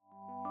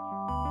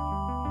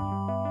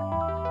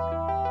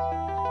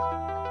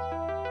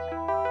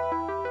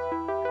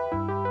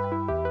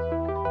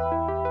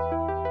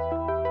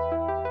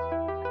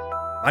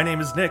My name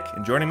is Nick,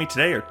 and joining me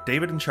today are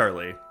David and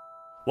Charlie.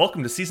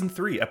 Welcome to Season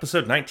 3,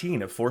 Episode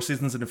 19 of 4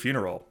 Seasons and a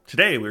Funeral.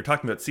 Today, we are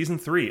talking about Season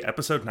 3,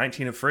 Episode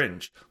 19 of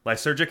Fringe,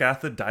 Lysergic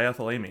Acid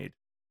Diethylamide.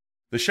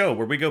 The show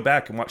where we go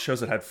back and watch shows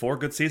that had 4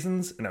 good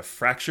seasons and a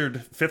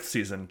fractured 5th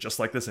season, just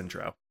like this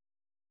intro.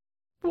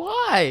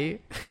 Why?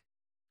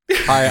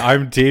 Hi,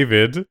 I'm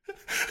David.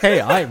 Hey,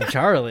 I'm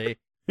Charlie.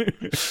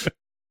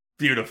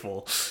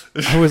 Beautiful.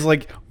 I was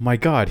like, my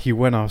god, he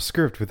went off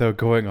script without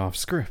going off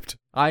script.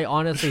 I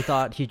honestly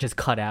thought he just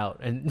cut out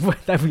and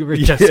that we were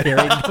just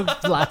hearing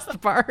the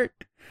last part.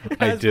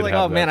 I was did like,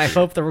 have oh that man, I too.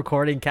 hope the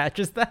recording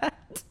catches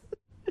that.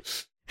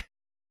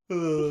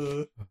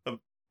 I'm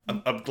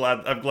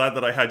glad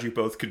that I had you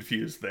both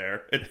confused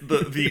there.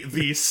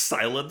 The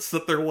silence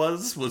that there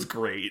was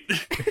great.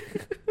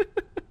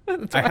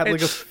 I had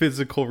like a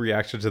physical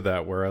reaction to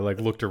that where I like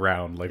looked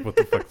around like, what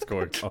the fuck's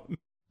going on?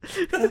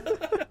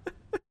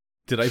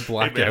 Did I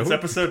black Hey man, out? it's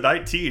episode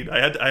 19. I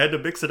had to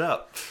mix it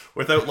up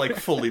without like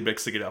fully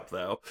mixing it up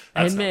though.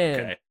 That's And not man,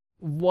 okay.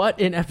 what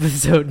in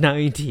episode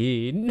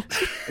 19?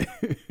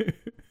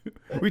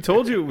 We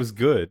told you it was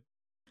good.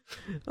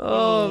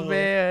 Oh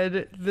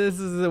man, this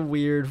is a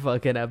weird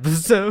fucking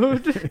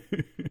episode.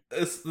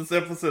 This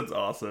episode's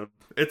awesome.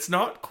 It's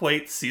not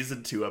quite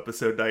season 2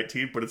 episode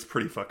 19, but it's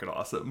pretty fucking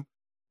awesome.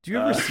 Do you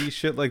ever see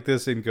shit like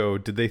this and go,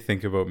 did they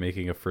think about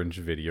making a Fringe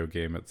video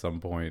game at some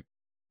point?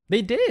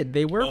 They did.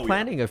 They were Oh, yeah.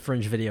 planning a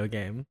Fringe video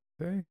game.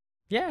 They?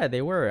 Yeah,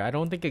 they were. I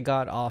don't think it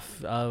got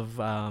off of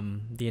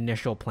the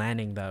initial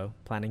planning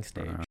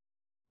stage.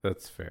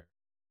 That's fair.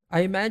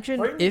 I imagine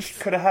Fringe if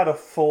could have had a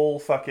full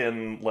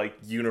fucking like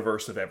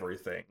universe of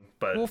everything,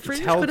 but Well,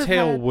 Fringe could have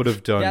Telltale had- would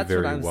have done That's what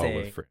very I'm well saying.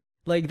 with Fringe.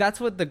 like that's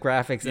what the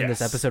graphics in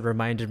this Yes. episode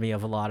reminded me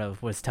of a lot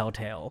of was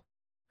Telltale.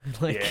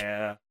 Like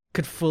yeah.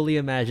 could fully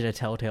imagine a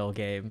Telltale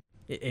game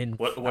in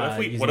What if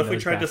we using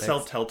tried to those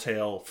sell graphics.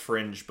 Telltale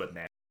Fringe but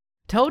now?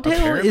 Telltale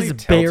Apparently is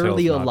Telltale's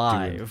barely not doing-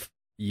 alive.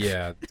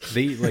 Yeah,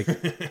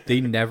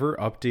 they never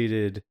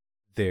updated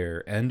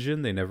their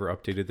engine. They never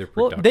updated their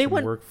Well, production they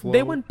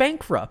workflow. went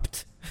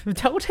bankrupt.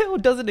 Telltale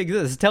doesn't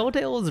exist.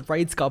 Telltale's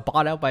rights got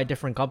bought out by a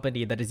different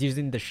company that is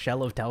using the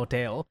shell of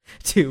Telltale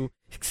to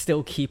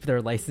still keep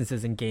their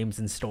licenses and games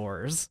in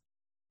stores.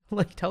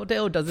 Like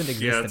Telltale doesn't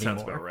exist Yeah, that anymore.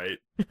 sounds about right.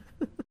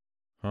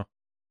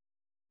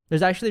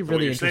 There's actually a So what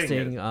really you're saying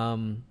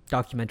interesting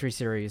documentary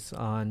series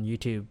on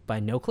YouTube by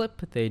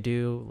NoClip. They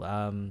do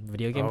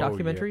video game Oh, yeah.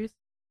 documentaries.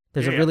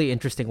 There's Yeah, a yeah. really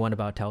interesting one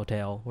about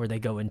Telltale where they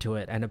go into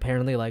it, and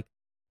apparently, like,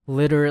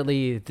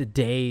 literally the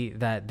day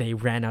that they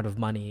ran out of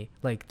money,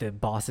 like the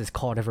bosses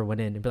called everyone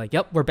in and be like,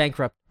 "Yep, we're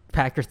bankrupt.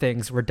 Pack your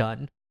things. We're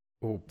done."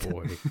 Oh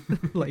boy.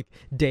 Like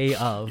day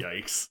of.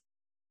 Yikes.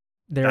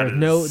 There That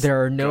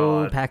are is-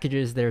 no God.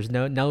 packages. There's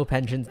no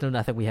pensions. No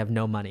nothing. We have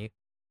no money.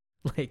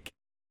 Like,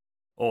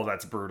 Oh,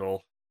 that's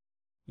brutal.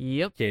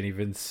 yep. Can't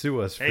even sue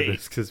us for Hey.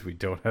 this because we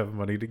don't have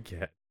money to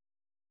get.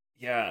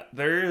 Yeah,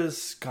 there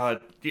is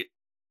God.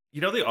 You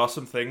know the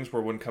awesome things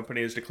where when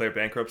companies declare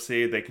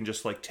bankruptcy, they can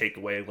just like take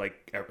away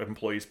like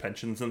employees'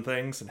 pensions and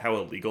things, and how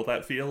illegal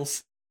that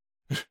feels.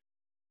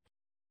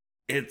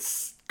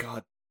 It's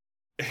God.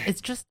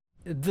 It's just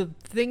the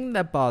thing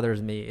that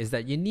bothers me is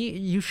that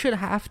you should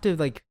have to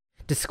like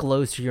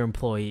disclose to your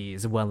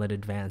employees well in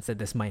advance that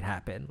this might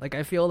happen. Like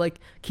I feel like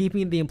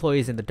keeping the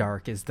employees in the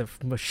dark is the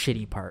most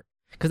shitty part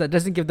because that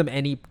doesn't give them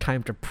any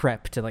time to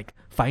prep to like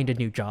find a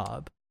new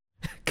job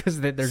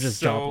because they're just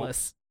So-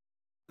 jobless.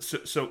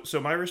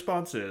 So my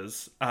response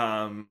is,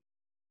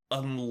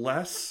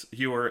 unless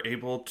you are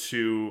able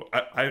to,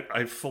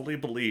 I fully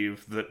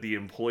believe that the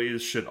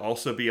employees should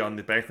also be on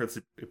the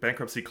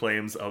bankruptcy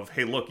claims of,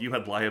 hey, look, you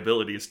had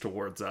liabilities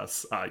towards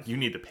us. You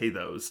need to pay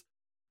those.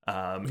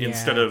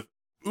 Instead Yeah. of,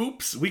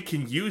 oops, we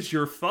can use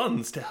your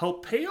funds to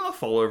help pay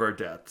off all of our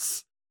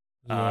debts.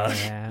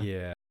 Yeah.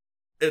 Yeah.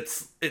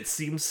 It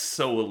seems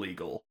so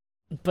illegal.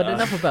 But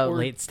enough about or-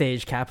 late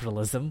stage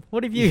capitalism.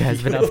 What have you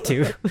guys been up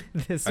to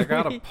this I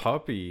got a week?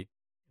 puppy.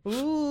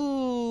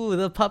 Ooh,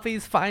 the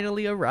puppies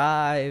finally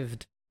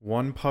arrived.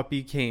 One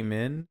puppy came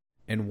in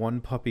and one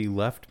puppy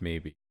left,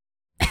 maybe.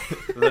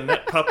 The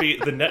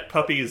net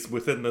puppies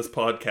within this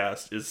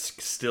podcast is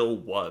still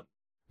one.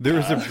 There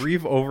was a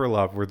brief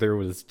overlap where there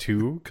was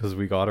 2 because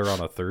we got her on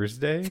a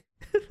Thursday,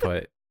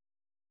 but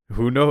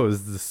who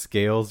knows? The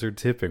scales are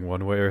tipping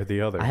one way or the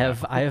other. I have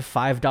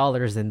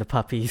 $5 in the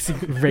puppies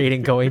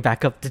rating going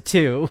back up to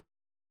 2.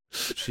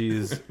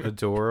 She's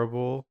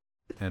adorable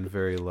and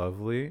very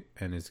lovely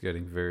and is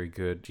getting very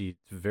good. She's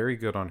very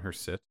good on her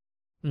sit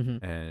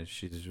Mm-hmm. and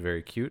she's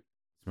very cute.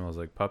 Smells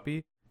like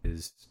puppy.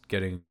 Is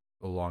getting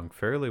along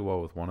fairly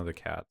well with one of the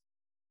cats.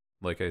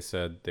 Like I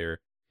said, they're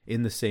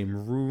in the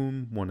same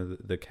room. One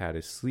of the cat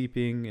is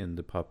sleeping and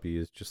the puppy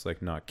is just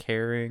like not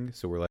caring.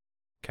 So we're like,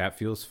 cat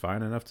feels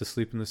fine enough to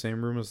sleep in the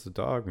same room as the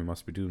dog. We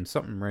must be doing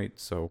something right.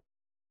 So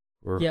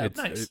we're Yeah.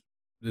 Nice.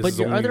 this But is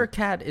your only- other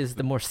cat is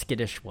the more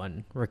skittish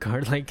one,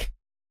 regard like.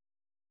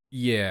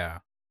 Yeah.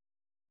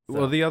 So-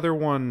 Well, the other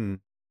one,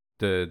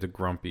 the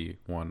grumpy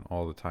one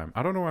all the time.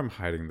 I don't know why I'm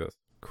hiding this.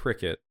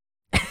 Cricket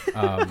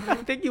I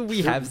think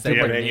we have said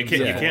Yeah, their man, you names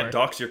can't before.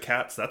 dox your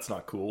cats. That's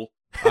not cool.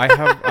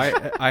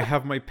 I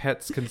have my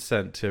pet's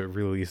consent to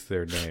release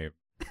their name.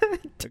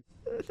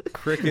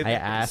 Cricket. I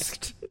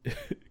asked.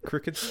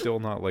 Cricket's still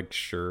not like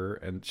sure,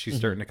 and she's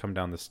starting to come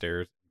down the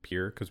stairs and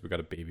peer because we got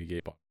a baby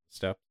gate on the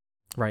step.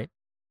 Right.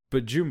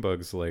 But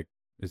Junebug's like,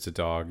 it's a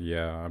dog.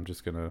 Yeah, I'm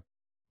just gonna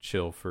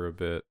chill for a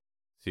bit,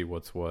 see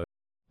what's what.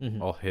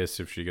 Mhm. I'll hiss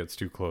if she gets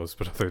too close,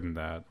 but other than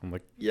that, I'm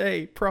like,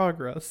 yay,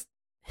 progress.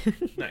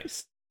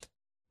 Nice.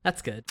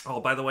 That's good.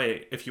 Oh, by the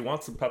way, if you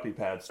want some puppy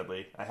pads,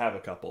 Dudley, I have a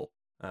couple.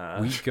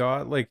 We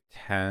got like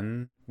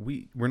 10.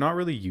 We're not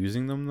really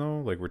using them though.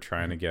 Like we're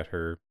trying to get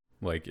her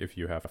like if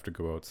you have to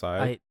go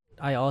outside.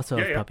 I also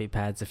have Yeah. puppy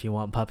pads if you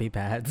want puppy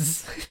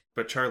pads.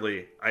 But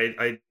Charlie,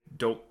 I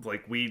don't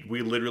like we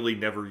literally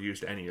never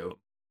used any of them.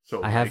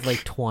 So I have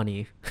like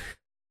 20. I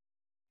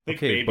think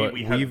Okay, maybe but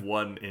we have we've-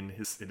 one in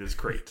his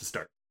crate to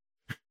start.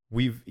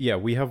 we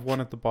have one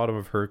at the bottom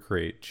of her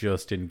crate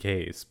just in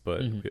case,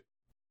 but Mhm.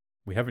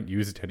 we haven't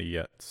used any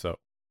yet. So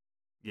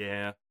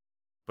Yeah,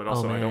 but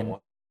also I don't man.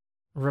 want.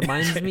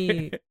 Reminds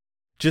me.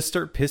 just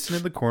start pissing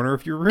in the corner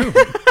of your room.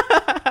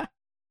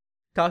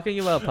 Talking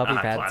about puppy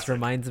pads Classic.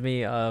 reminds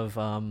me of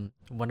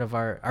one of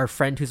our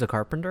friend who's a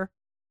carpenter.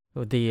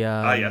 The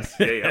Yes,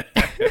 yeah.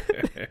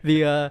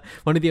 the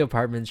one of the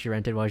apartments she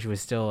rented while she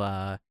was still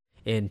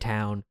in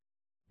town.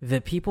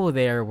 The people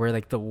there were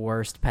like the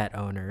worst pet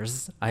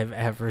owners I've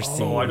ever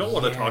seen. Oh, I don't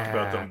want to talk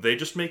about yeah. them. They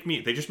just make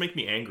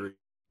me angry.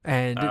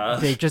 And Uh.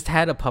 they just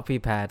had a puppy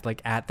pad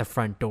like at the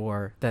front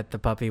door that the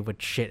puppy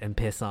would shit and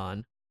piss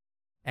on.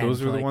 And,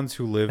 Those were the like, ones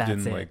who lived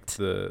in that's like it.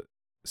 the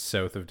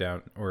south of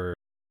down or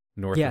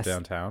north Yes. of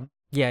downtown.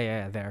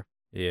 Yeah, there.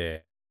 Yeah.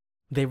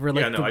 They were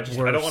like Yeah, no, the I worst,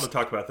 don't want to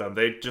talk about them.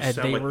 They just And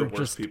sound they like were the worst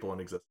just- people in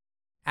existence.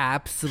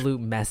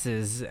 absolute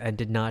messes and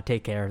did not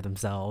take care of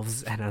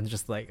themselves. And I'm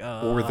just like,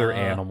 Or their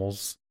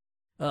animals.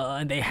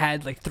 And they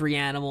had like 3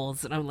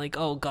 animals, and I'm like,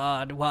 oh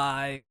god,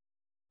 why?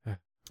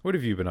 What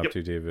have you been up Yep.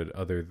 to, David,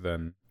 other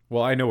than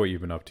well, I know what you've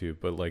been up to,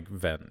 but like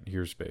vent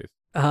your space.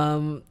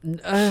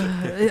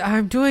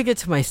 I'm doing it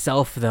to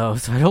myself though,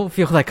 so I don't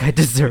feel like I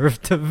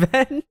deserve to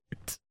vent.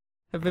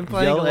 I've been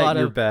playing Yell a lot at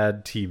your of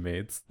bad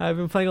teammates. I've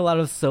been playing a lot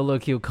of solo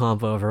queue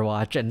comp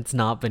Overwatch, and it's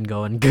not been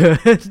going good.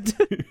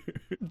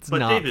 It's But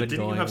not David, been didn't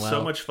you going have well.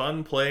 so much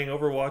fun playing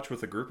Overwatch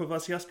with a group of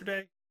us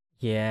yesterday?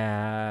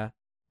 Yeah.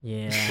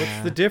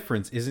 What's the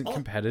difference? Isn't Oh.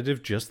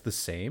 competitive just the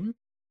same?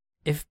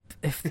 If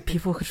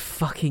people could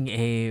fucking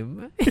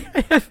aim.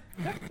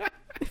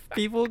 If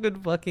people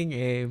could fucking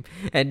aim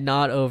and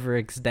not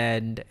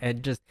overextend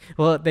and just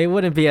they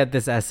wouldn't be at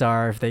this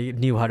SR if they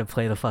knew how to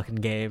play the fucking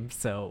game,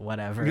 so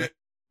whatever.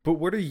 But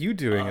what are you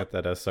doing at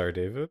that SR,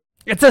 David?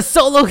 It's a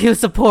solo queue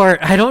support.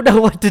 I don't know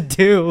what to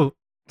do.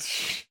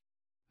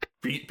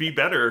 Be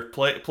better.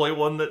 Play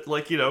one that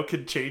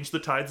could change the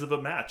tides of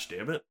a match.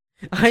 Damn it.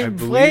 I'm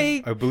believe-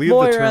 playing I believe the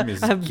Moira. term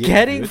is I'm gifted.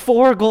 getting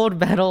 4 gold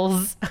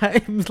medals.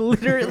 I'm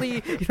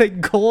literally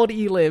like gold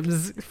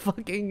elims.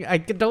 Fucking, I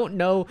don't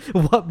know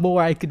what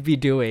more I could be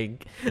doing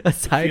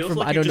aside Feels from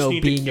like I you don't just know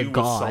need being to a queue with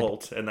god.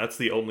 Salt, and that's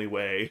the only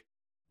way.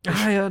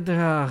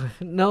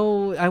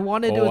 No, I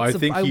want to do Oh, it. I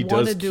think he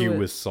wanna does do queue it.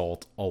 with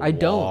salt a I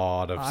don't.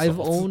 lot of I've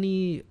salt.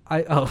 only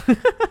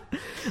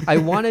I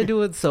want to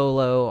do it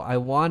solo. I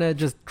want to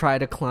just try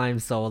to climb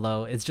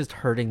solo. It's just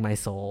hurting my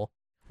soul.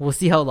 We'll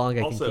see how long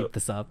I Also- can keep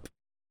this up.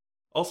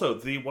 Also,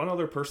 the one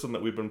other person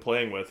that we've been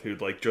playing with who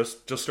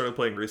just started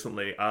playing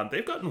recently,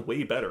 they've gotten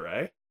way better,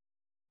 eh?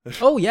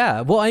 Oh yeah.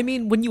 Well, I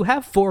mean, when you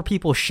have 4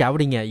 people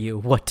shouting at you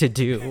what to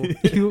do,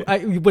 you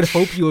would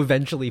hope you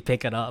eventually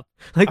pick it up.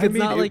 Like I it's mean,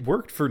 not it like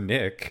worked for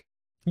Nick.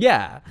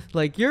 yeah,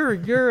 like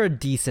you're a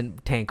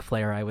decent tank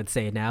player, I would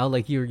say now.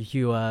 Like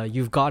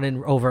you've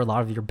gotten over a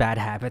lot of your bad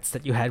habits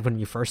that you had when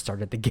you first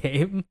started the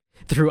game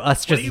through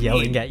us What just do you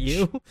yelling mean? at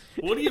you.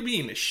 What do you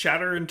mean?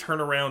 Shatter and turn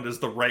around is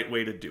the right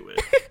way to do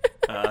it.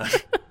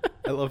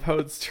 I love how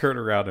it's turn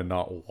around and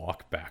not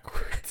walk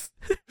backwards.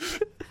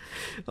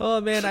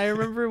 Oh man, I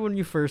remember when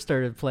you first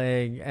started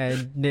playing,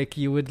 and Nick,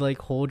 you would like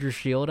hold your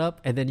shield up,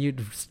 and then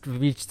you'd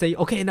say,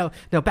 "Okay, now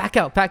back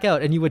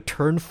out," and you would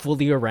turn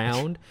fully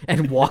around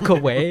and walk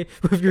away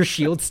with your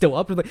shield still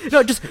up. Like,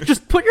 no,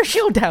 just put your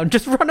shield down,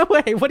 just run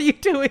away. What are you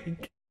doing?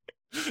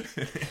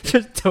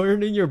 Just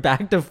turning your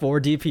back to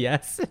 4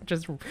 DPS, and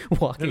just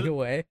walking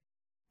away.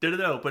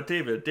 No, but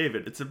David,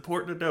 it's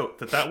important to note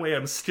that way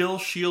I'm still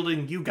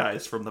shielding you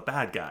guys from the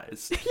bad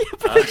guys. Yeah,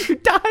 but then you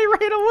die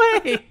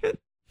right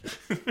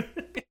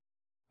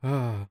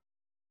away.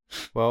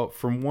 Well,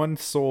 from one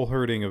soul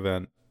hurting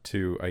event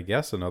to I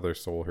guess another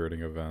soul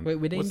hurting event. Wait,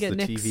 we didn't What's get the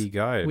Nick's. TV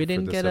guide. We for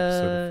didn't this get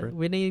episode of Fringe?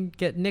 we didn't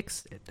get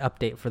Nick's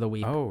update for the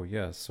week. Oh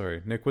yeah,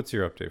 sorry, Nick. What's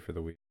your update for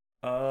the week?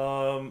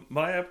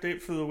 My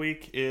update for the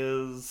week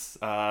is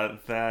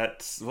I've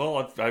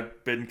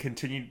been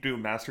continuing to do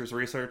master's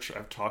research.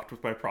 I've talked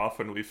with my prof,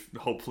 and we've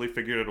hopefully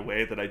figured out a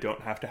way that I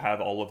don't have to have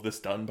all of this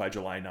done by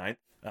July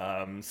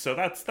 9th. So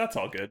that's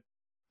all good.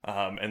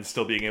 And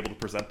still being able to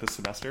present this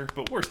semester.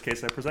 But worst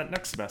case, I present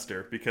next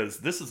semester because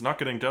this is not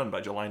getting done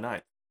by July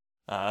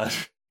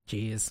 9th.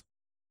 Jeez.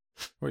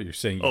 What, you're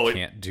saying you Oh,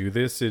 can't do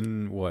this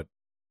in,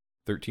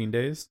 13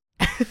 days?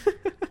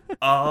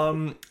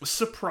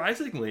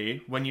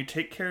 Surprisingly, when you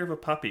take care of a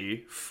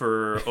puppy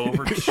for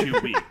over 2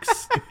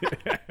 weeks,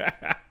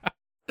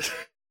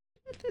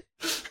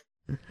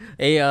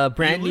 A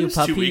brand you new lose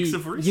puppy. 2 weeks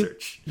of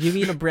research. You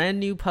mean a brand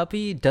new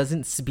puppy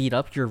doesn't speed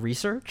up your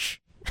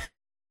research?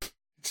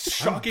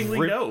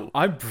 Shockingly, no.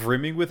 I'm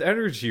brimming with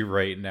energy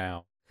right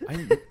now.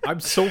 I'm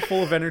so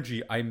full of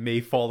energy, I may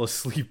fall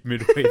asleep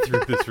midway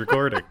through this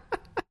recording.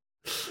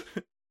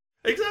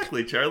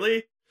 Exactly,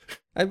 Charlie.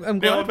 I'm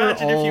Now glad we're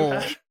imagine if you all.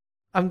 had...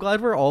 I'm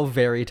glad we're all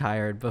very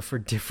tired, but for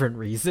different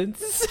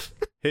reasons.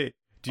 Hey,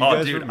 do you Oh,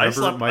 guys dude,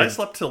 remember I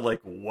slept till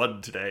like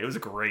 1 today. It was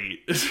great.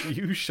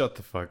 You shut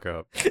the fuck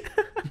up.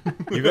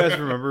 You guys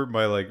remember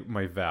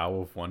my vow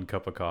of 1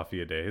 cup of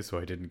coffee a day so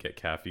I didn't get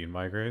caffeine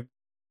migraine?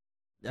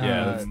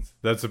 Yeah,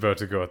 that's about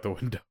to go out the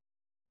window.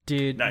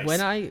 Dude,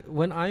 Nice.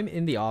 when I'm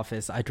in the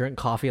office, I drink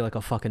coffee like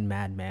a fucking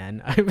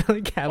madman. I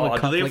like have a Oh,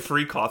 cup. do they have like,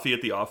 free coffee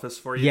at the office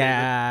for you?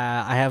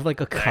 yeah, I have like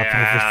a cup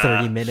Yeah. every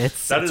 30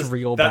 minutes. David? That's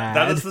real that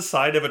bad. is the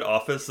side of an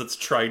office that's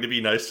trying to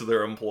be nice to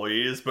their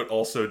employees, but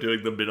also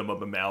doing the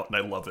minimum amount, and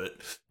I love it.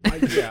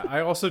 I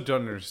also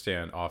don't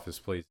understand office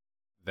places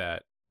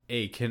that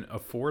can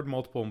afford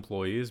multiple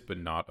employees but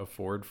not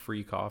afford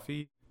free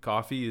coffee.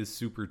 Coffee is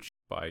super cheap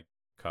by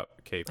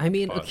Cape. I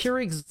mean, Pods.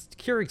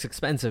 Keurig's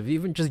expensive.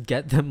 Even just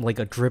get them like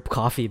a drip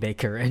coffee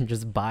maker and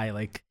just buy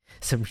like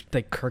some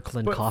like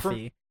Kirkland But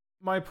coffee.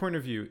 From my point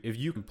of view, if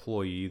you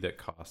employee that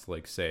costs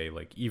like say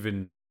like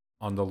even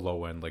on the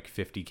low end like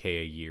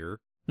 $50K a year,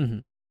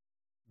 Mhm.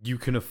 you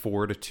can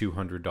afford a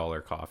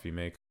 $200 coffee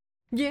maker.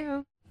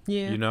 Yeah.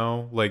 You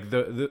know, like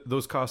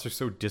those costs are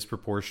so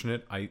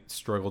disproportionate. I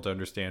struggle to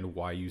understand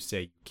why you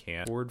say you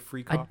can't afford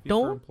free I coffee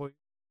don't for employees.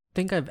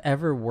 Think I've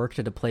ever worked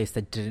at a place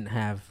that didn't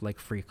have like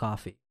free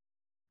coffee.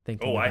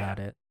 Thinking I about have.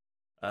 it.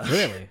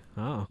 Really?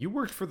 Oh. You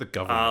worked for the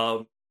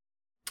government.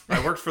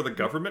 I worked for the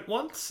government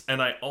once,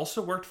 and I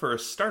also worked for a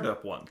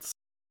startup once.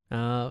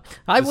 I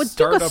The would think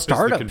startup a is the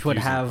startup would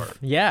confusing have. part.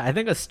 Yeah, I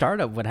think a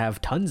startup would have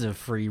tons of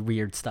free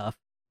weird stuff.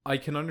 I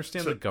can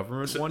understand So- the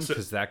government so- one so-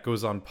 because that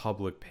goes on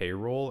public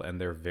payroll and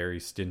they're very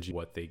stingy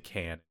what they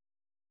can't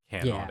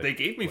Yeah. audit. They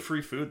gave me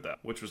free food though,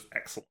 which was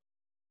excellent.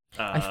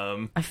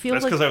 I feel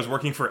that's like- because I was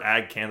working for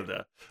Ag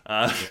Canada.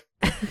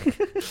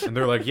 And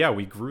they're like, yeah,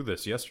 we grew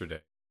this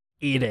yesterday.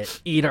 Eat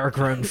it. Eat our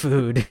grown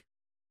food.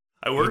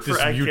 I worked Eat for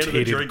this Ag Canada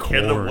mutated during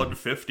Canada corn.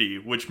 150,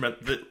 which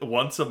meant that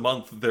once a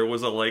month there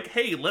was a like,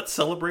 hey, let's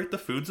celebrate the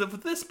foods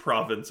of this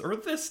province or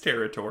this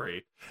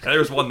territory. And there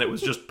was one that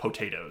was just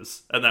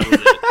potatoes, and that was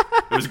it.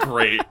 It was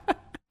great. It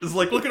was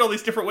like, look at all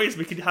these different ways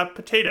we could have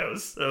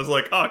potatoes. And I was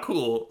like, ah,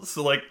 cool.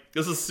 So like,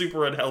 this is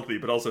super unhealthy,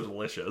 but also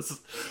delicious.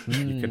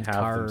 You can have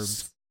them.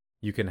 Carbs.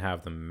 You can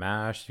have them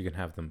mashed. You can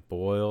have them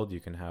boiled. You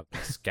can have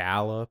them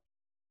scalloped.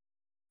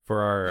 For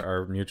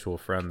our mutual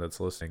friend that's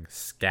listening,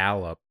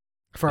 scallop.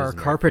 For our is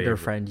my carpenter favorite.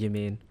 friend, you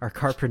mean? Our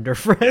carpenter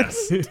friend?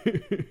 Yes.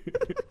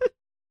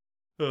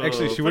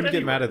 Actually, she But wouldn't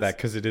get mad at anyways. that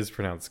because it is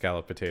pronounced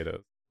scallop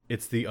potatoes.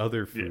 It's the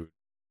other food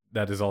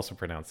that is also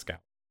pronounced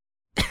scallop.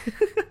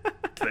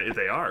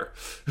 They are.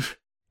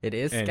 It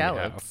is Anyhow.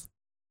 scallops.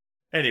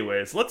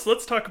 Anyways,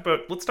 let's talk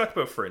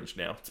about Fringe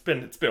now. It's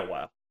been a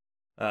while.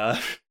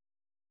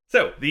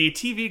 So the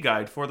TV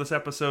guide for this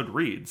episode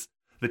reads: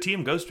 the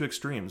team goes to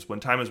extremes when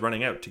time is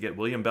running out to get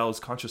William Bell's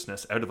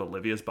consciousness out of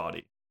Olivia's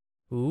body.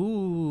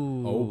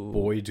 Ooh. Oh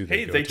boy, do they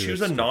Hey, go they to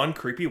choose a extreme.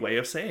 non-creepy way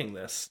of saying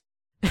this.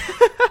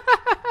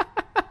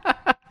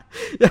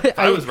 If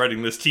I was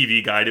writing this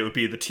TV guide, it would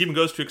be: the team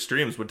goes to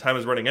extremes when time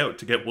is running out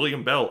to get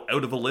William Bell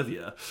out of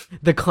Olivia.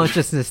 The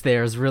consciousness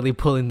there is really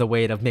pulling the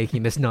weight of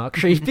making this not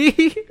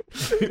creepy.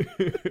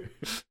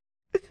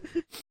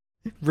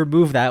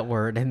 Remove that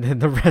word, and then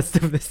the rest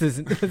of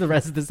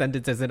the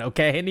sentence isn't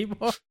okay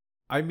anymore.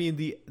 I mean,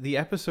 the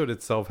episode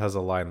itself has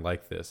a line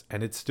like this,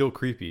 and it's still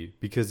creepy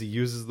because he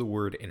uses the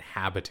word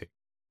inhabiting.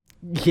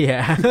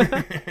 Yeah.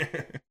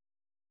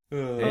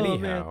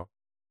 Anyhow,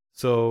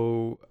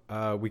 so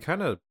we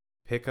kind of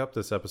pick up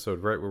this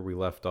episode right where we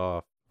left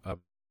off.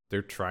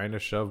 They're trying to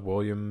shove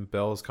William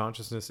Bell's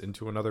consciousness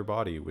into another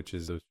body, which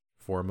is a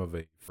form of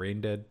a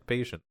brain dead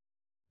patient.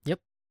 Yep.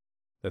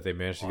 That they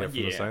managed to get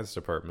from the science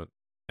department.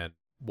 And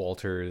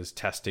Walter is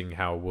testing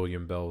how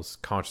William Bell's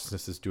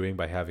consciousness is doing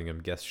by having him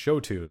guess show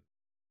tune,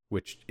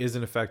 which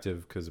isn't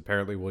effective because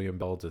apparently William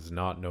Bell does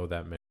not know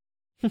that many.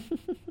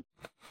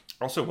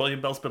 Also, William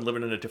Bell's been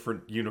living in a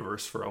different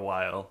universe for a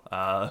while.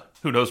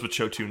 Who knows what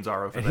show tunes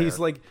are over And there?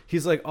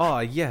 he's like, ah,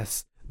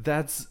 yes,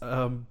 that's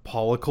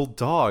Pollicle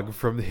Dog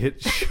from the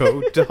hit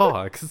show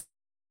Dogs.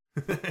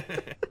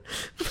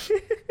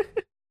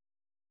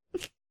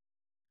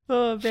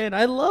 Oh man,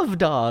 I love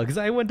dogs.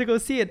 I went to go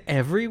see it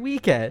every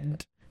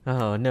weekend.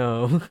 Oh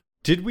no.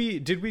 Did we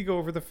go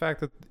over the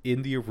fact that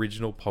in the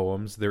original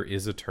poems there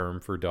is a term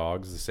for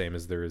dogs the same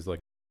as there is like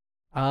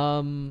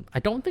I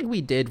don't think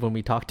we did when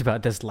we talked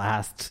about this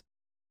last.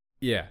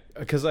 yeah,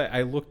 because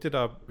I looked it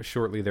up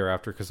shortly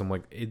thereafter because I'm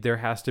like there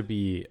has to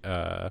be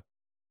a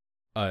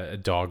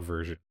dog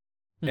version.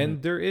 Mhm.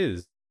 And there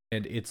is,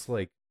 and it's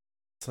like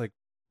it's like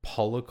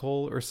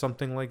Pollicle or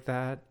something like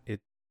that.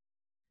 It's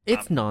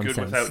I'm nonsense.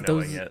 good without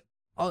knowing it.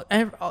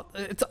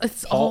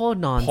 It's all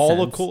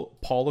nonsense.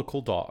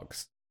 Pollicle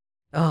dogs.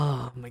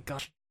 Oh my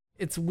gosh.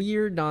 It's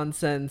weird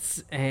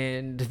nonsense,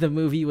 and the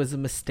movie was a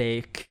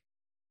mistake.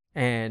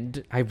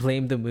 And I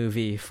blame the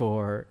movie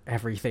for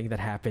everything that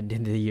happened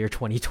in the year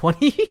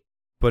 2020.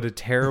 But a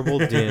terrible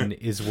din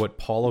is what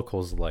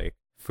Pollicle's like.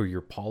 For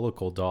your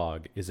Pollicle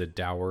dog is a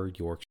dour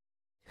Yorkshire.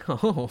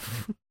 Oh.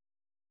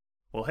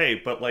 Well, hey,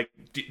 but like,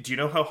 do you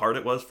know how hard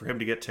it was for him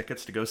to get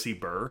tickets to go see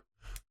Burr?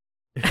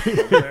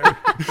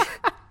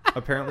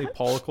 Apparently,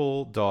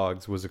 Pollicle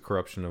Dogs was a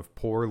corruption of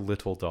Poor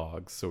Little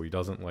Dogs, so he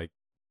doesn't like.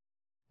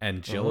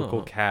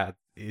 Angelical Cat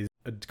is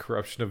a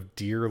corruption of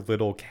Dear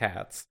Little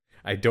Cats.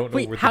 I don't know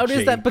Wait, where the how does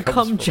J that comes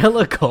become from.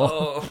 Jellicle?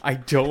 Oh, I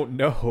don't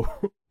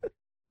know.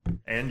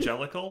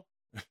 Angelical?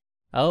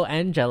 Oh,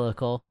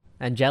 angelical.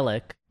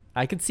 Angelic.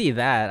 I could see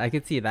that. I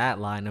could see that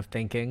line of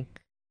thinking.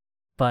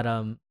 But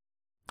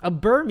a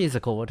Burr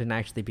musical wouldn't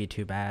actually be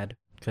too bad,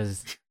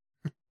 because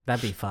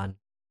that'd be fun.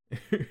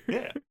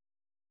 Yeah.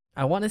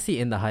 I want to see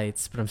In the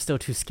Heights, but I'm still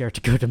too scared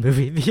to go to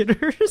movie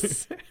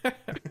theaters.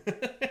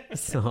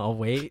 So I'll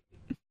wait.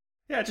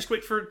 Yeah, just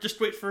wait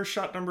for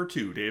shot number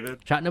 2, David.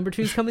 Shot number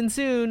 2's coming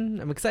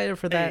soon. I'm excited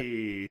for that.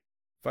 Hey,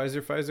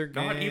 Pfizer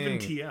gang. not even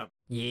TM.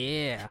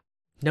 Yeah.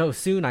 No,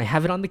 soon. I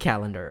have it on the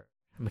calendar.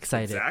 I'm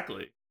excited.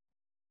 Exactly.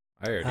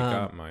 I already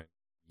got mine.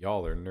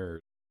 Y'all are nerds.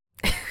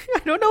 I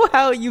don't know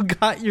how you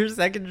got your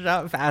second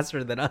shot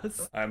faster than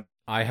us.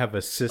 I have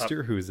a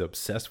sister who's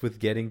obsessed with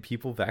getting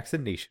people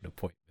vaccination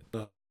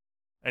appointments.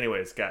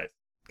 Anyways, guys.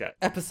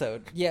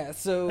 Episode. Yeah,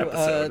 so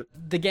Episode.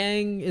 the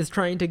gang is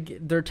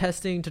they're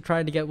testing to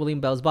try to get William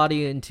Bell's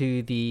body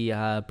into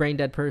the brain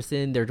dead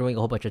person. They're doing a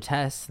whole bunch of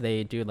tests.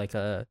 They do like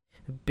a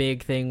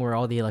big thing where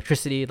all the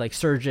electricity like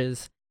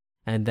surges,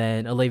 and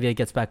then Olivia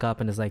gets back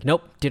up and is like,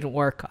 nope, didn't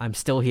work. I'm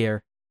still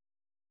here.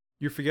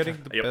 You're forgetting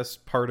the Yep.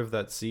 best part of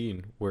that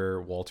scene where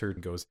Walter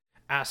goes,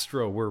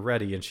 Astro, we're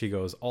ready. And she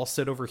goes, I'll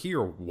sit over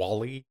here,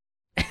 Wally.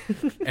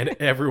 And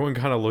everyone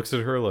kind of looks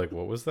at her like,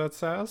 what was that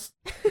sass?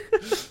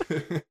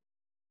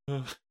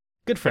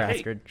 Good for Hey.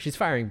 Astrid. She's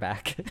firing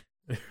back.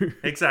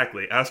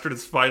 Exactly. Astrid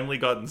has finally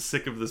gotten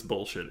sick of this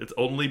bullshit. It's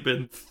only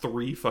been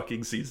 3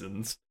 fucking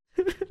seasons.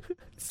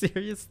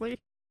 Seriously?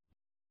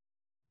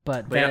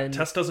 But But yeah, then,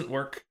 test doesn't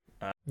work,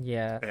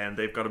 yeah. and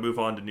they've got to move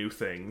on to new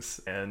things.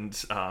 And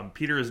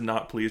Peter is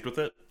not pleased with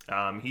it.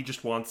 He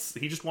just wants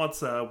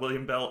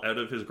William Bell out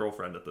of his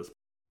girlfriend at this point.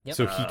 Yep.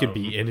 So he could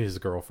be in his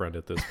girlfriend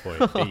at this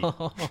point. Hey.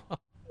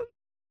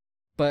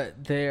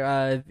 But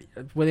there,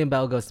 William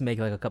Bell goes to make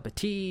like a cup of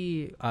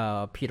tea.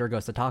 Peter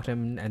goes to talk to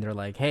him, and they're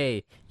like,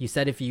 "Hey, you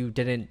said if you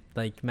didn't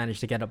like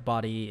manage to get a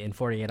body in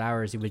 48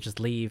 hours, you would just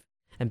leave."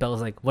 And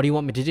Bell's like, "What do you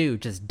want me to do?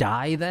 Just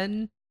die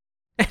then?"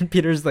 And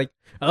Peter's like,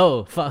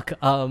 "Oh fuck.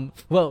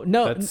 Well,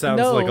 no. That sounds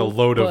no, like a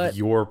load but... of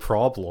your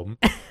problem.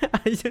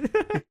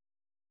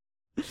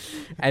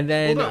 And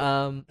then,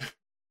 Well,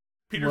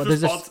 Peter's well,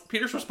 there's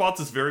Peter's response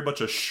is very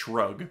much a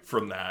shrug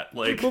from that.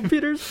 Like, well,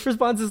 Peter's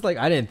response is like,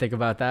 "I didn't think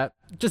about that.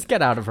 Just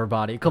get out of her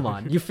body. Come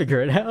on, you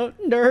figure it out,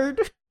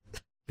 nerd."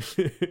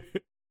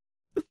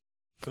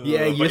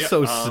 Yeah, you're but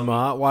so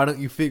smart. Why don't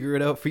you figure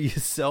it out for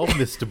yourself,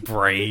 Mr.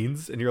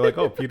 Brains? And you're like,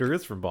 oh, Peter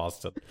is from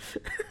Boston.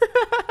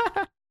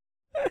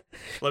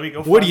 Let me go.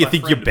 What find do you my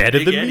think? You're friend better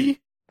Big than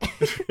Eddie.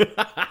 me?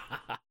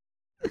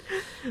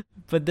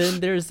 But then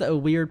there's a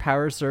weird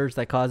power surge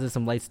that causes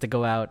some lights to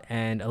go out,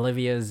 and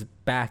Olivia's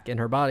back in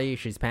her body.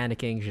 She's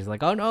panicking. She's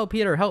like, "Oh no,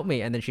 Peter, help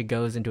me!" And then she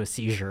goes into a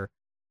seizure,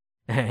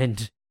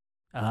 and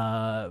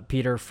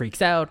Peter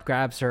freaks out,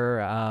 grabs her,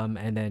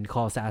 and then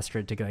calls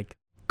Astrid to like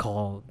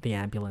call the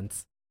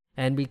ambulance.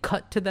 And we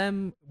cut to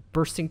them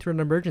bursting through an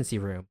emergency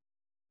room.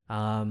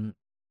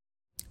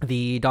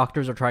 The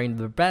doctors are trying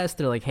their best.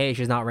 They're like, "Hey,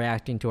 she's not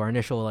reacting to our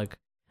initial like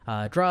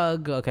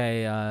drug.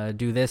 Okay,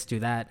 do this, do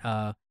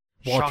that."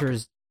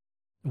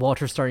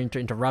 Walter's starting to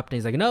interrupt, and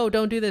he's like, "No,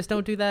 don't do this,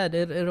 don't do that.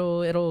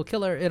 It'll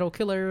kill her. It'll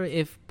kill her.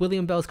 If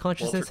William Bell's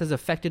consciousness has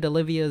affected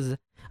Olivia's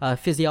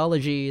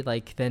physiology,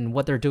 like then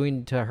what they're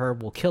doing to her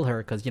will kill her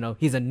because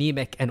he's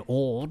anemic and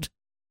old."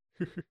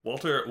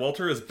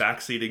 Walter is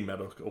backseating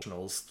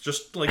medicals,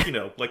 just like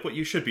like what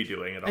you should be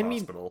doing at a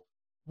hospital.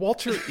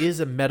 Walter is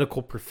a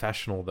medical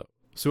professional, though.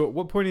 So at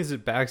what point is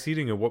it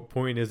backseating? At what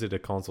point is it a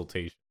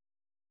consultation?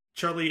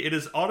 Charlie, it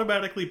is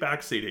automatically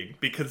backseating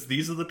because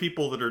these are the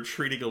people that are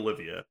treating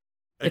Olivia.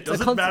 It It's a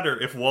doesn't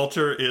matter if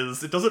Walter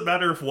is. It doesn't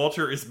matter if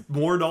Walter is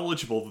more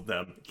knowledgeable than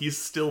them. He's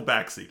still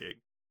backseating.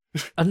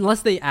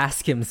 Unless they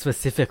ask him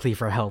specifically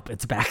for help,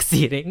 it's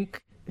backseating.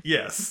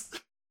 Yes,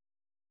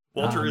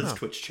 Walter is no.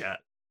 Twitch chat.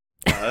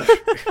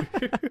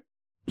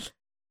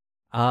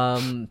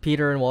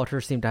 Peter and Walter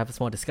seem to have a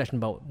small discussion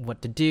about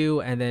what to do,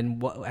 and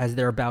then as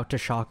they're about to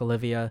shock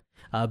Olivia,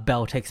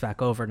 Bell takes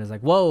back over and is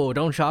like, "Whoa,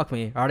 don't shock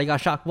me. I already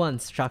got shocked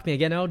once. Shock me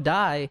again, I'll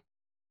die."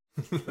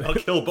 I'll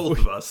kill both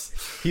of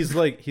us. He's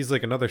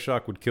like another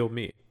shock would kill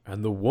me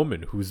and the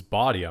woman whose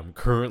body I'm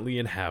currently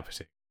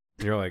inhabiting.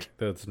 And you're like,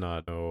 that's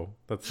not how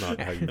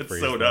you It's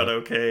phrase so that. not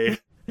okay.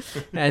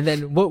 And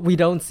then what we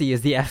don't see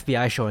is the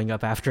FBI showing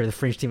up after the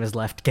Fringe team has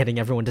left, getting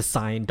everyone to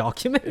sign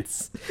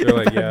documents. They're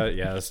like,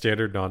 yeah,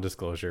 standard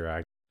non-disclosure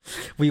act.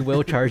 We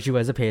will charge you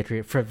as a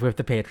patriot with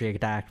the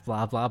Patriot Act,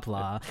 blah, blah,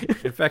 blah.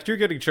 In fact, you're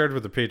getting charged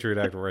with the Patriot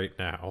Act right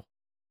now.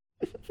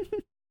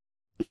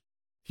 If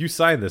you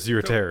sign this, you're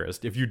a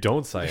terrorist. If you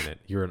don't sign it,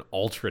 you're an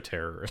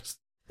ultra-terrorist.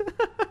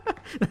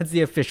 That's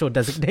the official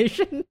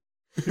designation.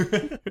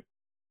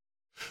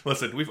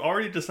 Listen, we've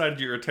already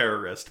decided you're a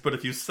terrorist, but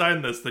if you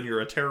sign this, then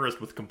you're a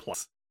terrorist with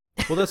compliance.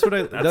 Well, that's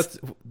what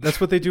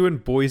that's what they do in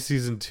Boys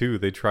season 2.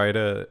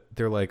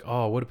 They're like,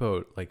 oh, what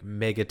about like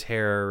mega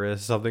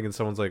terrorist something? And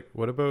someone's like,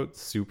 what about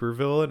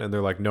supervillain? And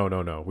they're like,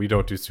 no, we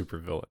don't do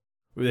supervillain.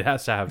 It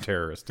has to have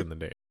terrorist in the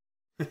name.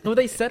 Well,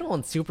 they settle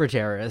on super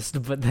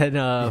terrorist, but then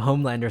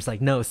Homelander's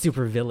like, no,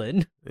 super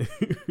villain.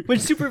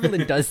 Which super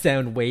villain does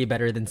sound way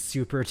better than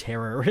super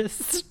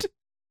terrorist.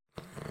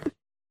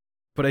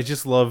 But I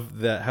just love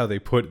that how they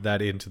put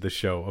that into the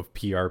show of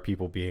PR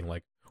people being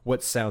like,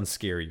 what sounds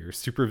scarier,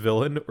 super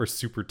villain or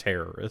super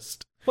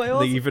terrorist? Well,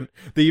 they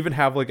even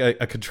have like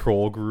a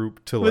control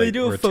group to like they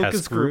do or a focus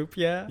test group.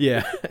 yeah.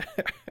 Yeah.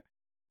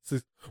 So,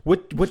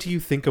 what do you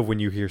think of when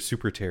you hear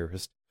super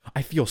terrorist?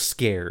 I feel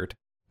scared.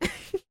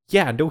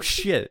 Yeah, no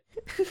shit.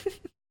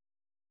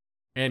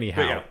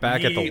 Anyhow,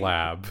 back at the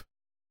lab.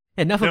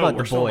 Enough about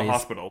the still boys. in the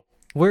hospital.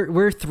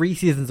 We're 3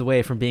 seasons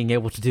away from being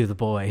able to do the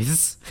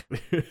boys.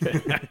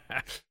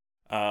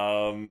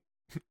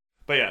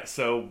 But yeah,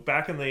 so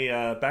back in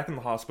the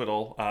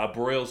hospital,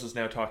 Broyles is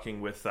now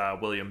talking with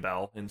William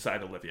Bell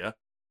inside Olivia,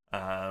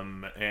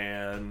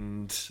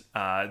 and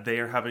they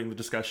are having the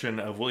discussion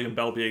of William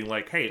Bell being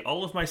like, "Hey,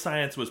 all of my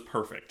science was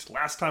perfect.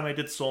 Last time I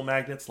did soul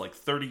magnets, like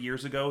 30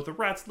 years ago, the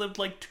rats lived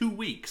like 2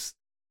 weeks."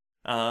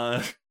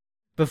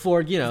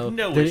 Before no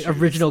the issues.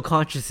 original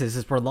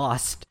consciousnesses were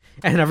lost,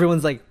 and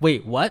everyone's like,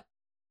 "Wait, what?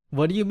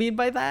 What do you mean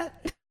by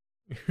that?"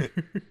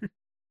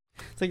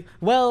 It's like,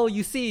 well,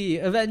 you see,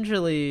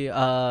 eventually,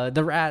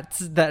 the rats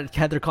that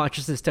had their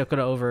consciousness taken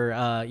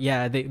over,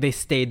 they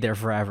stayed there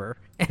forever,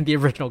 and the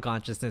original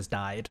consciousness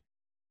died.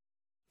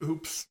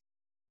 Oops.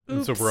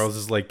 And so Broyles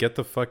is like, get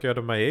the fuck out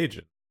of my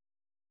agent.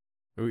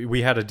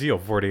 We had a deal,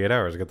 48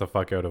 hours, get the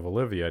fuck out of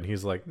Olivia. And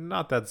he's like,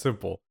 not that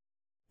simple.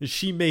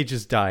 She may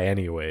just die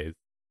anyways.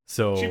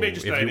 So She may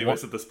just die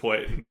anyways at this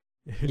point.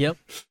 Yep.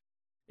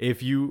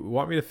 If you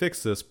want me to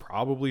fix this,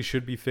 probably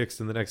should be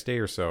fixed in the next day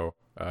or so.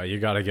 You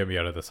gotta get me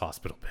out of this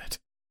hospital bed.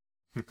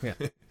 Yeah.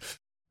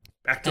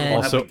 Back to the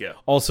lab we go.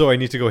 Also, I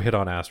need to go hit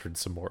on Astrid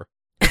some more.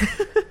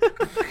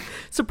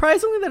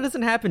 Surprisingly, that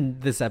doesn't happen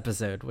this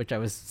episode, which I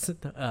was,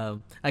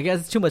 I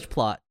guess it's too much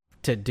plot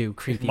to do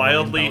creepy.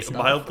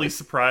 Mildly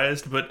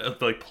surprised,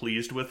 but like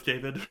pleased with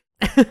David.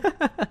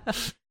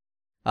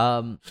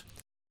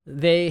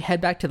 They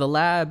head back to the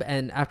lab,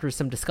 and after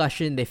some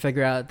discussion, they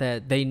figure out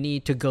that they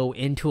need to go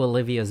into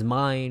Olivia's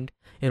mind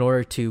in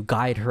order to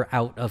guide her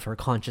out of her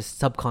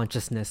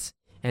subconsciousness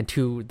and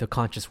to the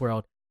conscious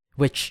world.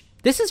 Which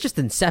this is just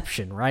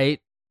Inception, right?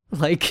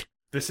 Like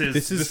this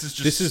is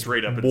just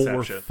straight up Inception.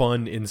 More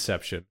fun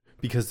Inception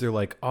because they're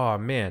like, oh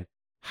man,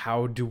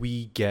 how do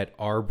we get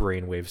our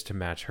brainwaves to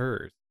match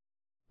hers?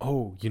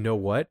 Oh, you know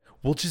what?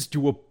 We'll just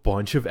do a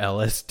bunch of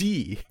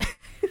LSD.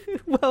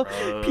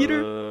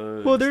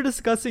 Well, they're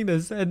discussing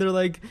this, and they're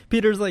like,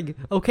 Peter's like,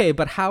 okay,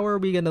 but how are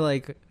we gonna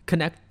like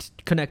connect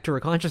to her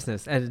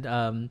consciousness?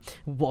 And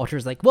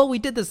Walter's like, well, we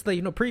did this,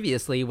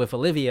 previously with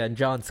Olivia and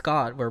John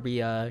Scott, where we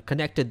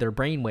connected their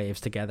brainwaves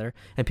together.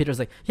 And Peter's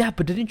like, yeah,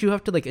 but didn't you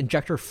have to like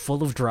inject her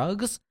full of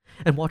drugs?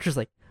 And Walter's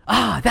like,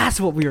 that's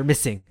what we were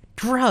missing,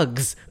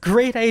 drugs.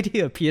 Great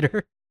idea,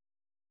 Peter.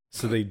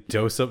 So they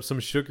dose up some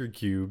sugar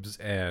cubes,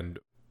 and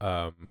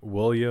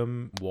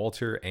William,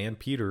 Walter, and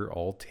Peter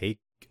all take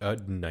a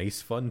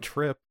nice fun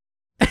trip.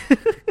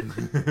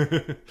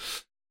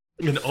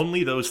 And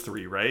only those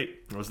 3, right?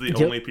 Those are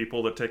the only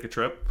people that take a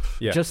trip.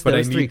 Yeah, just but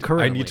those 3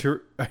 currently.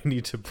 I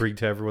need to bring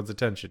to everyone's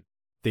attention.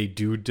 They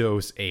do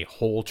dose a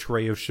whole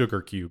tray of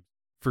sugar cubes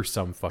for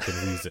some fucking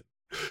reason.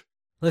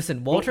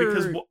 Listen,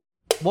 Walter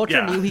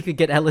yeah. knew he could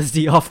get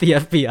LSD off the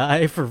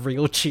FBI for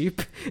real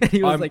cheap, and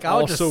he was like,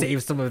 I'll just also-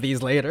 save some of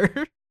these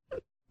later.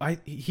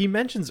 He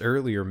mentions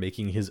earlier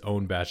making his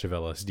own batch of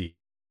LSD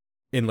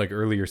in like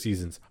earlier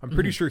seasons. I'm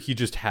pretty sure he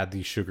just had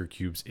these sugar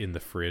cubes in the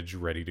fridge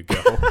ready to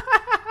go.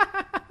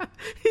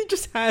 He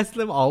just has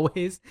them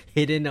always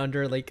hidden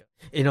under like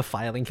in a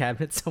filing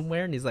cabinet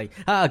somewhere, and he's like,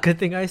 good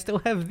thing I still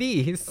have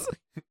these.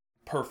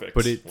 Perfect.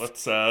 But it's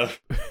let's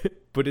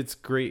but it's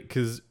great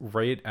because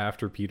right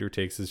after Peter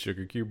takes his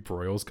sugar cube,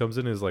 Broyles comes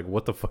in and is like,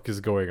 what the fuck is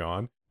going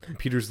on? And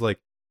Peter's like,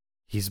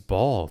 he's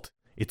bald.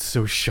 It's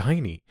so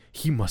shiny.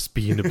 He must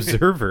be an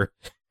observer.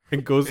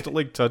 And goes to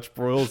like touch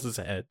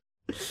Broyles' head.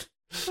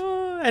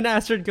 And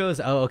Astrid goes,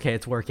 okay,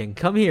 it's working.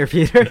 Come here,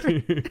 Peter.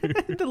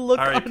 The look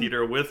all right, on,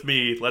 Peter, with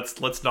me.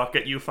 Let's not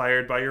get you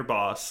fired by your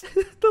boss.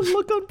 the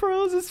look on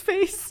Broyles'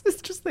 face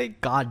is just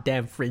like,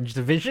 goddamn Fringe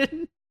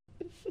Division.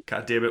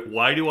 God damn it,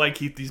 why do I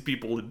keep these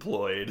people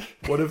employed?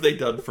 What have they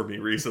done for me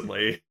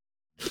recently?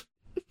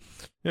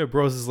 Yeah,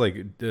 Bros is like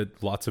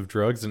lots of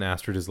drugs, and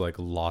Astrid is like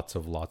lots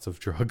of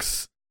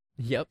drugs.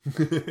 Yep.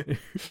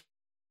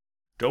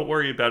 Don't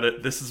worry about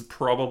it. This is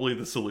probably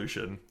the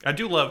solution. I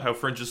do love how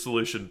Fringe's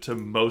solution to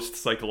most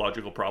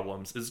psychological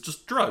problems is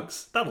just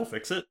drugs. That'll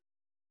fix it.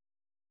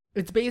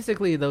 It's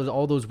basically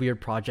all those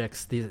weird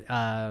projects the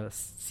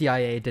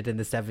CIA did in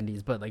the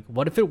 70s, but like,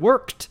 what if it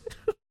worked?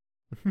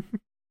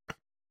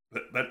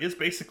 That is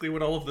basically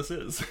what all of this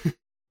is.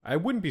 I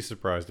wouldn't be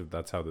surprised if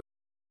that's how.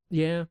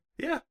 Yeah.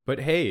 Yeah. But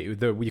hey,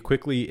 we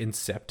quickly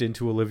incept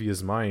into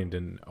Olivia's mind,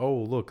 and oh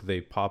look,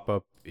 they pop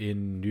up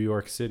in New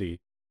York City.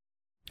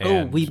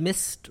 And we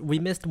missed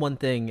one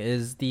thing.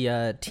 Is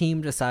the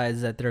team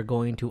decides that they're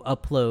going to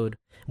upload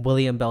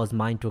William Bell's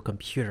mind to a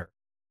computer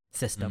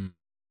system.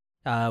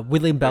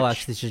 William Bell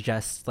actually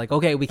suggests, like,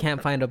 okay, we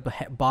can't find a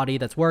body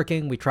that's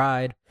working. We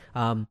tried.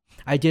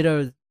 I did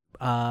a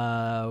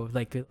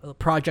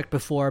project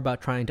before about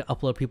trying to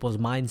upload people's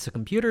minds to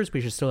computers. We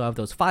should still have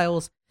those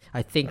files.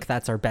 I think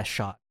that's our best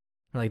shot.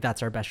 Like,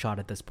 that's our best shot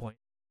at this point.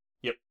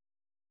 Yep.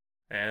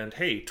 And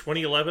hey,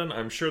 2011,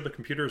 I'm sure the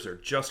computers are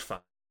just fine.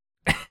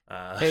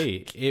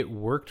 Hey, it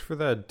worked for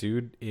that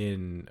dude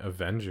in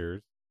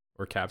Avengers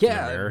or Captain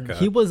America.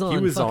 He was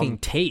on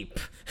tape.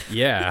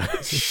 Yeah.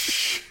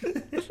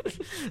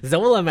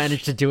 Zola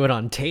managed to do it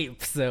on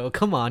tape, so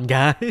come on,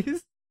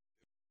 guys.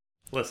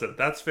 Listen,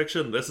 that's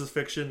fiction. This is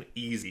fiction.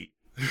 Easy.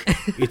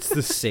 It's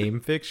the same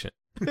fiction.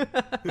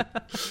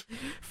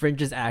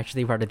 Fringe is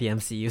actually part of the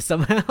MCU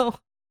somehow.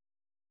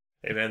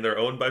 Hey man, they're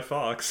owned by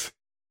Fox.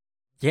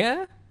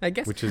 Yeah, I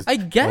guess. Which is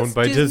owned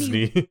by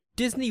Disney.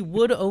 Disney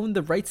would own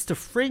the rights to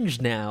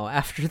Fringe now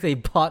after they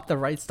bought the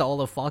rights to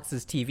all of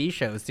Fox's TV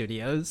show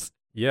studios.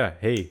 Yeah,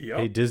 hey, Yep.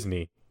 hey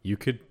Disney, you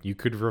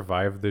could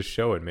revive this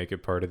show and make it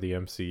part of the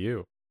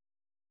MCU.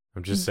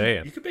 I'm just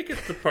saying. You could make it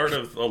the part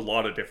of a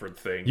lot of different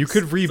things. You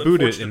could It's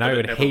reboot it, unfortunate and that I it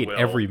would never hate will.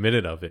 every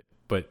minute of it.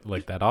 But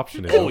like that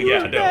option is. Oh,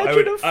 yeah, no, I Imagine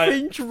would- a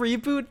Fringe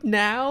reboot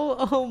now.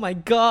 Oh my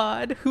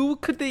god, who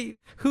could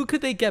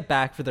they get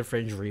back for the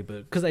Fringe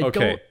reboot? Because I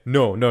Okay,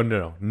 don't.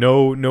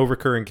 no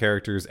recurring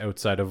characters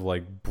outside of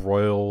like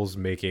Broyles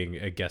making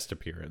a guest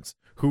appearance.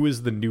 Who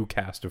is the new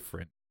cast of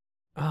Fringe?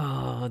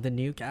 Oh, the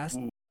new cast.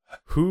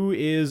 Who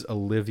is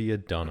Olivia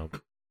Dunham?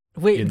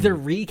 Wait, in- they're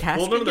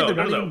recasting. Well, no. it?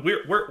 They're not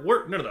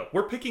even-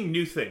 We're picking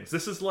new things.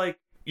 This is like,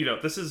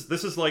 this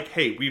is like,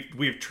 hey,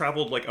 we've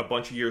traveled like a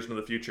bunch of years into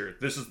the future.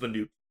 This is the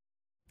new.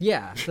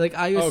 Yeah, like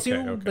I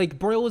assume okay. like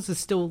Broyles is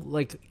still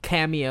like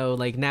cameo.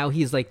 Like now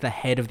he's like the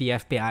head of the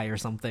FBI or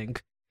something,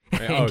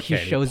 and he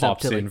shows up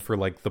pops to in like for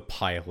like the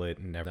pilot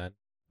and everything.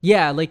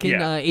 yeah, like in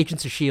Yeah.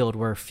 Agents of Shield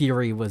where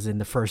Fury was in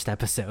the first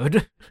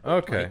episode.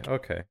 Okay, Like-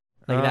 okay.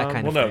 Like that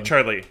kind Well, of no,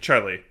 thing.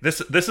 Charlie.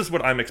 This is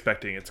what I'm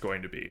expecting it's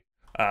going to be.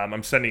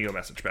 I'm sending you a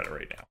message about it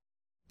right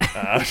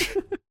now.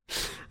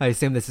 I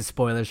assume this is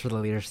spoilers for the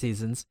later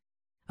seasons.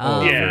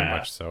 Oh, Yeah. very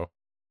much so.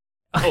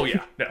 Oh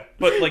yeah, no.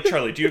 But like,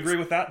 Charlie, do you agree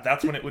with that?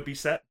 That's when it would be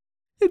set.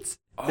 It's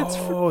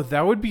Oh,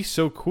 that would be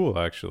so cool,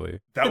 actually.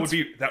 That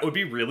would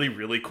be really,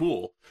 really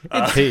cool.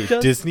 Hey,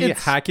 just- Disney,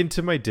 it's- hack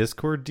into my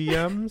Discord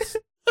DMs.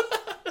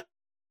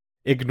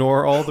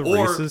 Ignore all the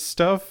Or- racist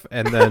stuff,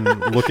 and then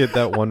look at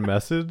that one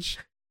message.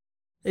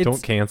 it's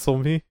Don't cancel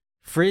me.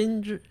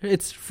 Fringe.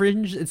 It's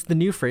Fringe. It's the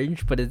new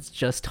Fringe, but it's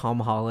just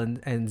Tom Holland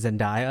and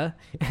Zendaya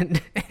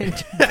and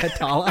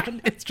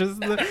Catalan. It's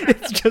just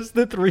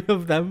the three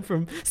of them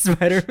from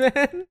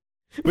Spider-Man.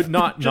 But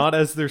not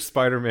as their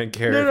Spider-Man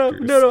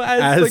characters. no,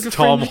 as like a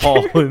Tom Fringe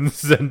Holland,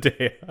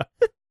 Zendaya.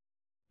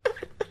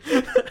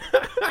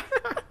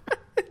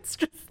 It's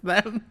just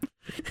them.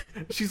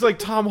 She's like,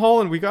 Tom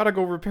Holland, we gotta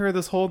go repair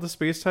this hole in the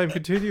space-time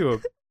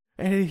continuum.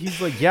 And he's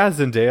like, yeah,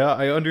 Zendaya,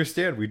 I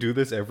understand. We do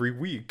this every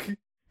week.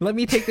 Let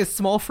me take this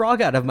small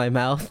frog out of my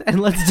mouth and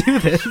let's do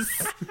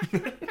this.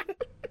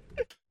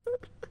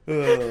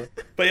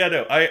 But yeah,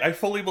 no, I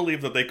fully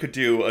believe that they could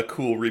do a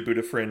cool reboot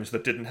of Fringe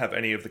that didn't have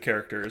any of the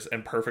characters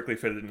and perfectly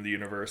fit into the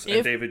universe. And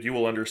If- David, you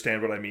will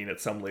understand what I mean at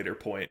some later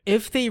point.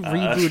 If they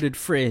rebooted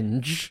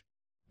Fringe,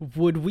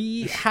 would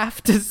we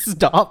have to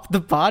stop the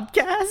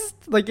podcast?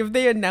 Like if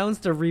they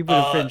announced a reboot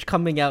of Fringe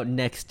coming out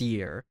next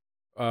year.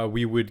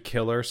 We would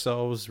kill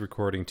ourselves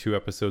recording 2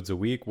 episodes a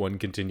week, one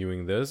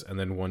continuing this, and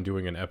then one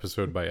doing an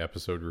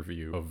episode-by-episode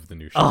review of the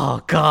new show.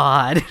 Oh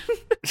God.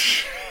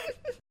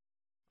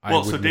 I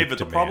Well, would so make David,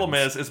 the problem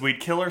demands. is we'd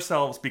kill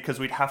ourselves because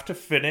we'd have to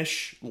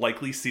finish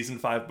likely season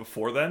 5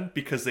 before then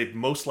because they'd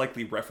most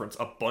likely reference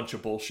a bunch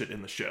of bullshit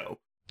in the show.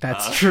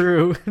 That's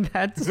true.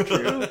 That's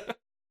true.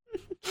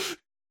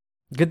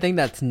 Good thing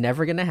that's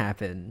never gonna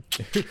happen.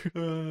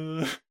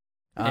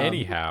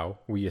 Anyhow,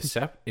 we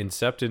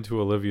incept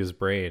into Olivia's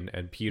brain,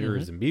 and Peter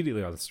is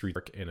immediately on the street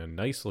in a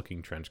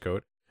nice-looking trench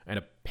coat, and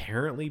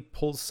apparently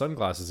pulls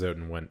sunglasses out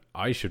and went,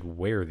 I should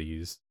wear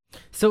these.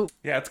 So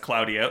Yeah, it's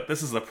cloudy out.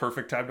 This is the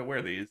perfect time to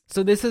wear these.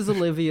 this is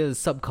Olivia's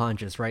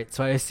subconscious, right?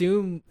 So I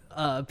assume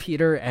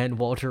Peter and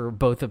Walter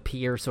both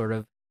appear sort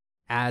of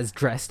as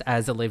dressed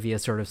as Olivia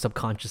sort of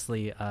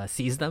subconsciously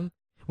sees them,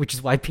 which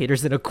is why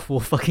Peter's in a cool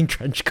fucking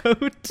trench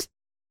coat.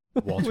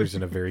 Walter's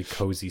in a very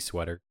cozy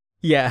sweater.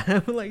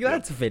 Yeah, like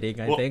that's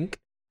fitting, I Well, think.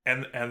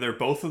 And they're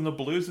both in the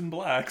blues and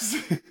blacks.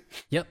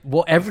 Yep.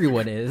 Well,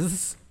 everyone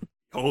is.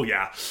 Oh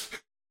yeah.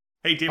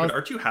 Hey David,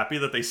 aren't you happy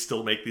that they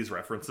still make these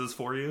references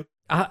for you?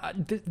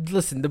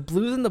 Listen, the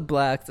blues and the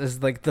blacks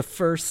is like the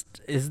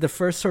first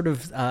sort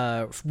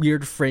of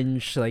weird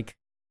fringe, like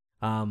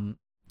well,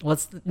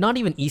 it's not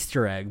even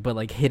Easter egg, but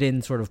like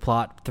hidden sort of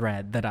plot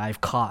thread that I've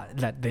caught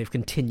that they've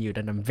continued,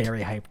 and I'm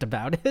very hyped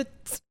about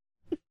it.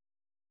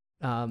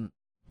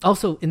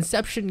 Also,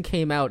 Inception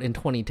came out in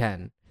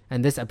 2010,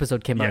 and this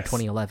episode came out in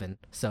 2011.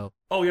 So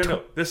oh yeah,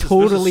 no, this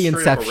totally is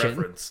straight up a Inception.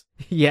 reference.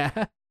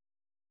 Yeah.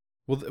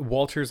 Well,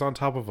 Walter's on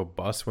top of a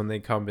bus when they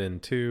come in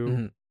too.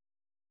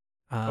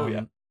 Mm-hmm. Oh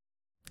yeah.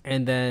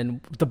 And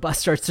then the bus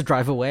starts to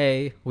drive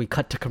away. We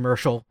cut to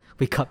commercial.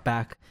 We cut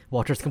back.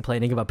 Walter's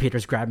complaining about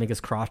Peter's grabbing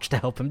his crotch to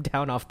help him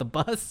down off the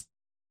bus.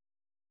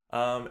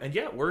 And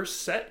yeah, we're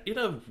set in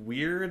a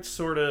weird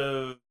sort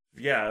of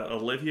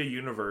Olivia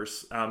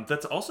universe.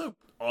 That's also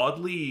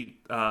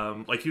oddly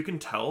like you can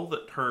tell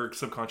that her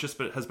subconscious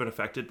has been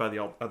affected by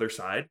the other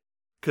side.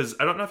 Because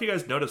I don't know if you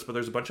guys noticed, but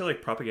there's a bunch of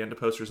like propaganda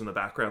posters in the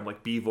background,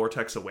 like be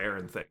vortex aware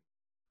and things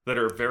that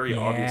are very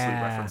obviously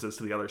references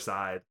to the other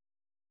side.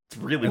 It's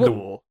really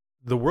cool.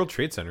 The World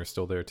Trade Center is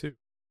still there too.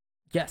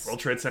 Yes.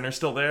 World Trade Center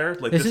still there.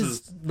 Like this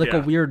is like a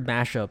weird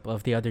mashup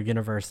of the other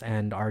universe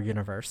and our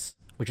universe,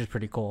 which is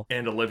pretty cool.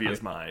 And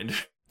Olivia's mind.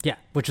 Yeah,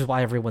 which is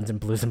why everyone's in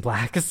blues and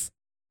blacks.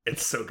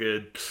 It's so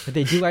good. But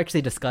they do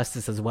actually discuss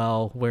this as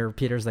well, where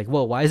Peter's like,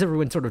 whoa, why is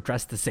everyone sort of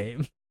dressed the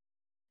same?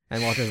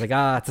 And Walter's like,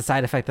 it's a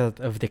side effect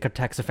of the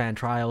Cortexiphan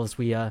trials.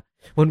 We,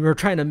 when we were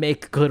trying to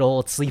make good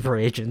old sleeper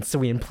agents, so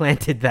we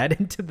implanted that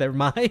into their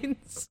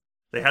minds.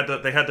 They had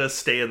to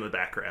stay in the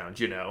background,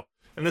 you know.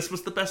 And this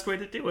was the best way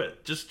to do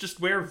it.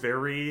 Just wear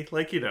very,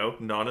 like, you know,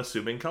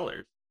 non-assuming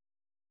colors.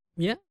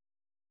 Yeah.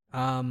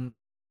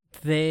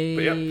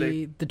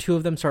 The two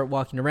of them start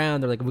walking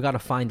around. They're like, we got to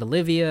find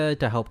Olivia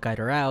to help guide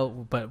her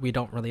out, but we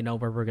don't really know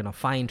where we're going to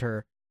find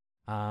her.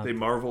 They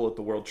marvel at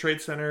the World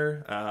Trade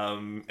Center,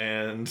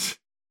 and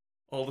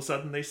all of a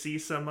sudden they see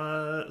some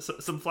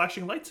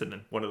flashing lights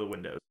in one of the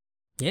windows.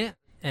 Yeah,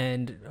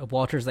 and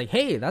Walter's like,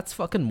 hey, that's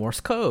fucking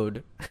Morse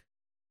code.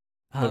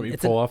 Let me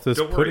pull off this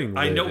pudding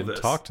lid and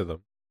talk to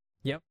them.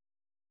 Yep.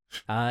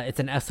 It's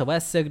an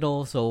SOS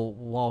signal, so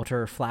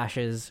Walter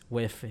flashes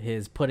with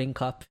his pudding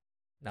cup.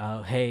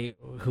 Hey,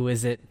 who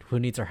is it? Who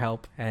needs our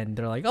help? And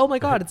they're like, oh my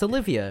god, it's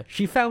Olivia.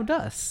 She found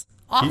us.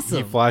 Awesome.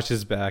 He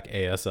flashes back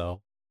ASL.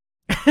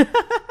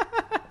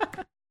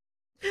 I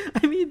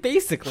mean,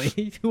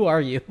 basically, who are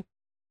you?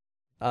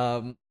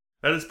 That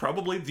is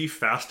probably the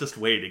fastest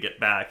way to get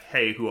back.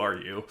 Hey, who are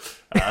you?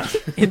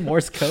 In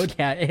Morse code,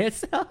 yeah,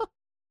 ASL.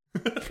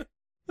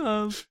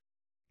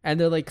 And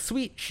they're like,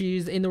 sweet,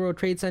 she's in the World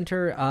Trade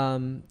Center.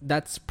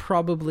 That's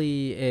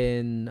probably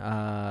in.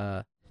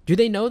 Do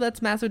they know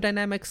that's Massive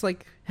Dynamics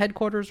like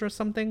headquarters or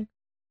something?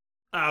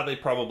 They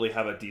probably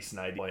have a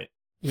decent idea.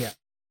 Yeah.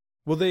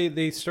 Well,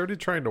 they started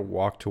trying to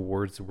walk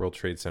towards the World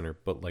Trade Center,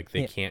 but like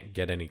they can't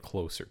get any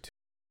closer to.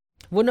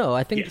 Well, no,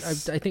 I think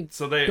yes. I think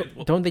so. They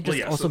don't they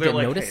just also get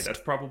like, noticed? Hey,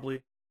 that's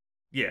probably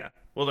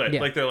Well,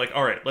 they're like,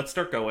 all right, let's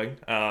start going.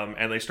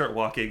 And they start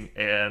walking,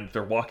 and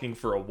they're walking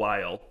for a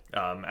while,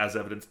 as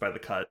evidenced by the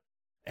cut.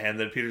 And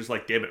then Peter's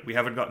like, damn it, we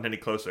haven't gotten any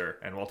closer.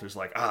 And Walter's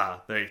like,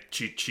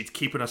 she's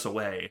keeping us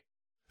away.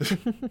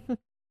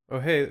 Oh,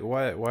 hey,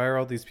 why are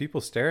all these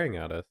people staring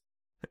at us?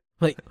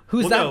 Like,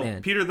 who's that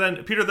man? Peter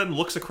then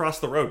looks across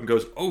the road and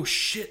goes, oh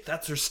shit,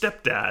 that's her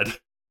stepdad.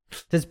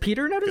 Does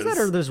Peter notice that,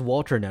 or does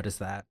Walter notice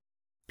that?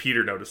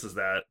 Peter notices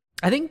that.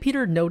 I think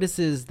Peter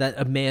notices that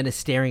a man is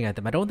staring at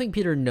them. I don't think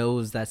Peter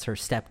knows that's her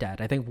stepdad.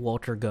 I think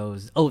Walter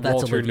goes, oh, that's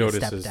Walter Olivia's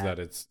notices stepdad. that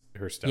it's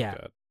her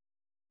stepdad.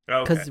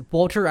 Yeah. Because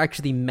Walter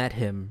actually met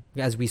him,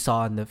 as we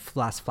saw in the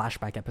last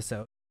flashback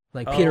episode.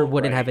 Like, Peter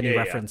wouldn't have any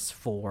reference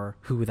for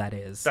who that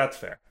is. That's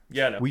fair.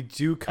 Yeah, no. We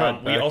do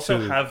cut back we also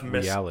to have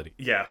reality.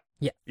 Yeah.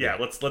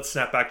 Let's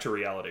snap back to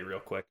reality real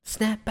quick.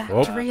 Snap back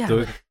to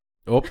reality.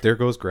 There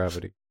goes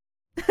gravity.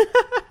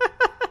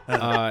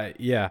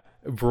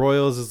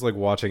 Broyles is like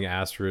watching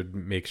Astrid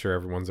make sure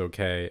everyone's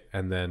okay,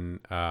 and then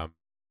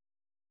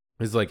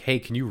he's like, hey,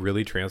 can you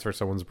really transfer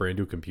someone's brain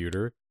to a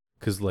computer?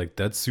 Because like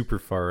that's super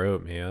far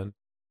out, man.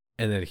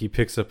 And then he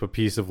picks up a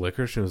piece of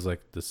licorice and was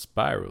like, the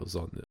spirals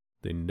on this,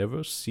 they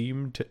never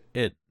seem to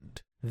end.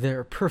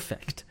 They're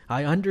perfect.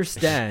 I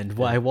understand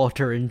why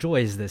Walter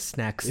enjoys this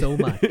snack so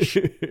much.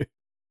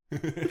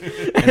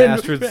 And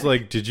Astrid's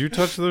like, did you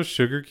touch those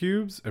sugar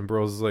cubes? And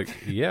Broyles is like,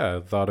 yeah,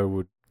 I thought I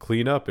would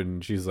clean up.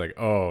 And she's like,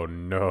 oh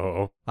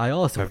no, I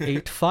also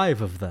ate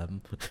 5 of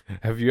them.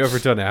 Have you ever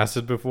done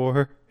acid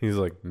before? He's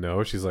like,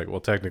 no. She's like, well,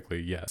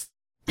 technically yes,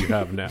 you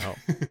have now.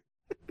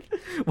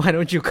 Why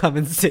don't you come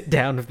and sit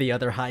down with the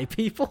other high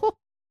people?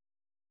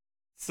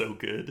 So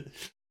good.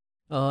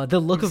 The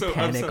look of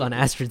panic on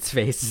Astrid's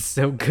face is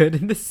so good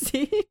in the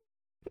scene.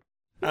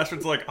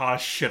 Astrid's like,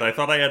 shit, I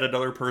thought I had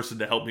another person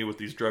to help me with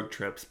these drug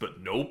trips,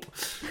 but nope.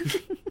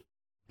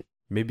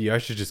 Maybe I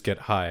should just get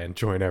high and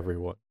join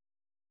everyone.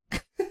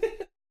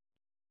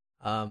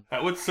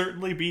 That would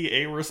certainly be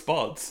a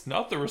response.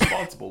 Not the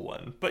responsible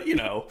one, but you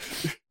know.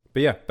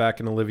 But yeah, back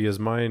in Olivia's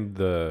mind,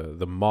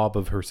 the mob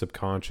of her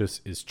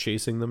subconscious is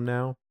chasing them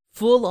now.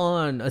 Full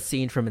on a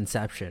scene from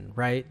Inception,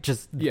 right?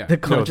 Just Yeah, the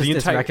no, the consciousness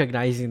entire-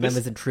 recognizing them this-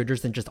 as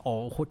intruders and just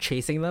all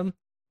chasing them.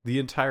 The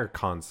entire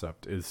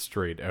concept is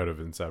straight out of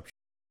Inception.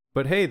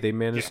 But hey, they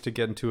managed to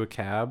get into a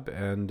cab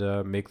and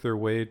make their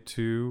way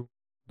to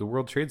the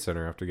World Trade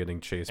Center after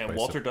getting chased And by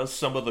Walter does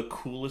some of the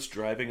coolest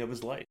driving of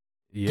his life.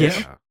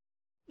 Yeah.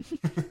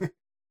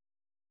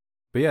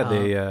 But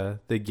yeah,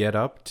 they get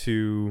up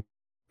to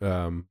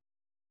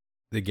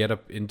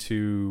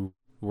into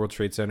World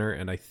Trade Center,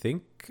 and I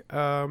think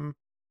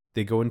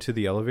they go into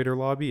the elevator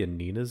lobby and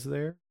Nina's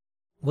there.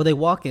 Well, they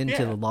walk into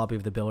Yeah. the lobby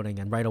of the building,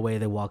 and right away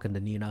they walk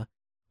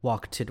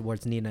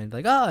towards Nina, and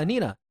like,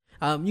 Nina,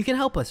 you can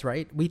help us,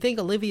 right? We think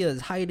Olivia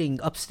is hiding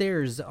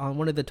upstairs on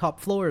one of the top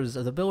floors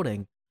of the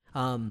building.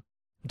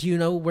 Do you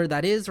know where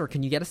that is, or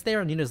can you get us there?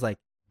 And Nina's like,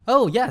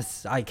 oh,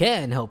 yes, I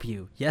can help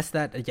you. Yes,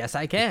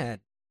 I can.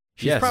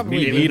 She's Yes, probably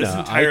me- David, Nina, this I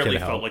entirely can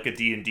felt help. like a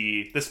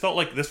D&D. This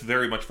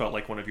very much felt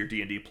like one of your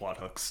D&D plot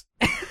hooks.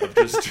 Of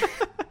just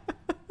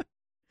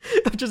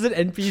just an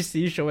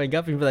NPC showing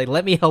up and be like,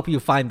 let me help you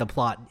find the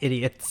plot,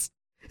 idiots.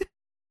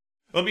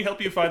 let me help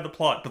you find the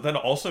plot, but then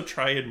also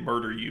try and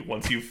murder you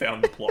once you've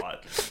found the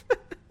plot.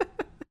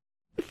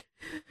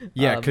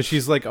 Yeah, because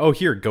she's like, oh,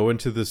 here, go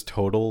into this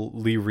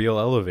totally real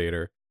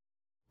elevator.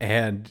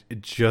 And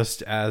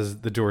just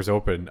as the doors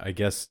open, I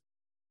guess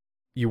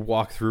you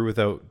walk through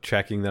without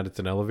checking that it's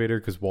an elevator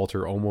because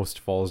Walter almost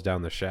falls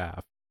down the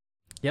shaft.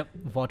 Yep,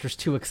 Walter's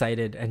too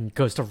excited and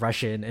goes to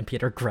rush in, and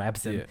Peter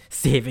grabs him, Yeah.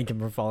 saving him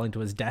from falling to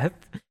his death.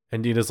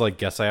 And Nina's like,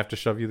 guess I have to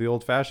shove you the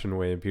old-fashioned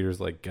way. And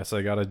Peter's like, guess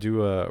I gotta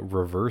do a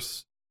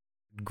reverse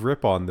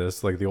grip on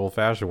this like the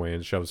old-fashioned way,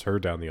 and shoves her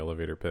down the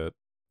elevator pit.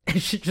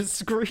 And she just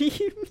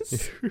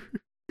screams.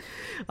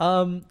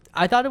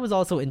 I thought it was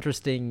also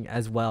interesting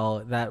as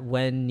well that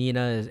when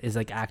Nina is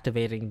like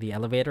activating the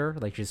elevator,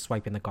 like she's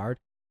swiping the card,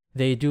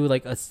 they do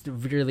like a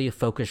really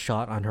focused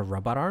shot on her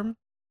robot arm,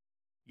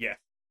 Yeah.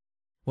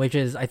 which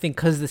is, I think,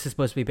 because this is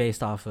supposed to be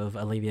based off of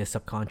Olivia's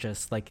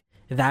subconscious, like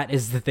that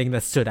is the thing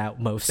that stood out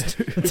most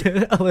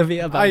to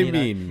Olivia about I Nina,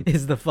 mean-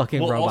 is the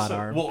fucking robot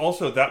arm.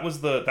 Also, that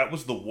was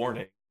the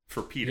warning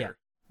for Peter.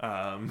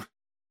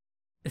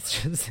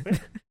 It's just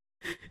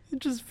it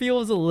just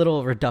feels a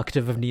little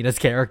reductive of Nina's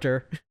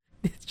character.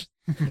 It's just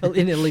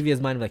in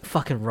Olivia's mind, like,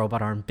 fucking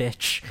robot arm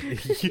bitch.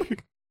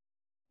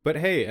 But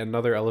hey,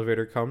 another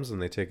elevator comes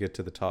and they take it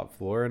to the top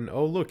floor, and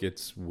oh look,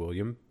 it's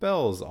William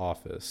Bell's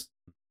office.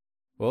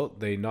 Well,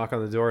 they knock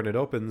on the door and it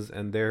opens,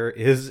 and there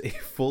is a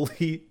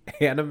fully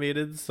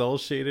animated,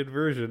 cel-shaded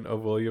version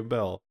of William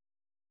Bell.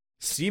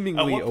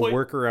 Seemingly At a what point-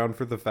 workaround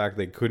for the fact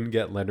they couldn't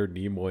get Leonard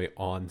Nimoy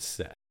on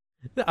set.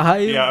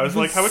 I was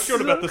like, how much you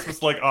know about this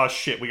was like, oh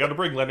shit, we gotta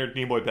bring Leonard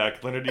Nimoy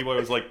back. Leonard Nimoy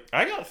was like,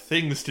 I got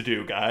things to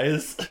do,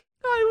 guys. I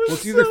Well, was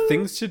it's either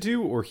things to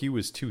do or he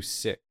was too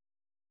sick.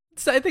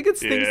 I think it's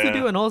things to Yeah.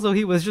 do, and also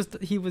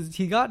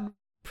he got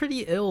pretty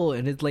ill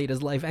in his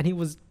latest life, and he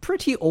was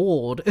pretty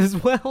old as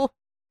well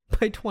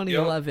by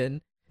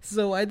 2011.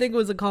 So I think it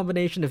was a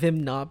combination of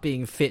him not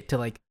being fit to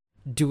like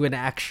do an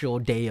actual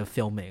day of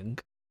filming.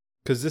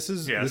 Because this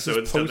is Yeah, this so is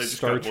instead they post just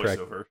Star got Trek.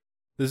 voiceover.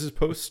 This is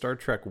post Star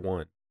Trek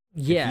 1.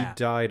 Yeah, He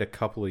died a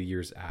couple of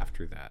years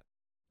after that.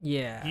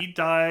 yeah. He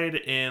died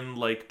in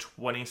like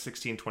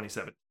 2016,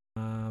 2017.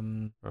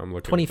 I'm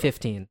looking.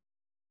 2015.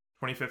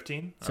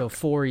 2015? So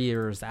 4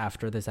 years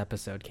after this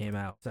episode came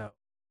out. So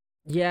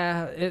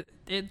yeah,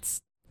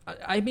 it's.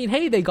 I mean,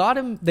 hey, they got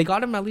him. They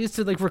got him at least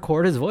to like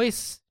record his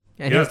voice,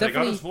 and Yeah, he's they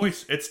got definitely. his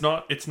voice.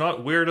 It's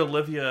not Weird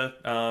Olivia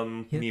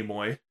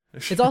Nimoy.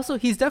 It's also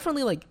he's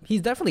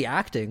definitely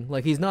acting.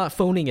 Like he's not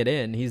phoning it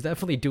in. He's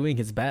definitely doing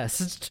his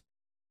best.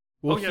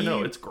 Well, Oh, yeah,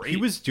 no, it's great. He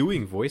was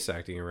doing voice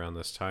acting around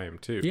this time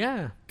too.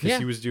 Yeah, because yeah,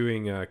 he was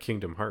doing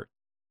Kingdom Hearts.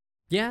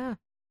 yeah.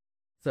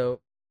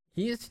 So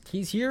he's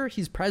here.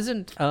 He's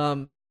present.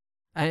 And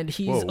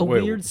he's Whoa, a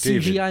wait, weird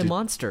David, CGI did-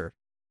 monster.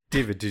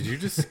 David, did you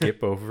just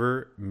skip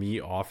over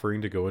me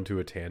offering to go into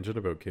a tangent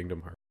about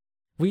Kingdom Hearts?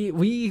 We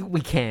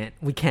can't.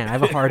 I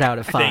have a hard out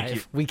at Thank 5.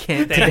 you. We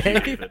can't Thank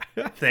you, today.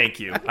 David. Thank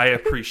you. I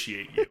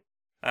appreciate you.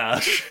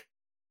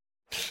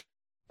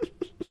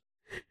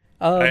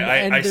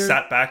 And I there-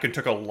 sat back and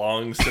took a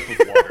long sip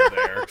of water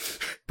there.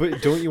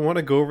 But don't you want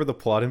to go over the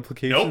plot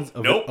implications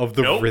of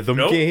the rhythm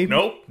game?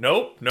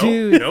 Nope.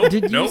 Dude,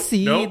 did you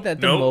see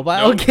that the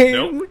mobile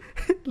game,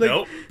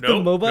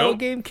 the mobile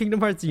game Kingdom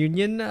Hearts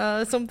Union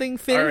something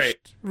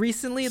finished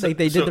recently? Like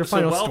they did their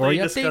final while story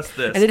they update, discuss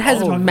this, and it has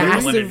I'll talk about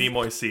massive. Leonard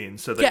Nimoy scene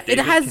so that Yeah, David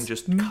it has can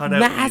just cut out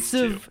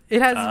massive. these two.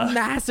 It has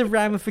massive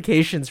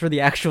ramifications for the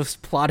actual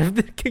plot of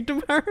the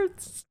Kingdom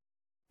Hearts.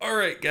 All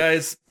right,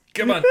 guys,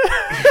 come on.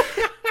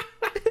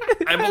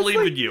 I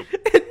believe in you.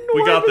 Enormous-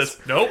 We got this.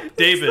 Nope,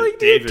 David. It's like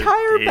David. the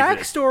entire David,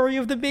 backstory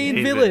of the main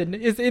David. villain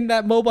is in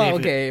that mobile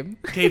David. game.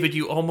 David,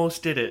 you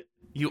almost did it.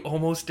 You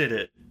almost did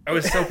it. I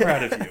was so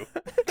proud of you.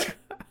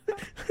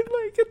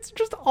 Like it's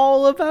just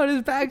all about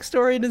his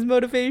backstory and his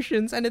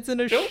motivations, and it's in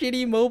a Nope.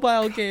 shitty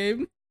mobile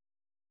game.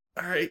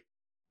 All right.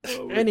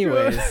 Oh my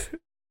Anyways,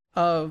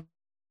 God.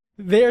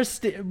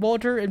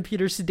 Walter and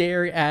Peter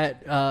stare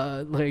at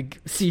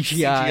like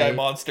CGI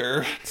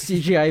monster.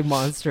 CGI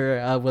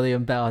monster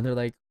William Bell, and they're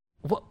like,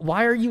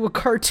 why are you a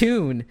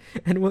cartoon?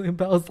 And William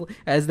Bell's,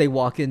 as they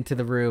walk into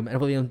the room, and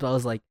William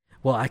Bell's like,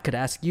 well, I could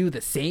ask you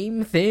the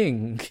same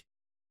thing.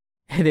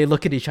 And they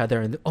look at each other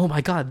and, oh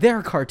my god,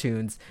 they're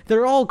cartoons.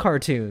 They're all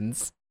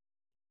cartoons.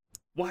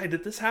 Why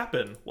did this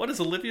happen? What is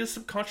Olivia's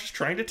subconscious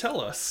trying to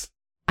tell us?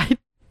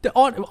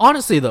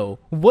 Honestly, though,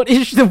 what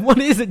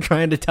is it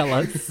trying to tell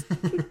us?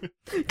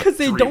 Because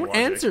they Dream don't logic.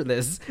 answer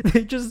this.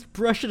 They just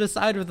brush it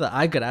aside with the,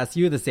 I could ask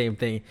you the same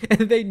thing.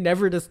 And they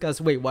never discuss,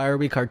 wait, why are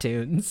we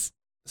cartoons?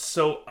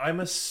 So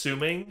I'm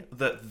assuming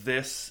that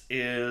this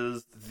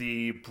is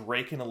the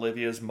break in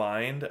Olivia's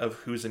mind of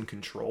who's in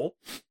control.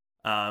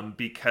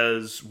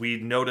 Because we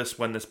notice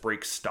when this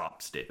break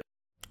stops, David.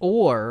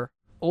 Or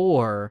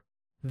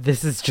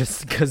this is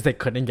just because they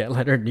couldn't get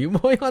Leonard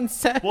Nimoy on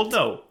set. Well,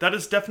 no, that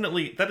is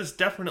definitely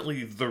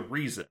the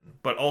reason.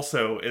 But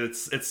also,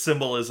 it's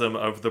symbolism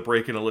of the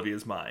break in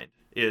Olivia's mind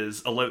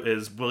is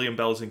William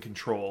Bell's in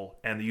control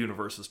and the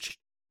universe is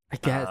I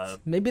guess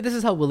maybe this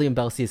is how William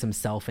Bell sees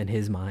himself in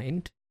his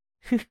mind.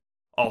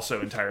 also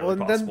entirely Well,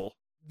 and possible.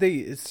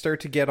 Then they start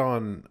to get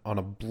on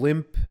a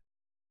blimp,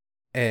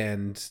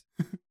 and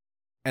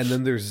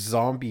then there's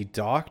zombie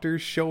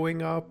doctors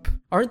showing up.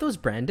 Aren't those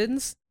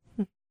Brandons?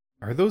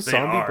 Are those They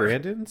zombie are.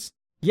 Brandons?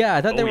 Yeah,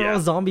 I thought they Oh, were yeah. all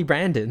zombie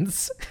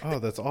Brandons. Oh,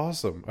 that's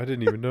awesome. I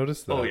didn't even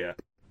notice that. Oh yeah.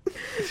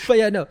 But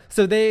yeah, no.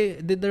 So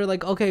they're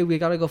like, okay, we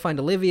gotta go find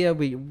Olivia.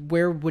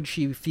 Where would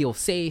she feel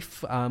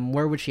safe?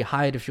 Where would she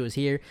hide if she was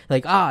here?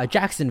 Like,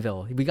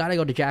 Jacksonville. We gotta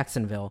go to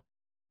Jacksonville.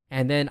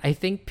 And then I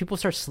think people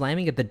start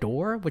slamming at the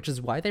door, which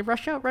is why they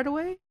rush out right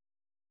away.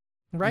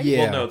 Right?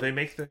 Yeah. Well, no, they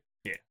make the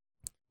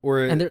Or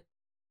And there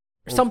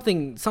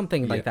something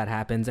like Yeah. that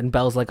happens, and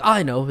Belle's like,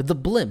 I know, the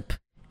blimp.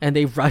 And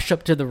they rush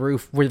up to the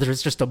roof where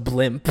there's just a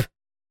blimp.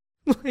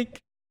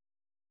 Like,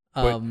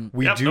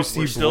 we Yep, do nope, see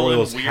we're still in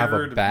Broyles have a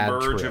weird bad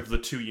merge trip. of the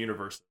two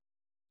universes.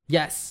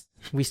 yes,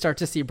 we start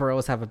to see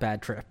Burroughs have a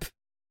bad trip.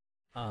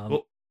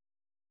 Well,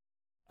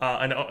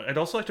 and I'd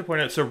also like to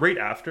point out, so right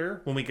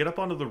after, when we get up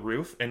onto the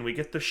roof and we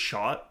get the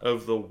shot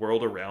of the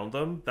world around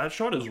them, that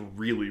shot is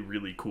really,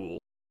 really cool.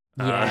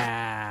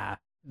 Yeah,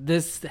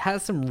 this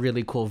has some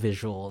really cool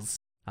visuals.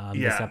 This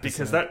Yeah, episode.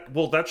 because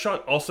that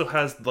shot also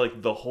has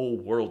like the whole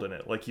world in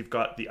it. Like you've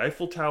got the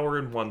Eiffel Tower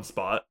in one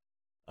spot.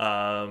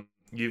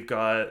 You've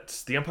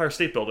got the Empire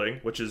State Building,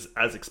 which is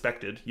as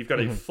expected. You've got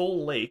a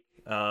full lake.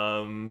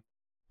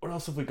 What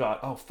else have we got?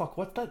 Oh fuck!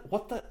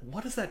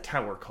 What is that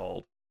tower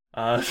called?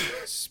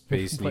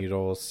 Space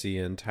Needle,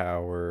 CN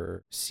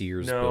Tower,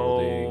 Sears No.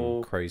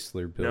 Building,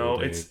 Chrysler Building. No,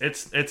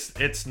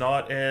 it's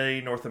not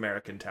a North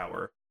American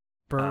tower.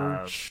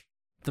 Burge,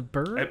 the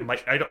Burge.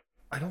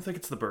 I don't think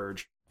it's the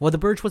Burge. Well, the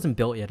Burge wasn't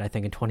built yet. I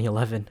think in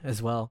 2011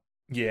 as well.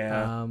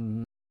 Yeah.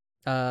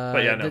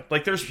 But yeah, no.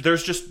 Like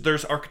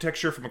there's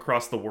architecture from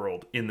across the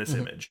world in this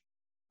image.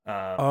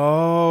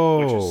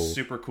 Which is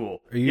super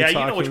cool. Are you yeah, you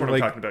know which talking, one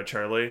like- I'm talking about,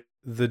 Charlie.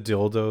 The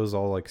dildos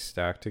all like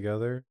stacked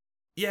together.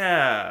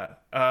 Yeah.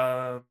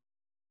 I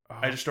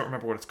just don't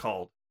remember what it's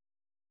called.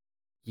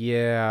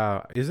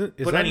 Yeah, is But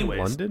that anyways.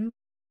 in London?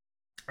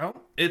 Oh,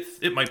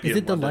 it might be. Is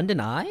in it the London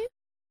Eye?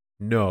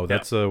 No,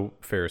 that's a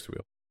Ferris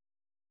wheel.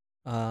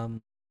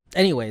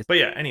 Anyways, But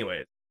yeah,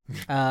 anyway.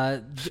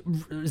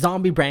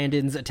 Zombie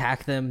Brandons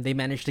attack them. They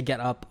manage to get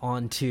up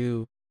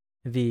onto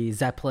the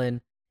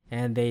Zeppelin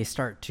and they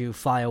start to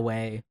fly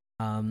away.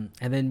 And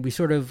then we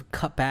sort of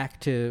cut back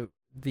to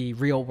the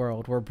real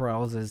world where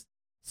Burroughs is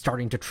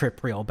starting to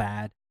trip real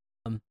bad.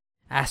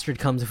 Astrid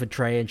comes with a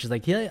tray and she's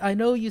like, yeah, I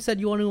know you said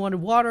you only wanted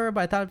water,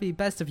 but I thought it'd be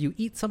best if you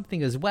eat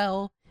something as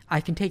well.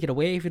 I can take it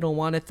away if you don't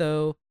want it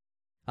though.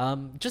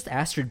 Just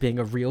Astrid being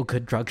a real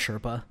good drug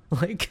Sherpa,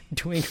 like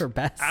doing her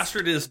best.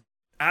 Astrid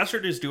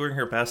is doing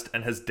her best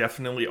and has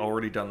definitely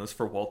already done this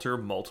for Walter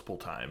multiple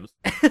times.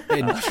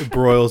 And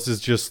Broyles is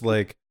just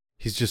like,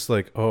 he's just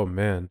like, oh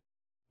man,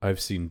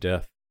 I've seen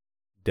death.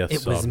 Death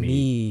It saw was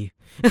me.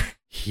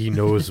 He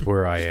knows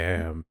where I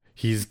am.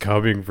 He's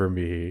coming for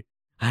me.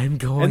 I'm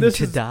going this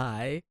to is-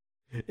 die.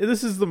 And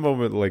this is the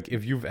moment, like,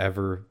 if you've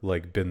ever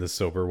like been the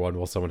sober one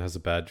while someone has a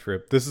bad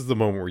trip, this is the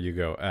moment where you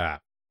go,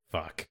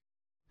 fuck.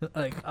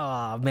 Like,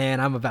 oh man,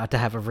 I'm about to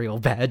have a real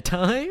bad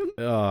time.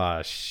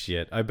 Ah,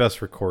 shit. I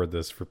best record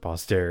this for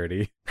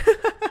posterity.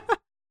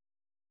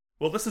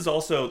 Well, this is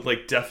also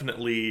like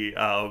definitely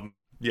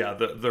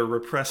the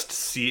repressed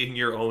seeing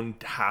your own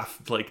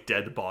half like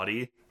dead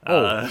body.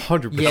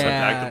 100%. Yeah.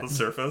 Back to the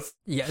surface.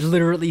 Yeah,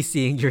 literally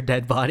seeing your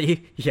dead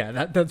body.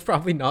 Yeah, that's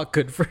probably not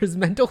good for his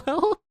mental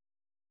health.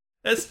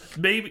 As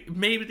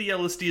maybe the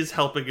LSD is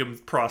helping him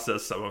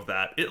process some of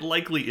that. It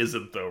likely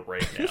isn't though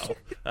right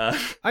now.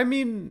 I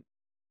mean,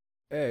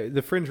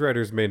 the Fringe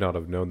writers may not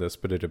have known this,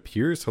 but it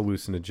appears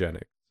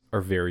hallucinogenics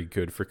are very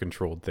good for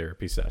controlled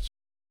therapy sessions.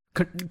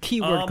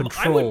 Keyword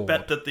control. I would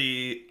bet that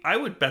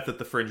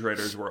the Fringe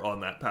writers were on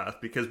that path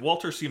because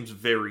Walter seems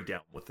very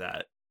down with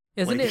that.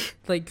 Isn't Like- it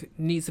like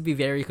needs to be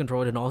very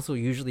controlled and also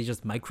usually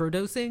just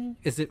microdosing?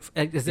 Is it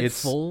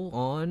It's- full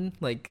on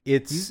like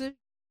It's usage?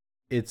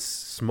 it's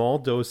small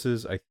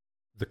doses.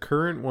 The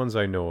current ones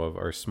I know of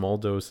are small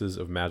doses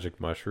of magic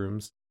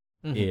mushrooms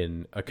Mhm.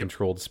 in a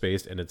controlled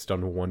space, and it's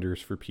done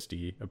wonders for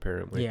PSD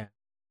apparently. Yeah.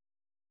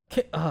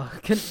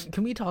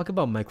 Can we talk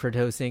about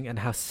microdosing and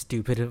how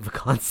stupid of a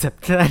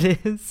concept that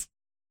is?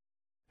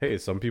 Hey,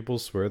 some people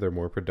swear they're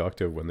more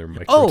productive when they're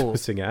Oh!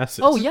 microdosing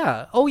acids. Oh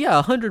yeah,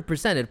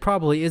 100%. It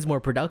probably is more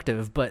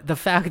productive, but the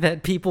fact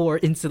that people are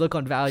in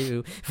Silicon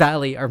Valley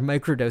are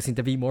microdosing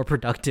to be more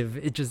productive,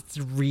 it just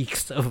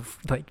reeks of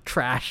like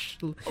trash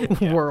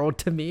world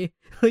to me.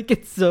 Like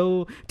it's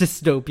so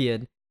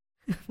dystopian.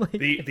 Like,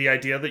 the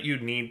idea that you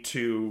need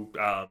to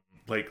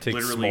like Take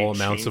literally small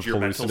amounts change of your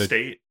mental hallucinat-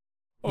 state.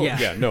 Oh, Yeah.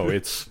 yeah, no,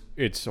 it's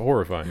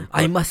horrifying.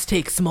 I must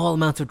take small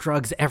amounts of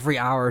drugs every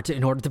hour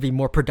in order to be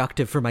more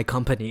productive for my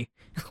company.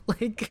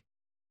 Like,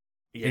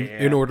 Yeah.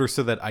 In order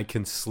so that I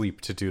can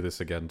sleep to do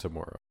this again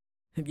tomorrow.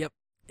 yep.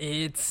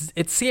 It's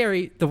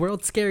scary. The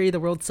world's scary. The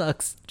world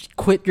sucks.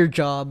 Quit your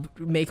job.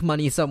 Make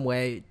money some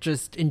way.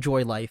 Just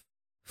enjoy life.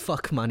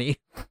 Fuck money.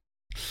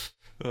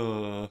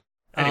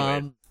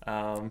 Anyway,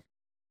 Fuck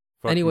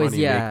Anyways,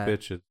 money, yeah. make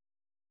bitches.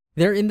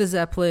 They're in the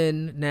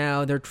Zeppelin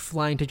now. They're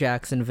flying to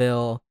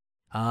Jacksonville.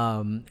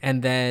 And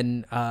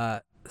then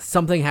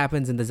something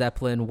happens in the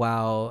Zeppelin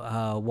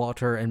while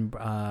Walter and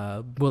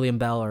William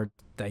Bell are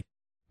like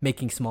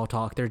making small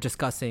talk. They're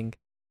discussing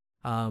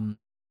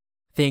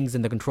things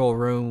in the control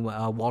room.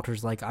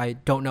 Walter's like, I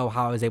don't know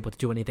how I was able to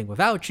do anything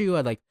without you.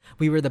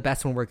 We were the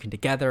best when working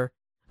together.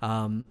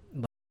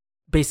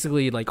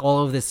 Basically, like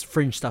all of this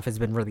fringe stuff has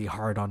been really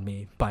hard on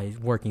me by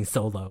working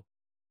solo.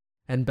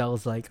 And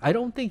Belle's like, I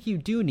don't think you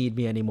do need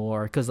me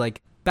anymore, because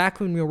like back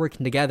when we were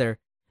working together,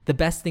 the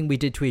best thing we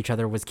did to each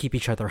other was keep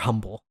each other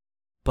humble.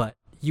 But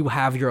you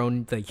have your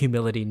own like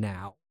humility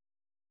now.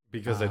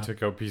 Because I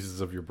took out pieces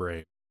of your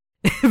brain.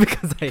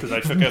 because because I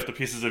took out the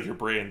pieces of your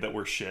brain that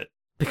were shit.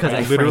 because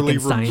I literally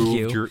Frankensteined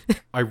removed you.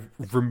 I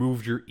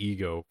removed your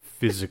ego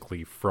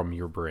physically from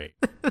your brain.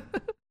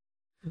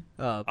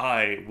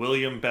 I,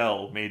 William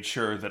Bell, made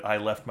sure that I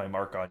left my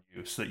mark on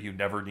you so that you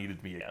never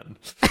needed me again.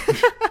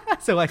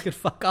 So I could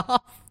fuck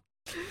off.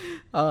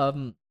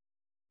 And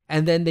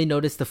then they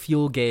notice the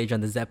fuel gauge on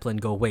the Zeppelin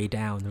go way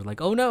down. They're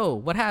like, oh no,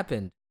 what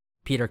happened?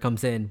 Peter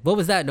comes in. What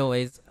was that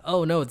noise?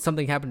 Oh no,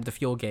 something happened to the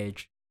fuel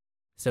gauge.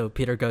 So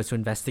Peter goes to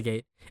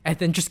investigate and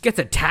then just gets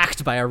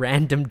attacked by a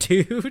random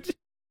dude.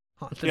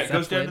 on the Yeah,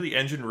 goes down Zeppelin. to the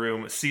engine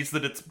room, sees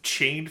that it's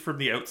chained from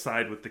the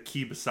outside with the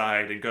key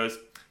beside, and goes,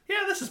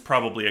 yeah, this is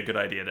probably a good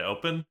idea to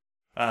open.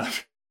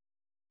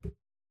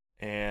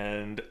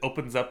 And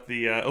opens up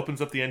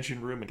the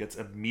engine room and gets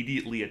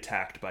immediately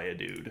attacked by a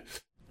dude.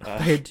 By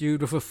a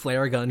dude with a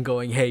flare gun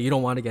going, hey, you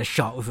don't want to get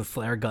shot with a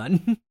flare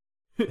gun.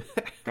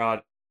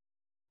 God,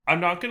 I'm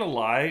not gonna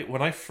lie.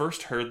 When I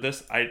first heard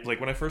this,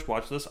 when I first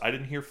watched this, I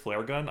didn't hear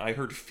flare gun. I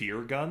heard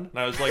fear gun, and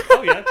I was like,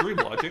 oh yeah, dream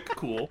logic,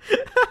 cool.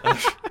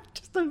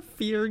 Just a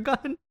fear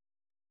gun.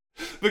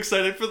 I'm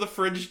excited for the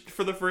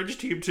fringe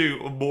team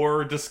to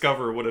more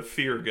discover what a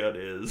fear gun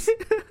is.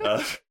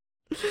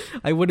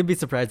 I wouldn't be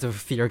surprised if a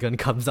fear gun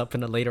comes up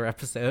in a later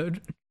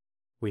episode.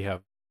 We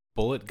have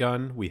bullet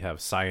gun, we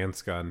have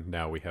science gun,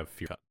 now we have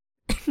fear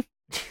gun.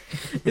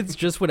 It's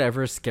just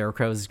whatever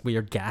Scarecrow's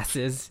weird gas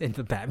is in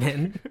the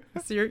Batman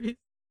series.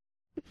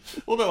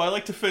 Well, no, I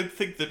like to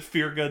think that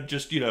fear gun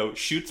just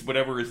shoots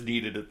whatever is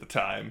needed at the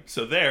time.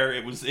 So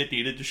it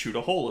needed to shoot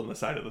a hole in the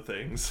side of the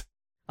things.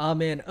 Oh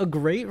man, a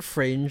great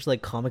Fringe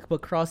like comic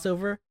book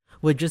crossover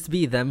would just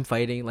be them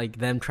fighting, like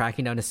them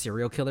tracking down a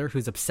serial killer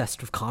who's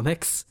obsessed with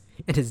comics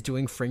and is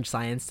doing Fringe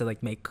science to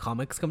like make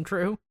comics come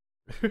true.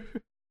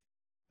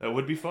 That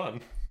would be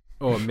fun.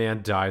 Oh, a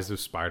man dies of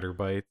spider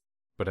bite,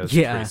 but has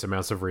Yeah. trace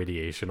amounts of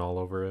radiation all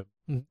over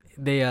it.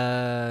 They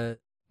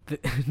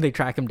they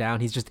track him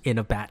down. He's just in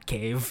a bat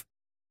cave.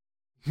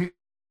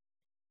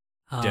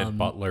 Dead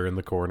butler in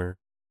the corner.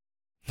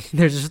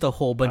 There's just a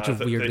whole bunch of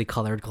they- weirdly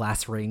colored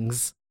glass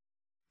rings.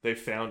 They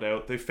found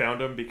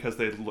him because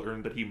they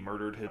learned that he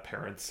murdered his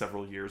parents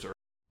several years earlier.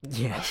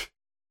 Yeah.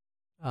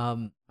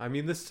 I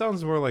mean, this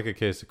sounds more like a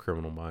case of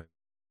Criminal Minds.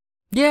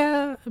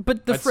 Yeah,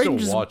 but the I'd still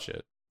Fringe is watch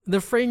it. the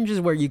Fringe is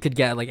where you could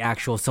get like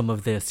actual some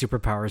of the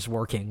superpowers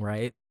working,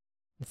 right?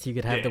 So you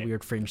could have the Yeah.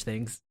 weird Fringe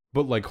things.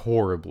 But like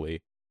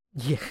horribly.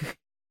 Yeah.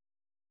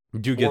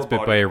 Dude gets Or bit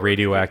body by a horror.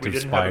 radioactive We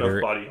didn't have spider.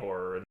 enough body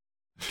horror. And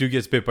Dude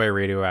gets bit by a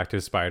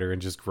radioactive spider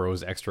and just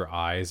grows extra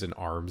eyes and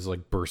arms,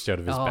 like burst out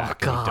of his Oh,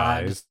 back and God. he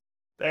dies.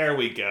 there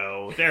we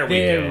go. There we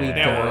There go. we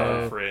Now we're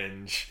go. on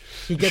Fringe.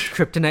 He gets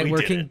kryptonite We did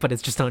working, it. but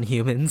it's just on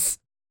humans.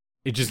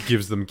 It just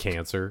gives them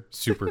cancer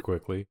super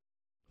quickly.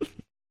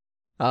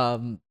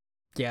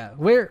 Yeah.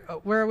 Where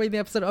are we in the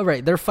episode? Oh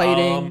right, they're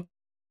fighting.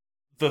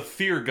 The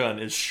fear gun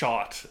is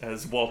shot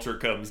as Walter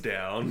comes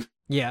down.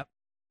 Yeah.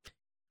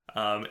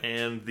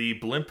 And the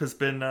blimp has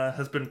been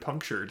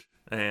punctured,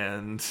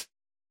 and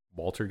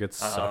Walter gets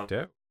sucked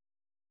out.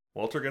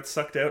 Walter gets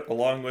sucked out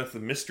along with the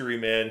mystery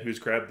man who's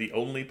grabbed the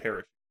only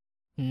parachute.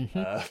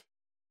 Mhm.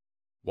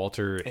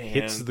 Walter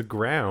hits And- the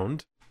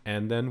ground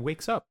and then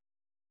wakes up.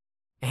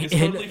 He's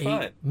And totally a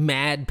fine.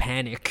 mad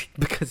panic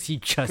because he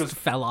just 'Cause-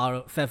 fell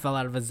out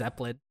of a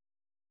zeppelin.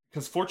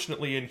 Because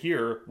fortunately in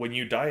here, when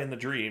you die in the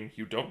dream,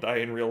 you don't die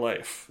in real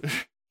life.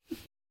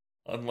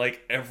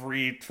 Unlike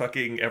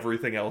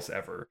everything else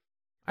ever.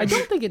 I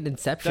don't think in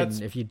Inception, That's-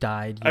 if you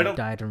died, I you don't-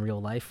 died in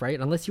real life, right?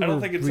 Unless you I were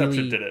don't think Inception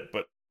really... did it,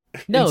 but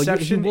No,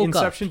 Inception, he woke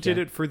Inception up. did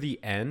yeah. it for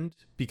the end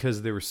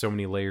because there were so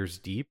many layers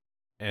deep,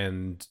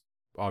 and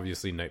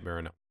obviously Nightmare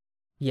on Elm.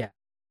 Yeah.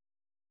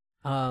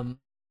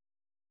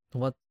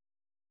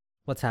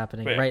 What's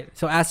happening? Wait, Right.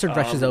 So Astrid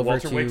rushes over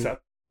Walter to wakes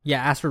up.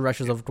 Yeah, Astrid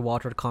rushes over to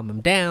Walter to calm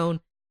him down,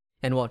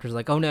 and Walter's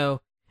like, "Oh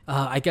no,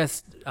 I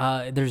guess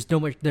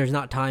there's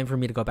not time for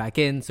me to go back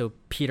in. So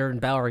Peter and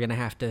Belle are gonna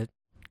have to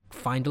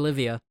find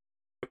Olivia."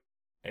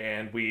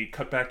 And we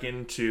cut back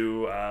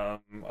into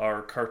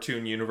our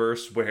cartoon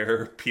universe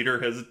where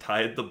Peter has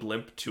tied the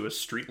blimp to a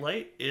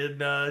streetlight in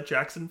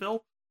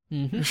Jacksonville.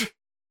 hmm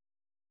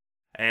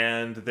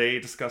And they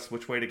discuss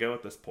which way to go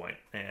at this point.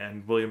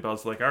 And William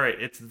Bell's like, all right,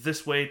 it's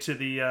this way to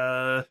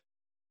the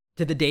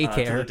To the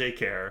daycare,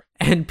 daycare.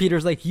 and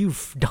Peter's like, "You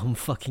dumb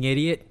fucking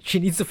idiot! She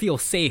needs to feel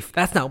safe.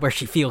 That's not where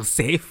she feels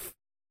safe.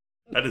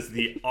 That is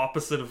the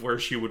opposite of where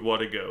she would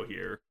want to go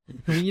here.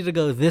 We need to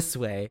go this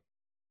way."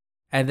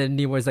 And then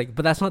Nimoy's like,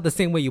 "But that's not the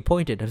same way you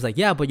pointed." I was like,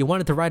 "Yeah, but you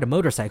wanted to ride a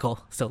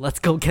motorcycle, so let's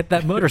go get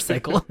that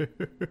motorcycle."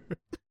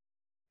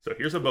 So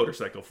here's a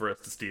motorcycle for us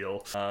to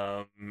steal.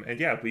 And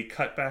yeah, we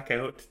cut back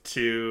out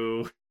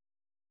to...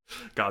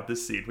 God,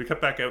 this scene. We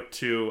cut back out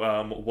to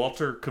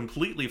Walter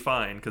completely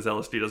fine, because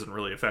LSD doesn't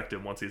really affect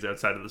him once he's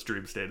outside of this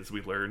dream state, as we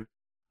learn.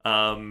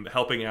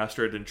 Helping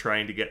Astrid and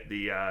trying to get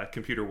the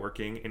computer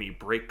working, and he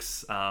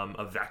breaks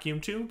a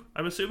vacuum tube,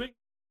 I'm assuming?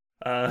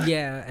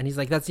 Yeah, and he's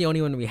like, "That's the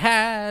only one we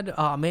had.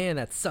 Oh man,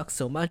 that sucks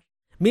so much."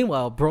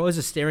 Meanwhile, Bro is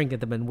just staring at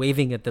them and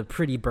waving at the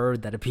pretty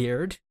bird that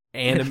appeared.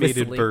 and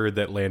Animated whistling. bird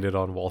that landed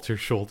on Walter's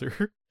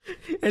shoulder.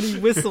 And he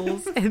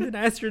whistles, and then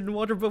Astrid and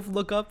Walter both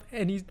look up,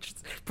 and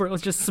Bro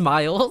just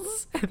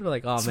smiles. And they're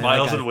like, "Oh man,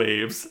 Smiles and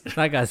waves.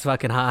 that guy's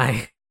fucking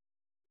high."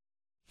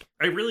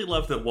 I really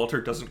love that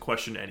Walter doesn't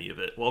question any of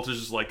it. Walter's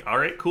just like, all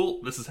right,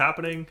 cool, this is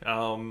happening.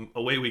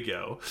 Away we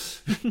go.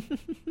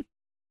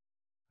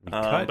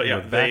 But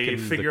yeah, they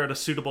figure out a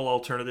suitable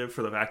alternative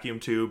for the vacuum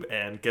tube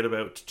and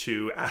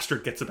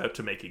Astrid gets about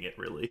to making it,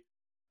 really.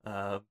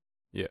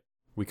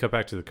 We cut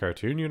back to the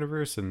cartoon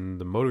universe, and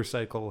the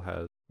motorcycle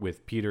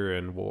with Peter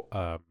and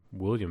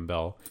William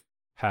Bell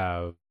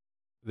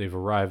they've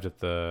arrived at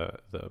the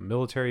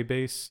military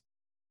base,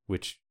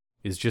 which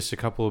is just a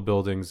couple of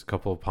buildings, a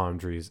couple of palm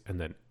trees, and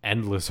then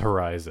endless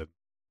horizon.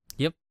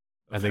 Yep.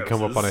 And they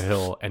come up on a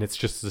hill, and it's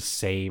just the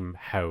same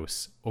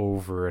house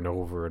over and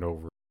over and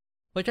over.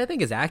 Which I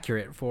think is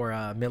accurate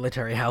for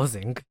military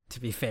housing, to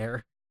be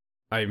fair.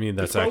 I mean,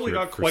 that's It's probably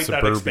accurate not for quite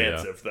that suburbia.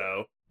 expansive,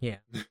 though. Yeah.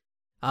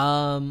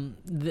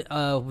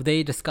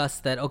 They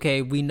discussed that,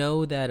 okay, we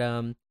know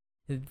that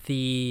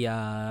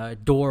the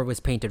door was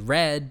painted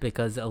red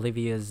because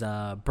Olivia's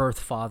birth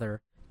father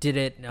did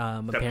it.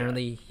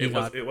 Apparently he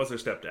It was her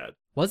stepdad.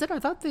 Was it? I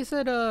thought they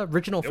said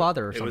original Nope,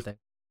 father or it was- something.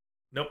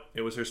 Nope,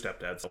 it was her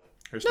stepdad.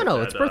 Her No,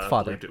 stepdad, it's birth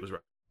father. believed it was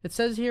right. It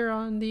says here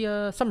on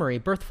the summary,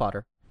 birth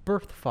father.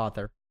 Birth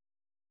father.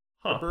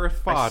 Huh.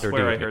 Birth I father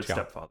swear I did a heard good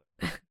job. stepfather.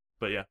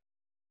 But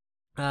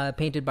yeah.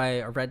 Painted by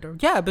a red door.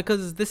 Yeah,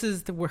 because this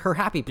is her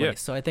happy place, Yeah.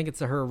 so I think it's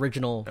her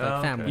original Oh,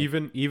 okay. family.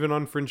 Even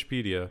on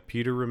Fringepedia,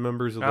 Peter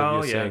remembers Olivia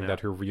Oh, yeah, saying no. that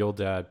her real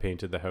dad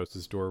painted the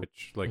house's door,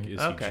 which, like,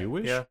 is he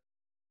Jewish? Yeah.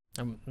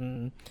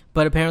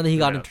 But apparently he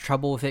got Yeah. into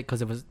trouble with it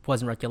because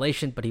wasn't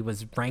regulation, but he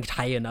was ranked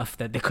high enough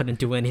that they couldn't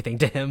do anything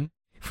to him.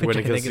 Which Went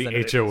I against think the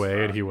is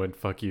HOA, and he went,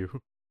 "Fuck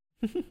you."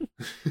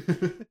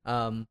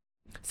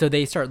 So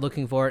they start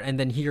looking for it, and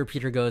then here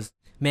Peter goes,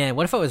 "Man,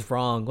 what if I was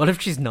wrong? What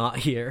if she's not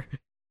here?"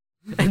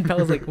 And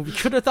Bella's like, "We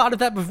should have thought of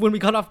that when we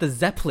got off the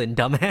Zeppelin,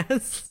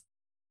 dumbass."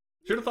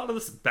 Should have thought of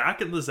this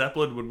back in the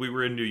Zeppelin when we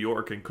were in New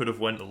York and could have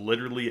went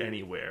literally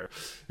anywhere.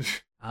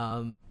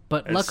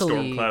 But As luckily,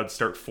 storm clouds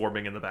start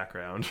forming in the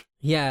background.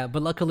 yeah,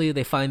 but luckily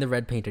they find the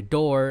red painted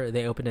door,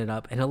 they open it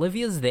up, and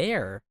Olivia's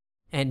there,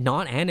 and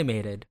not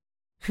animated,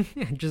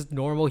 just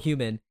normal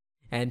human.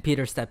 And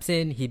Peter steps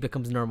in, he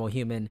becomes normal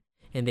human,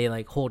 and they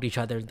like hold each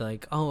other,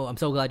 like, "Oh, I'm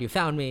so glad you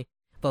found me,"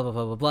 blah blah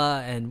blah blah blah.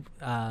 And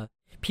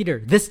Peter,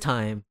 this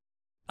time,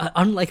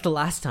 unlike the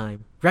last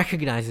time,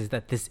 recognizes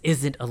that this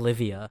isn't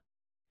Olivia.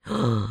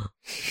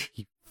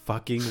 He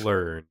fucking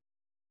learned.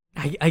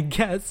 I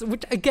guess,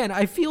 which again,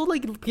 I feel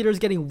like Peter's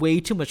getting way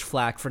too much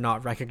flack for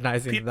not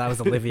recognizing that was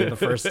Olivia the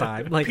first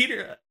time. Like,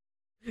 Peter,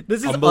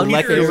 this is A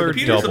molecular unfair.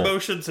 Peter's double.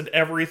 emotions and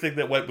everything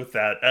that went with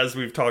that, as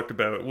we've talked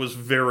about, was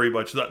very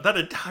much that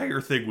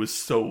entire thing was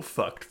so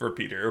fucked for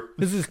Peter.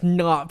 This is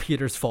not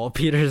Peter's fault.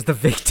 Peter is the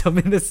victim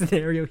in this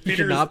scenario. He should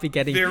Peter's not be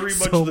getting very much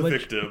so the much.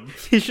 victim.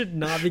 He should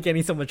not be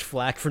getting so much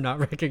flack for not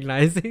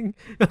recognizing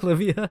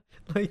Olivia.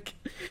 Like,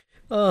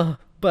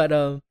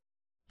 but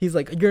he's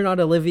like, "You're not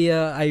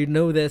Olivia. I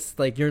know this.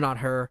 Like, you're not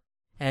her."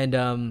 And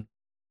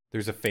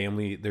There's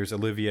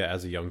Olivia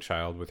as a young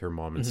child with her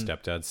mom and Mhm.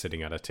 stepdad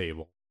sitting at a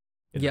table.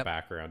 in Yep. the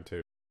background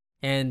too.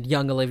 And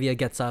young Olivia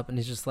gets up and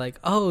is just like,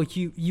 "Oh,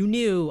 you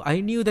knew.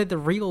 I knew that the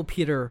real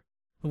Peter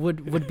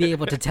would be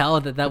able to tell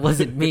that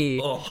wasn't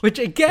me." Oh. Which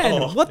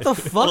again, Oh. what the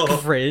fuck, Oh.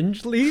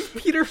 Fringe? Leave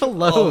Peter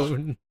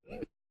alone.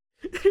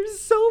 There's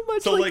so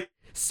much So, like,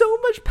 so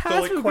much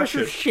passive aggressive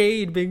question.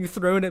 shade being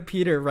thrown at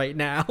Peter right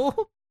now.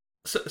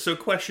 So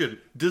question,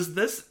 does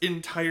this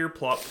entire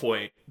plot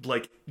point,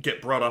 like,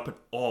 get brought up at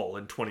all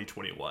in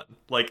 2021?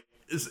 Like,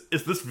 is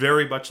this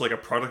very much, like, a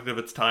product of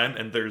its time,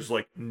 and there's,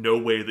 like, no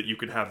way that you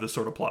could have this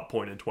sort of plot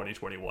point in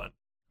 2021?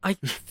 I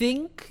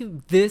think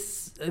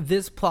this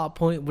plot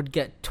point would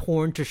get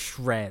torn to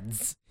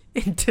shreds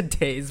in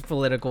today's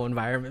political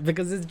environment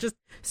because it's just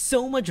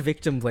so much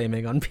victim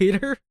blaming on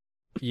Peter.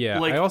 Yeah,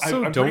 Like, I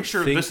also I'm don't pretty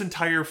sure think this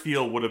entire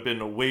feel would have been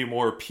a way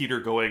more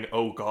Peter going,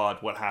 "Oh God,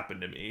 what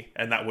happened to me?"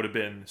 And that would have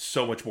been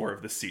so much more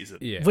of this season.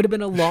 yeah. Would have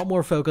been a lot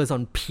more focus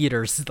on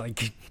Peter's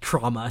like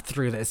trauma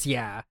through this.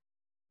 Yeah.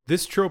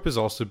 This trope has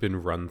also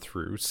been run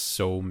through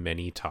so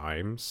many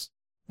times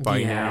by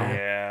Yeah. now.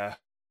 Yeah.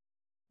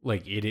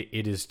 Like it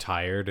is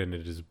tired and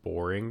it is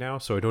boring now,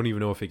 so I don't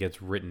even know if it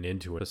gets written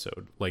into an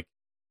episode. Like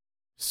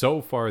so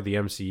far the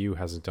MCU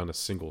hasn't done a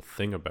single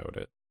thing about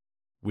it,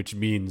 which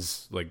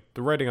means like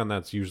the writing on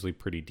that's usually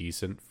pretty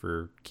decent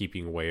for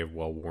keeping away of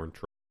well-worn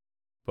tropes.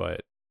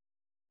 But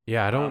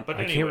yeah, I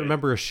anyway. can't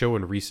remember a show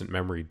in recent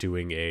memory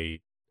doing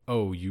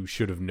oh, you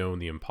should have known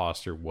the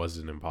imposter was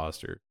an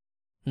imposter.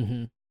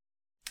 Mm-hmm.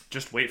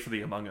 Just wait for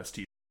the Among Us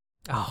TV.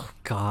 Oh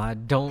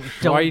God! Don't.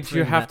 Why did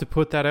you have to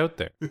put that out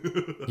there?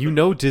 You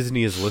know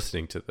Disney is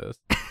listening to this.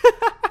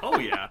 Oh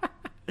yeah.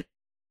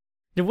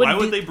 to? Why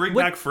would they bring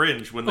back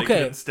Fringe when they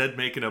could instead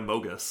make an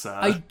Among Us?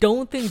 I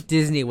don't think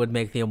Disney would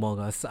make the Among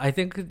Us. I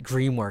think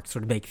DreamWorks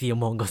would make the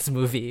Among Us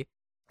movie,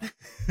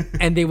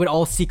 and they would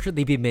all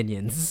secretly be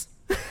minions.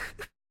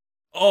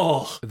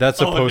 Oh,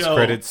 That's a oh,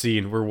 post-credit no.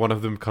 scene where one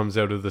of them comes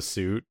out of the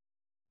suit.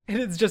 And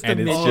it's just And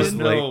a it's minion, just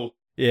Oh like- no.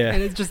 Yeah.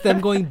 and it's just them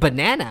going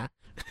banana.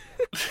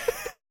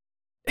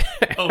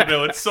 Oh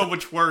no, it's so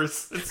much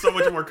worse. It's so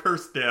much more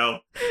cursed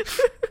now.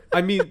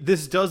 I mean,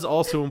 this does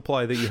also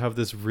imply that you have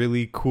this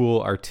really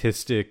cool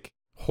artistic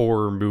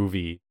horror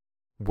movie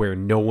where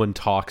no one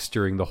talks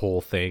during the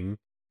whole thing.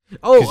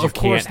 Oh, Because you of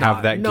course can't have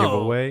not. that No.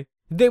 giveaway.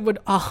 They would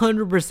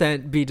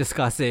 100% be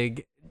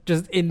discussing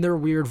just in their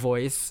weird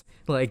voice,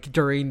 like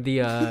during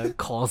the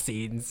call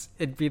scenes.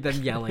 It'd be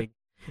them yelling.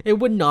 It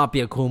would not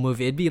be a cool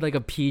movie. It'd be like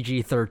a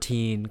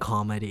PG-13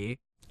 comedy,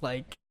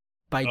 like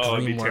by Oh,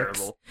 it'd be DreamWorks.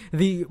 terrible.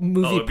 The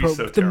movie, it'd be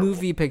so the terrible.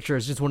 movie picture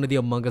is just one of the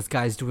Among Us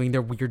guys doing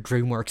their weird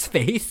DreamWorks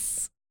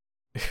face.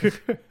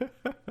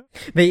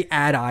 They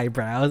add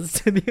eyebrows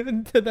to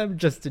them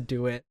just to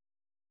do it.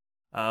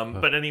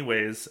 But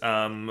anyways,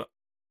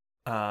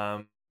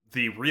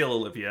 the real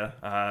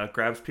Olivia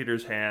grabs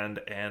Peter's hand,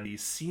 and the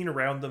scene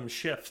around them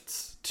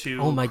shifts to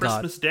Oh my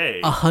God. Christmas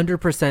Day.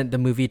 100% the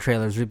movie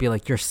trailers would be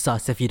like, "You're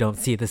sus if you don't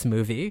see this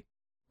movie."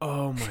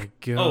 Oh my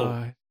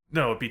god.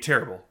 No, it'd be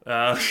terrible.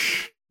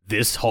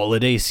 This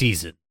holiday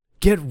season,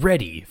 get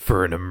ready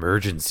for an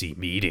emergency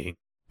meeting.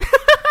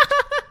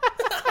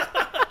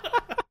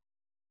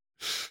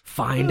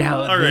 Find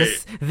out All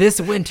right.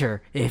 this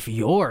winter if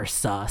you're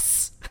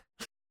sus.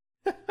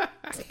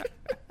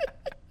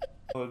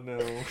 Oh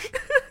no.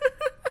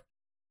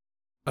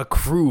 A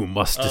crew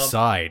must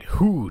decide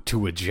who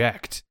to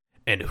eject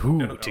and who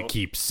No, to no.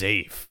 keep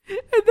safe. And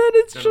then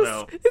it's No, just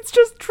no. it's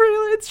just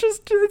trailer. It's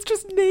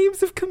just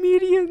names of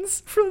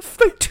comedians for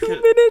like 2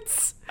 Good.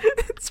 minutes.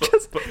 It's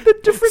just the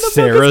different Among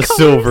Sarah Us colours.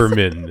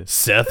 Silverman,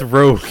 Seth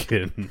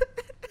Rogen,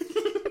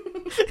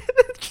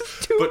 It's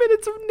just 2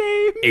 minutes of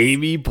names.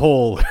 Amy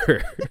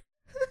Poehler.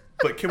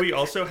 But can we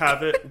also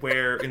have it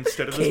where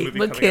instead of this Kate movie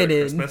coming out at McKinnon.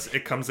 Christmas,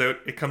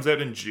 it comes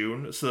out in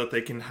June, so that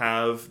they can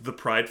have the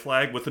pride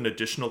flag with an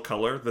additional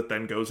color that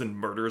then goes and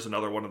murders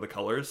another one of the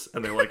colors,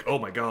 and they're like, "Oh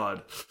my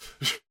god."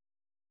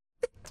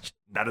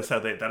 That is how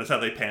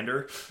they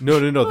pander.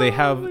 No. They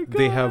Oh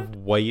my have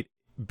white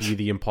be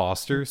the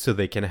imposter, so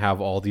they can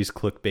have all these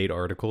clickbait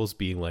articles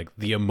being like,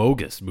 the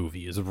Amogus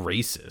movie is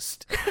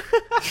racist.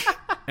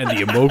 And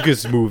the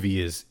Amogus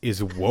movie is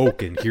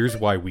woke, and here's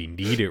why we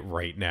need it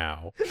right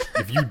now.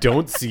 If you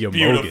don't see Amogus,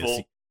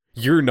 Beautiful.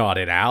 you're not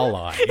an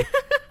ally.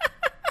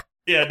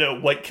 Yeah, no,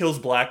 white kills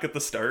black at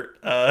the start.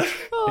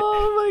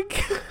 Oh my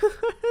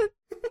god.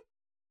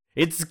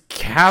 It's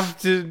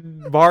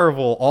Captain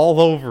Marvel all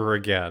over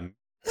again.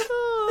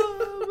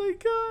 Oh my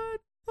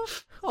god.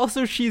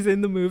 Also, she's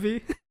in the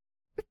movie.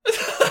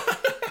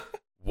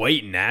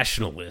 White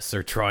nationalists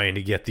are trying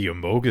to get the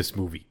Amogus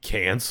movie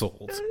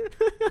canceled.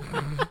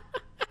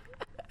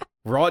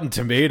 Rotten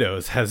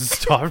Tomatoes has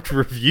stopped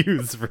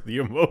reviews for the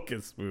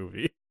Amogus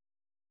movie.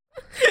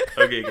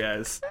 Okay,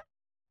 guys.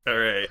 All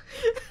right.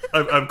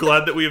 I'm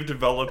glad that we have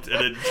developed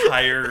an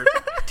entire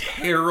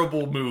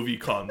terrible movie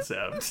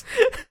concept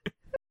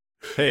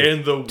Hey,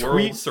 and the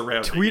world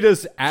surrounding tweet it.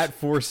 us at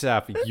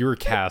Forsap your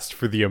cast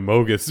for the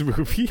Amogus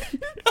movie.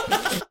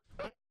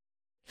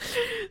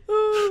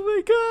 Oh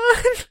my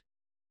god.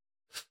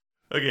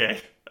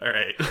 Okay. All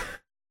right.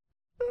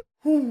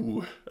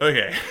 Whew.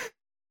 Okay.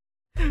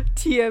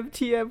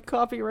 TM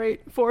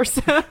copyright for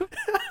Sam.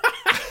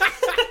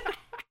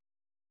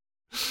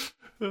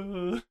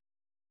 All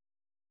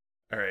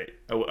right.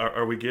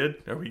 Are we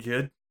good? Are we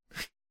good?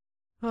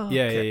 Oh,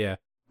 Yeah.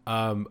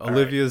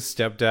 Olivia's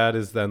stepdad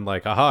is then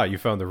like, aha, you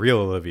found the real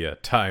Olivia.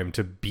 Time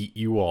to beat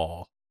you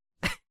all.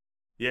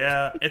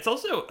 Yeah, it's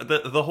also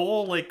the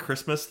whole like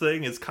Christmas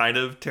thing is kind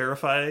of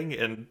terrifying,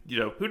 and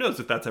who knows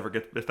if that ever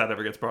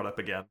gets brought up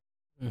again.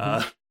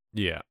 Mhm.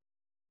 Yeah.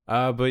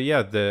 But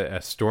yeah,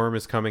 a storm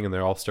is coming and they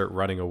all start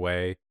running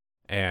away.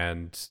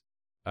 And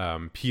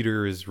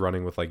Peter is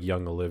running with like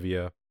young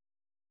Olivia.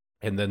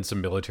 And then some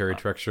military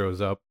truck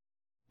shows up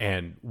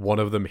and one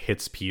of them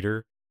hits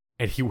Peter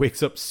and he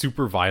wakes up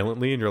super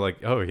violently. And you're like,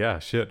 oh yeah,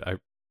 shit.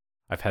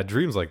 I've had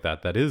dreams like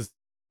that. That is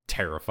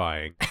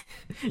terrifying.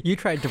 You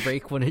tried to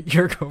break one of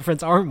your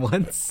girlfriend's arm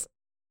once.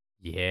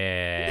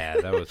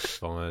 Yeah, that was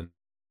fun.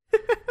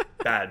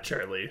 Bad,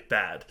 Charlie.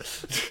 Bad.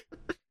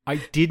 I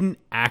didn't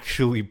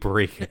actually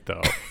break it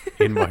though,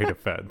 in my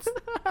defense.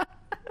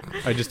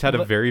 I just had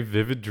a very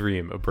vivid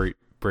dream of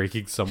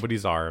breaking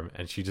somebody's arm,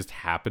 and she just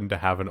happened to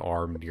have an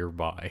arm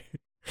nearby.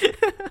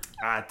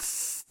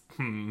 That's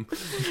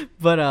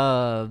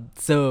But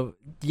so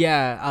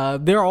yeah,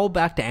 they're all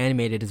back to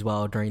animated as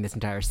well during this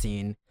entire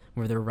scene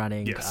where they're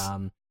running. Yes.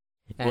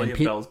 And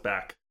William Bell's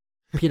back.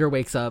 Peter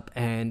wakes up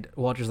and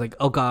Walter's like,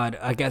 "Oh God,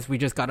 I guess we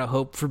just gotta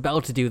hope for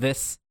Bell to do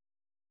this."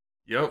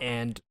 Yep.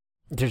 And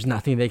there's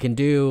nothing they can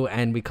do,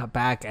 and we cut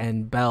back,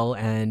 and Belle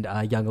and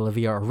young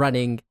Olivia are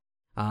running,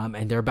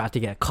 and they're about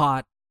to get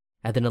caught,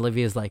 and then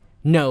Olivia's like,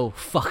 "No,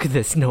 fuck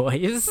this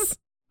noise,"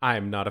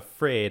 I'm not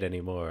afraid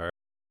anymore.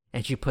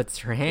 and she puts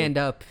her hand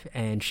up,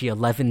 and she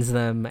 11s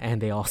them, and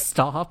they all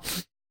stop.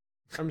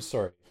 I'm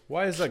sorry.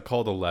 Why is that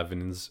called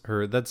 11s?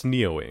 That's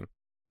Neoing.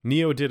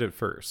 Neo did it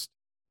first.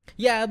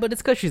 Yeah, but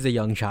it's because she's a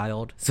young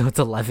child, so it's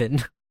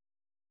 11.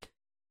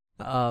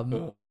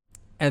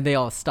 And they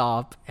all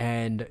stop,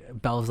 and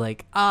Belle's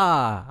like,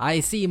 I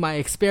see my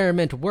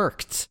experiment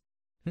worked.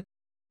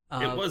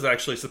 It was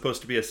actually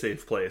supposed to be a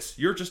safe place.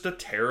 You're just a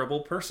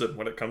terrible person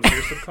when it comes to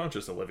your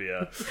subconscious,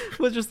 Olivia. It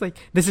was just like,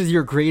 this is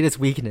your greatest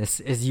weakness,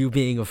 is you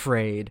being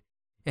afraid.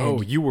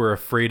 And You were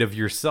afraid of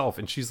yourself.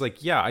 And she's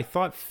like, yeah, I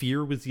thought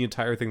fear was the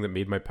entire thing that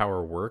made my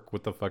power work.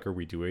 What the fuck are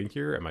we doing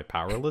here? Am I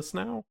powerless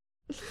now?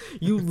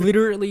 you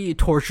literally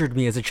tortured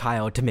me as a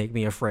child to make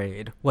me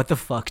afraid. What the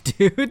fuck,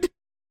 dude?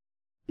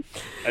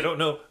 I don't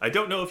know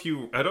if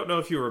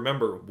you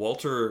remember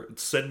Walter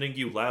sending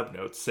you lab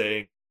notes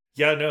saying,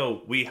 "Yeah,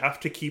 no, we have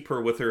to keep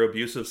her with her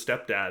abusive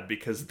stepdad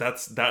because that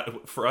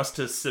for us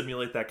to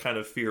simulate that kind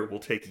of fear will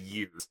take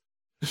years."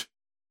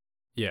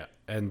 Yeah.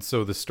 And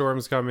so the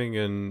storm's coming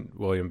and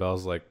William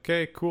Bell's like,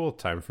 okay, cool.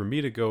 Time for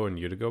me to go and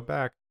you to go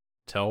back.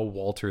 Tell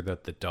Walter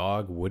that the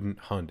dog wouldn't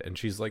hunt. And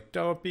she's like,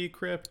 don't be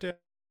cryptic.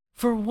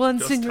 For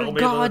once Just in tell your me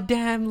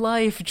goddamn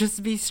life,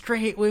 just be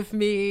straight with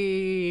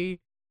me.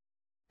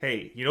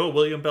 Hey, you know what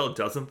William Bell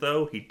doesn't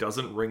though? He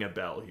doesn't ring a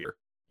bell here.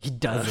 He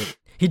doesn't.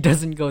 He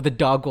doesn't go, the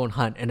dog won't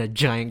hunt, and a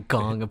giant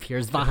gong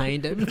appears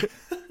behind him.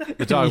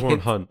 The dog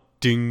won't hunt.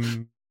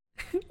 Ding.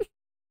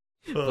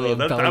 Oh,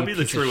 that'd be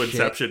the piece of true shit.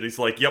 Inception. He's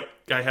like, "Yep,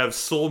 I have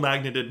soul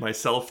magneted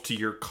myself to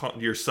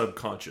your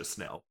subconscious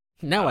now.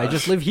 Now I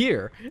just live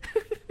here.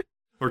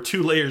 We're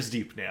 2 layers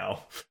deep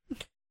now."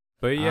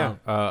 But yeah,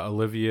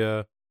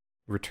 Olivia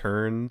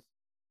returns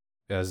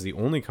as the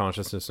only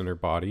consciousness in her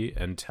body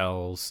and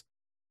tells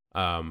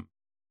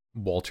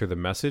Walter the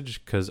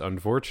message because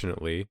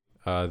unfortunately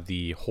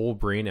the whole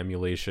brain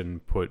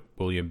emulation put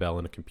William Bell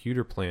in a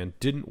computer plan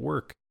didn't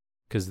work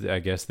because I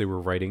guess they were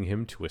writing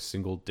him to a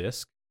single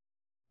disk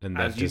and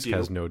that As you just do.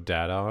 has no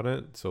data on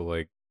it. So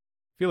like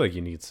I feel like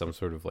you need some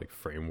sort of like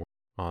framework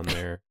on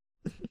there.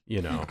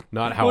 You know,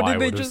 not how Well, I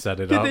did they would have just- set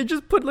it Did up. they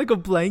just put like a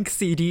blank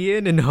CD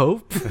in and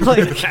hope?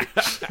 Like,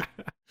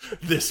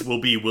 This will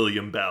be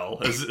William Bell.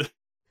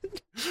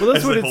 Well,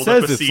 that's as what they it hold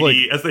says. Up a It's CD,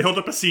 like as they hold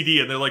up a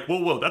CD and they're like,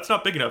 "Whoa, that's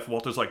not big enough."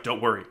 Walter's like,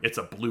 "Don't worry, it's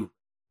a blue."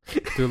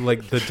 they're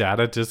like the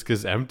data disk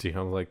is empty.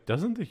 I'm like,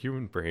 doesn't the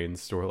human brain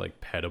store like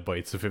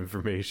petabytes of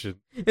information?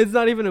 it's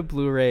not even a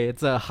Blu-ray,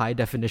 it's a high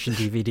definition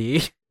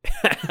DVD.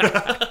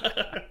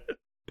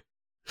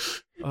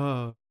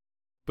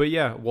 But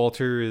yeah,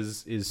 Walter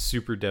is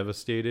super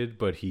devastated,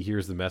 but he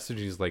hears the message.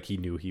 He's like, he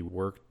knew he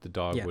worked. The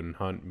dog Yeah. wouldn't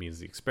hunt means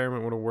the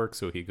experiment wouldn't work.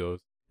 So he goes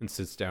and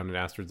sits down, and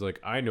Astrid's like,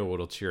 I know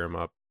what'll cheer him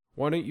up.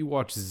 Why don't you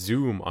watch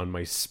Zoom on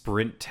my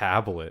Sprint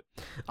tablet?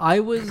 I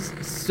was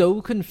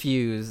so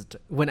confused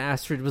when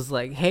Astrid was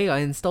like, "Hey, I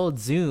installed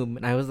Zoom,"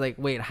 and I was like,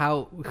 "Wait,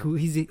 who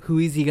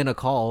is he gonna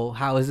call?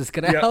 How is this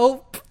gonna Yeah.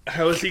 help?"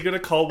 How is he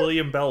gonna call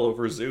William Bell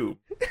over Zoom?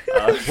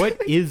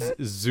 What is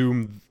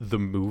Zoom the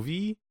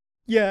movie?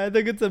 Yeah, I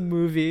think it's a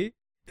movie.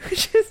 I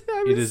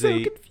It was is so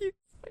a- confused.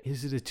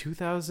 Is it a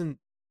 2006?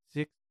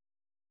 It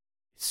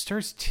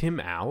stars Tim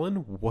Allen?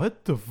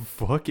 What the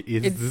fuck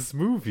is It's- this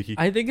movie?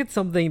 I think it's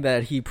something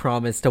that he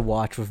promised to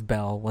watch with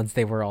Belle once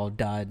they were all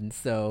done,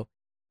 so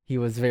he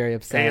was very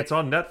upset. Hey, it's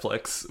on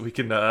Netflix. We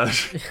can.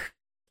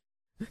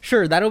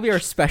 Sure, that'll be our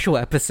special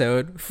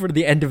episode for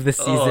the end of the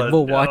season. Oh,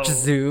 we'll watch no.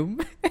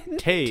 Zoom. And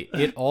Hey,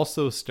 it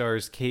also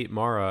stars Kate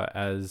Mara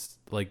as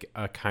like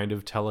a kind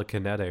of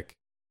telekinetic,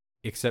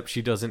 except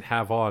she doesn't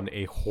have on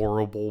a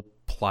horrible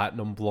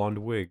platinum blonde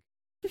wig.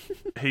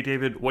 Hey,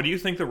 David, what do you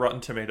think the Rotten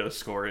Tomatoes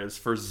score is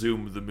for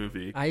Zoom, the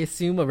movie? I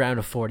assume around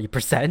a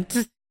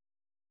 40%.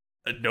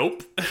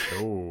 Nope.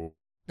 Oh.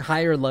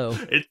 High or low?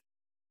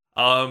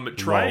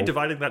 Try Low.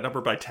 dividing that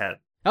number by 10.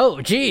 Oh,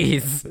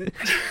 jeez.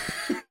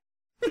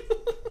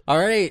 All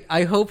right.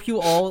 I hope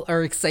you all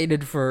are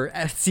excited for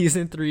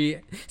season 3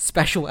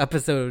 special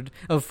episode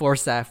of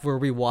Forsath where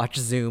we watch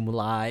Zoom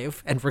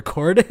live and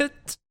record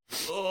it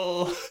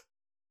Oh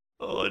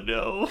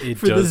no. It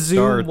for the does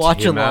star Zoom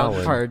watch Tim along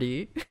Allen.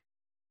 party.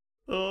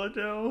 Oh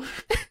no.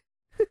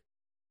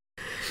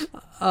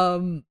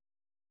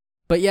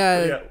 But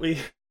Yeah, we.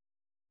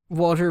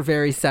 Walter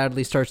very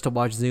sadly starts to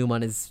watch Zoom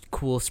on his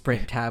cool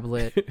Sprint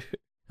tablet.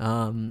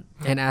 And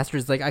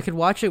Astra's like, I could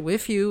watch it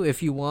with you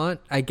if you want,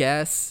 I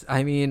guess.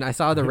 I mean, I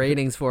saw the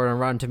ratings for it on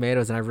Rotten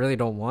Tomatoes and I really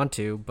don't want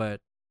to, but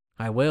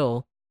I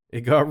will.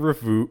 It got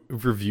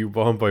review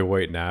bombed by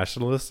white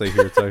nationalists. I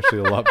hear it's actually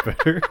a lot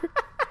better.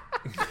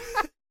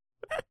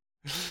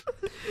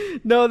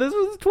 No, this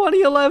was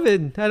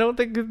 2011. I don't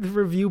think the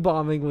review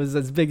bombing was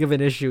as big of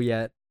an issue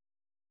yet.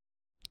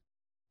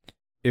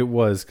 It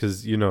was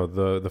because, you know,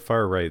 the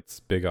far right's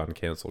big on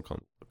cancel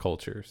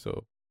culture.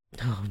 So,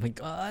 Oh my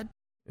god.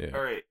 yeah.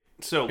 All right.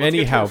 So let's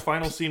Anyhow, get to the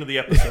final scene of the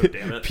episode.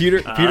 Damn it.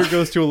 Peter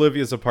goes to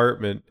Olivia's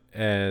apartment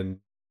and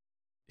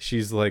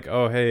she's like,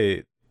 "Oh,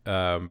 hey,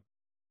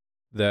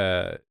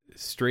 that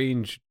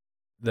strange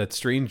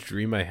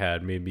dream I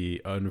had made me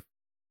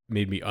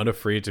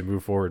unafraid to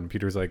move forward." And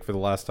Peter's like, "For the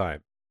last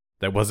time,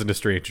 that wasn't a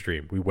strange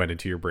dream. We went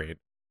into your brain."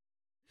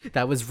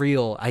 That was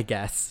real, I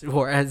guess,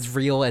 or as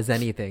real as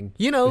anything.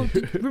 You know,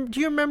 do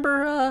you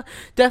remember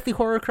Deathly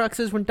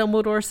Horcruxes when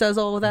Dumbledore says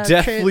all of that?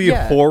 Deathly shit?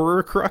 Yeah.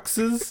 Horror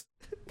Cruxes?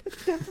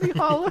 Deathly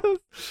Hollows.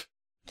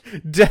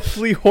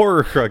 Deathly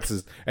Horror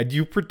Cruxes. And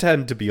you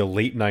pretend to be a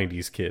late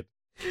 90s kid.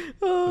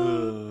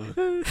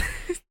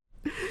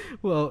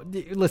 Well,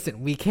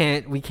 listen, we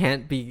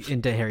can't be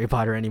into Harry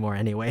Potter anymore,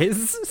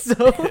 anyways.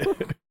 So,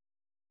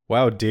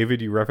 Wow,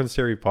 David, you referenced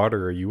Harry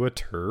Potter. Are you a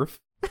TERF?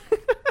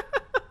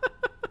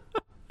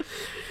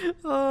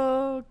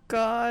 oh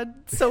god,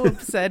 so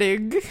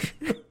upsetting.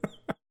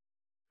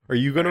 Are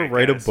you going All to right,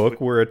 write a guys,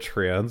 book where a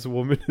trans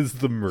woman is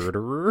the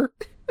murderer?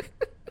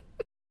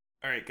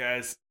 All right,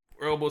 guys,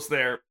 we're almost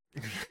there.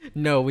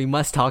 No, we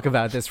must talk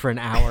about this for an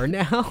hour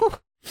now.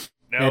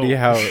 No.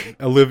 Anyhow,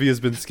 Olivia's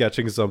been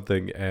sketching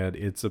something, and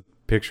it's a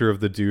picture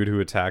of the dude who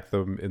attacked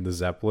them in the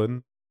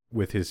Zeppelin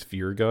with his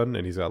fear gun,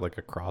 and he's got like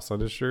a cross on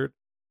his shirt.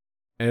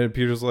 And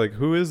Peter's like,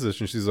 "Who is this?"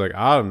 And she's like,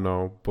 "I don't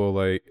know, but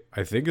like,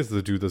 I think it's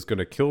the dude that's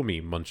gonna kill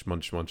me." Munch,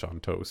 munch, munch on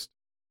toast.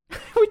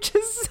 Which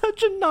is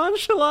such a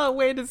nonchalant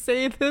way to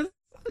say this.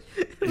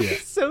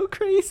 It's so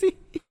crazy.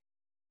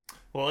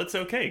 Well, it's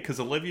okay because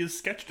Olivia's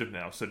sketched him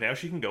now, so now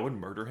she can go and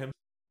murder him.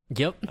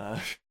 Yep.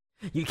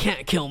 You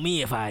can't kill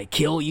me if I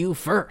kill you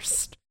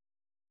first.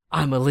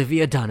 I'm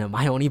Olivia Dunham.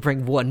 I only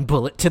bring one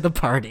bullet to the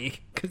party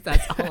because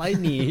that's all I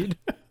need.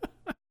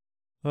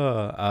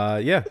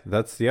 Yeah,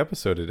 that's the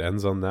episode. It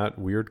ends on that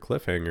weird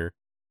cliffhanger.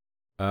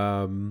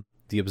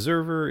 The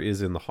Observer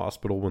is in the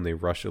hospital when they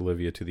rush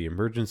Olivia to the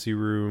emergency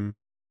room,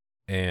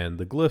 and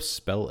the glyphs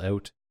spell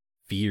out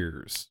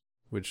fears,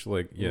 which,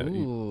 like, yeah,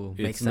 Ooh,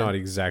 makes it's not sense.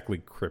 exactly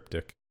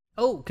cryptic.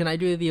 Oh, can I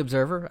do the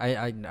Observer?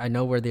 I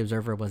know where the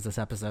Observer was this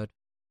episode.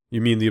 You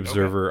mean the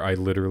Observer I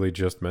literally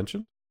just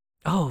mentioned?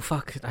 Oh,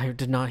 fuck. I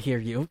did not hear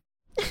you.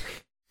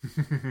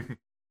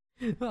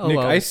 Oh, Nick, well.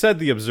 I said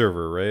the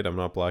Observer, right? I'm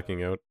not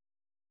blacking out.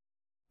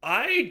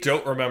 I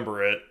don't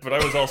remember it, but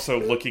I was also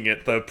looking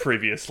at the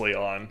previously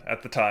on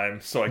at the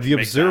time, so I can The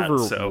make Observer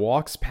that, so.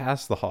 walks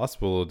past the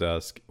hospital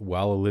desk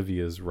while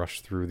Olivia's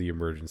rushed through the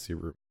emergency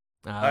room.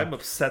 I'm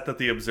upset that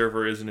the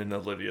Observer isn't in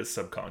Olivia's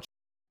subconscious.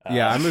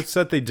 Yeah, I'm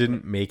upset they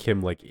didn't make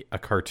him like a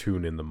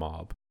cartoon in the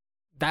mob.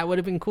 That would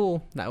have been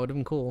cool. That would have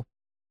been cool.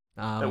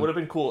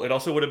 It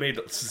also would have made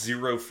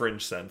zero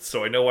Fringe sense,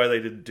 so I know why they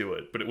didn't do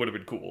it, but it would have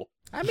been cool.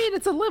 I mean,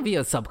 it's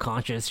Olivia's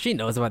subconscious. She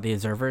knows about the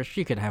Observer.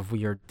 She could have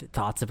weird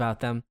thoughts about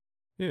them.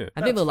 Yeah,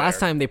 I think the That's last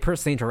fair. time they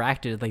personally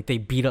interacted, like, they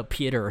beat up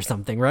Peter or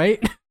something,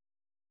 right?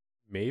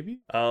 maybe.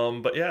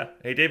 But yeah.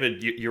 Hey,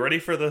 David, you ready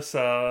for this,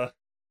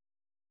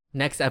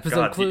 Next episode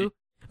God, clue?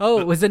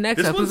 Oh, was the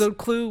next this was- episode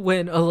clue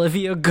when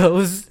Olivia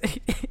goes...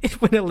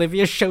 when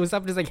Olivia shows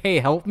up and is like, hey,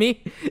 help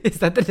me? Is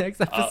that the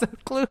next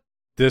episode clue?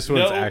 This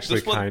one's No, actually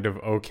this one- kind of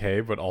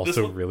okay, but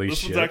also really this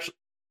shit. One's actually,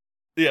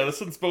 yeah,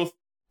 this one's both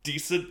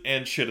decent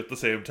and shit at the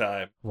same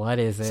time. What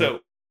is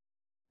it?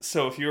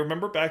 So if you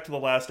remember back to the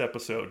last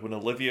episode when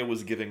Olivia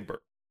was giving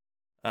birth,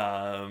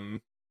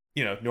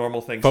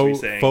 normal things to be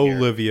saying Faux here.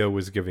 Olivia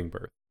was giving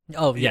birth.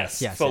 Oh, yes.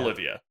 Faux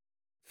Olivia.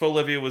 Faux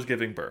Olivia was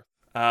giving birth.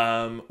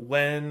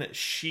 When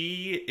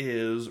she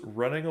is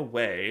running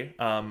away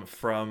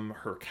from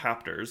her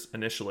captors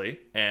initially,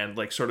 and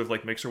like sort of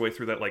like makes her way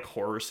through that like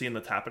horror scene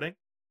that's happening,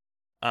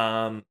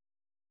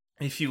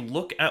 if you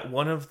look at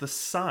one of the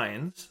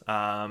signs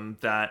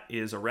that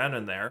is around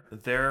in there,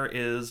 there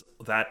is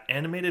that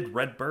animated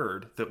red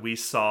bird that we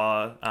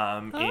saw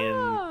in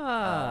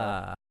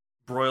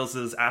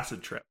Broyles'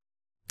 acid trip.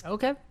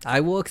 Okay,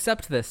 I will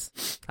accept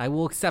this. I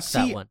will accept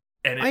that one.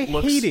 And I it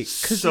looks hate it,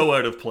 so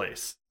out of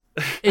place.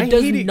 It I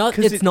does hate it not.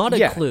 'cause It's not a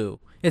yeah. clue.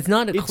 It's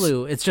not a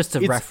clue. It's just a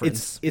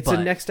reference. It's a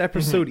next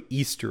episode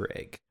Easter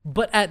egg.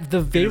 But at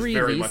the very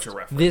very least, much a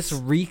reference. this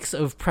reeks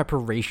of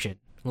preparation.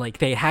 Like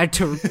they had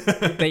to,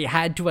 they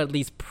had to at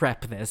least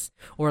prep this,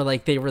 or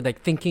like they were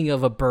like thinking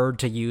of a bird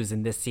to use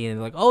in this scene.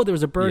 And like, oh, there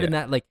was a bird in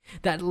that. Like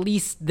that. At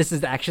least this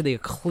is actually a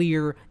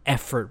clear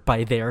effort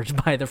by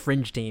the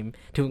Fringe team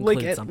to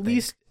include Like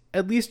something.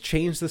 at least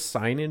change the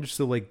signage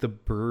so like the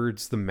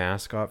bird's the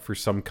mascot for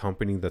some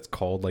company that's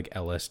called like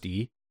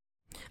LSD.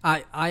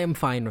 I am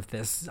fine with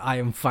this. I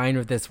am fine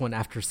with this one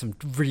after some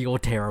real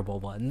terrible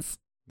ones.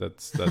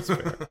 That's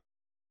fair.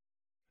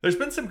 There's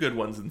been some good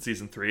ones in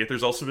season 3.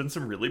 There's also been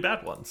some really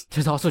bad ones.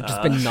 There's also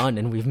just been none,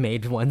 and we've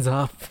made ones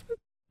up.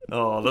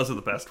 Oh, those are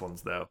the best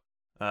ones, though.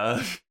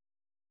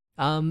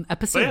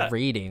 Episode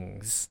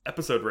ratings.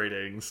 Episode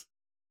ratings.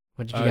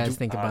 What did you guys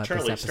think about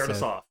Charlie, this episode?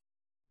 start us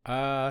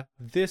off.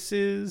 This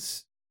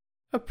is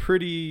a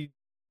pretty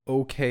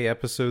okay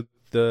episode.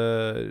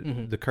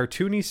 The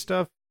cartoony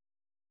stuff,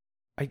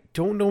 I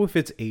don't know if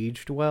it's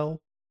aged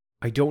well.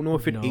 I don't know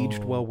if it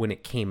aged well when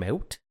it came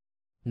out.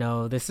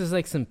 No, this is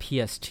like some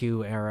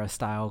PS2 era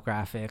style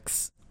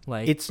graphics.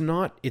 Like it's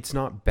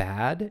not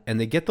bad, and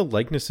they get the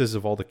likenesses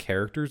of all the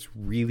characters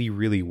really,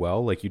 really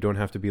well. Like you don't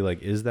have to be like,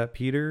 is that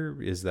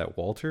Peter? Is that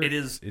Walter?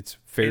 It's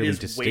fairly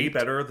distinct. Way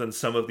better than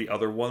some of the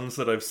other ones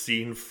that I've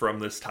seen from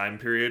this time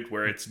period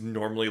where it's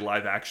normally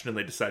live action and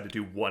they decide to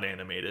do one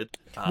animated.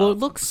 Well, it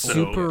looks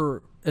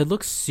super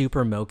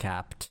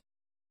mocapped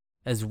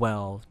as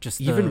well.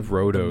 Just even the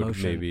rotoed,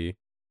 motion. maybe.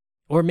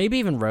 Or maybe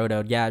even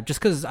rotoed, yeah.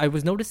 Just because I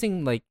was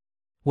noticing, like,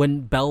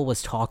 when Bell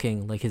was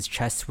talking, like, his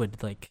chest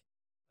would, like,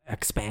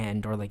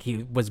 expand, or, like,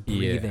 he was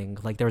breathing. Yeah.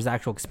 Like, there was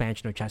actual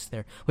expansion of chest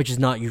there, which is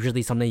not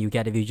usually something you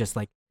get if you just,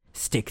 like,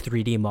 stick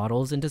 3D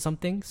models into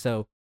something.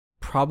 So,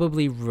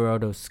 probably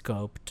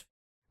rotoscoped.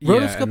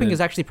 Rotoscoping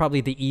is actually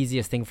probably the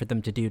easiest thing for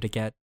them to do to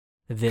get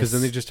this. Because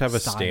then they just have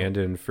style. a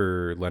stand-in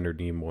for Leonard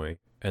Nimoy,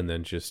 and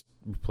then just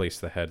replace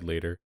the head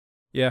later.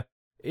 Yeah,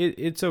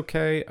 it's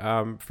okay.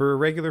 For a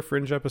regular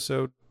Fringe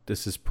episode,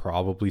 this is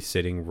probably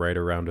sitting right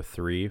around a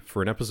 3.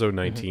 For an episode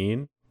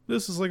 19,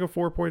 this is like a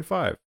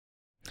 4.5.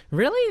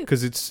 Really?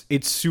 Because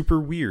it's super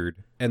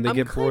weird, and they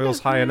get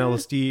Broyles high on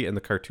LSD, and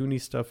the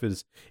cartoony stuff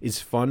is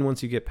fun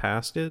once you get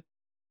past it.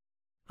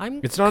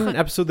 It's not an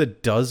episode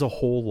that does a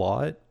whole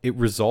lot. It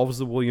resolves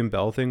the William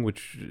Bell thing,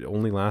 which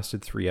only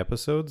lasted 3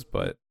 episodes,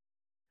 but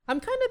I'm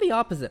kind of the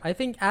opposite. I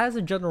think as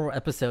a general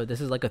episode, this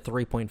is like a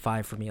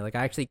 3.5 for me. Like,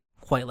 I actually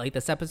quite like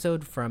this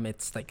episode from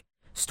its like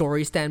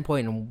story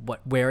standpoint and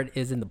where it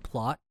is in the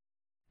plot,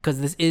 because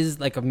this is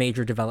like a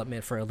major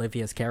development for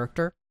Olivia's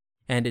character,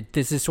 and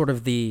this is sort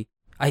of the,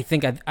 I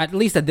think at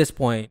least at this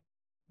point,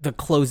 the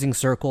closing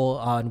circle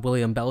on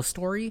William Bell's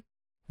story.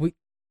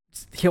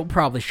 He'll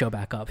probably show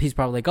back up. He's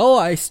probably like, oh,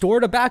 I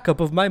stored a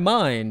backup of my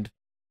mind,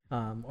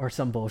 or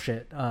some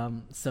bullshit.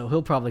 So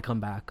he'll probably come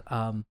back.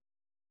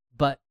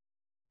 But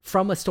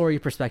from a story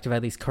perspective,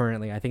 at least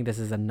currently, I think this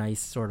is a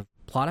nice sort of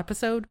plot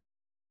episode.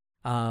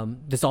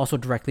 This also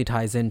directly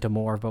ties into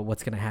more about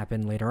what's going to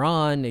happen later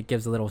on. It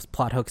gives a little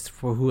plot hooks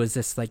for who is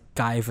this like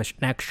guy with a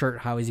neck shirt?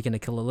 How is he going to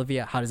kill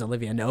Olivia? How does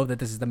Olivia know that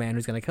this is the man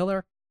who's going to kill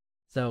her?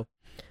 So,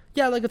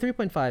 yeah, like a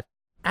 3.5.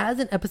 As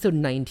an episode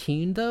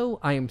 19, though,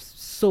 I am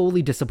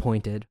solely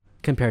disappointed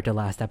compared to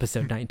last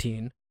episode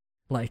 19.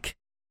 Like,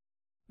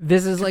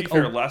 this is like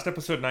last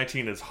episode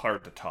 19 is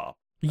hard to top.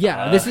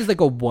 Yeah, this is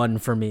like a 1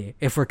 for me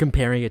if we're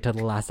comparing it to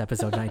the last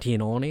episode 19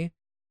 only,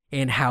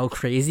 and how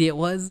crazy it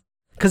was.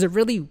 Because it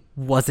really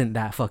wasn't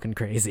that fucking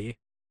crazy.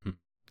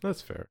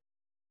 That's fair.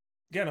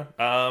 Yeah, no.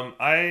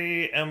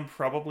 I am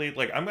probably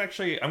like I'm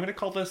gonna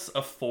call this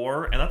a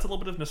 4, and that's a little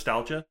bit of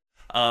nostalgia.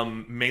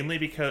 Mainly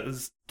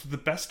because, to the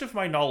best of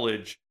my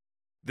knowledge,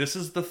 this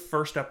is the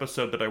first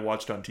episode that I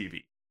watched on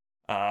TV.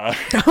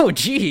 Oh,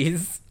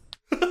 jeez.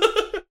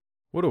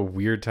 What a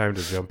weird time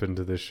to jump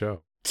into this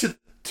show.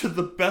 To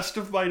the best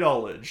of my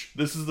knowledge,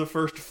 this is the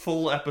first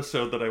full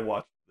episode that I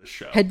watched this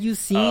show. Had you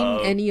seen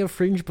any of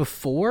Fringe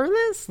before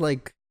this?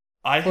 Like,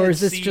 I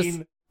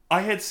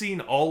had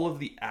seen all of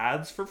the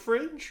ads for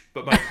Fringe,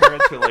 but my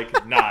parents were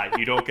like, "Nah,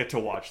 you don't get to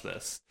watch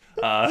this."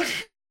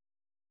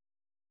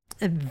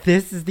 And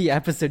this is the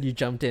episode you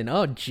jumped in.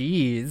 Oh,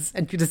 jeez.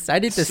 And you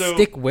decided to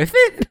stick with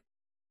it?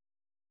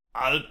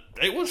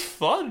 It was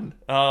fun.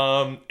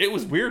 It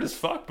was weird as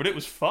fuck, but it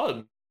was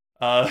fun.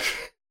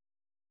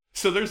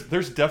 So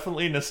there's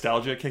definitely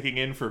nostalgia kicking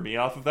in for me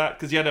off of that.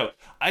 Because, yeah, no,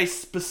 I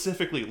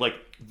specifically, like,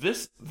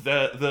 this,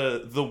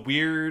 the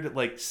weird,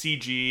 like,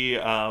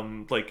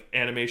 CG, like,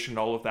 animation and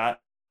all of that,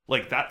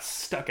 like, that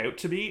stuck out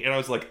to me. And I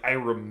was like, I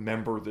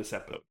remember this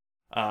episode.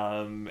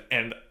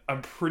 And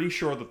I'm pretty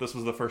sure that this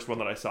was the first one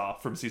that I saw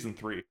from season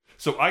 3.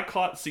 So I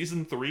caught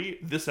season 3,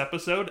 this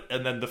episode,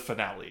 and then the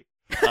finale.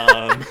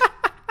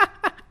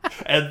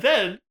 And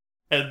then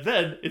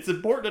it's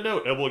important to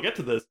note, and we'll get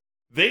to this,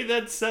 they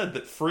then said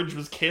that Fringe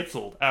was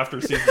canceled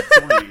after season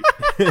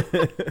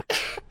 3.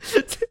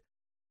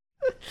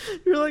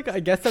 You're like, I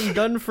guess I'm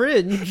done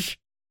Fringe.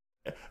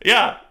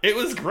 Yeah, it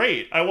was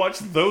great. I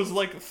watched those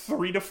like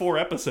 3 to 4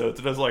 episodes,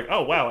 and I was like,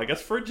 oh wow, I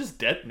guess Fringe is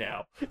dead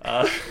now.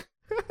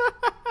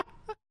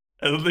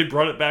 And then they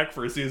brought it back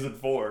for season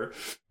 4.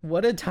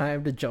 What a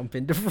time to jump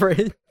into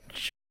Fringe.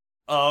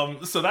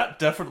 So that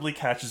definitely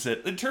catches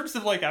it. In terms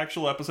of like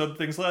actual episode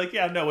things, like,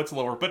 yeah, no, it's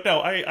lower. But no,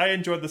 I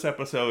enjoyed this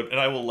episode, and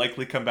I will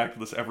likely come back to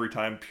this every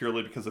time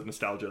purely because of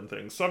nostalgia and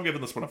things. So I'm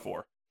giving this one a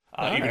 4.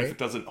 Even if it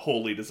doesn't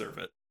wholly deserve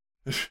it.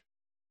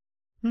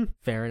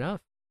 Fair enough.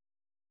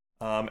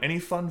 Any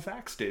fun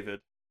facts,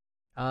 David?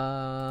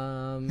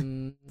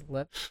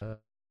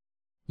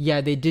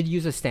 Yeah, they did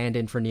use a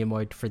stand-in for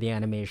Nimoy for the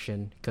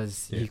animation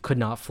because he could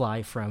not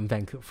fly from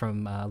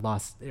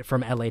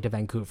LA to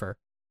Vancouver,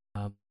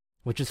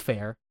 which is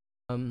fair.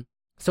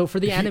 So for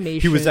the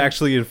animation, he was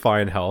actually in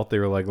fine health. They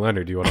were like,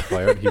 Leonard, do you want to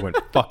fly out? He went,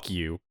 fuck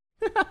you.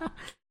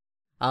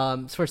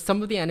 So for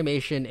some of the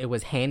animation, it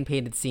was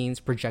hand-painted scenes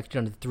projected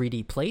onto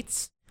 3D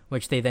plates,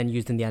 which they then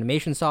used in the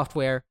animation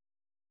software.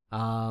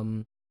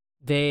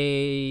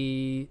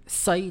 The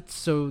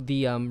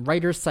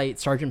writers cite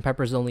Sgt.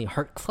 Pepper's Lonely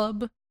Heart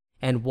Club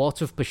and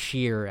Waltz with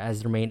Bashir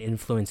as their main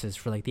influences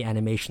for like the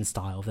animation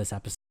style of this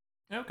episode.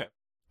 Okay.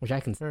 Which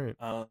I can. All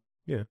right.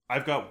 Yeah.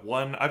 I've got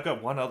one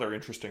other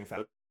interesting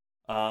fact.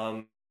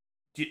 Do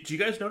you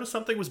guys notice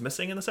something was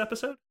missing in this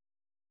episode?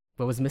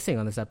 What was missing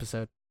on this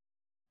episode?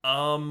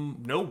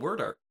 No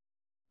word art.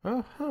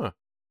 Uh-huh.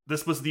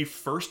 This was the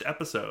first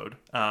episode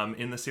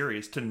in the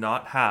series to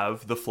not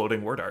have the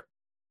floating word art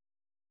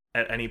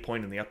at any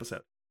point in the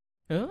episode.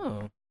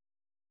 Oh.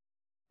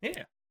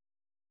 Yeah.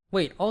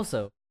 Wait,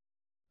 also,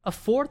 a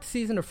 4th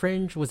season of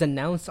Fringe was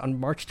announced on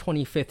March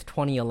 25th,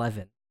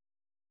 2011.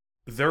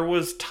 There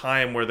was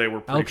time where they were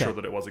pretty sure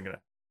that it wasn't going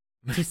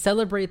to. To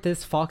celebrate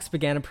this, Fox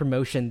began a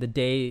promotion the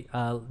day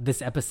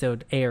this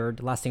episode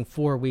aired, lasting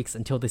 4 weeks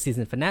until the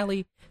season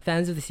finale.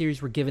 Fans of the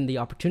series were given the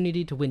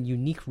opportunity to win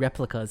unique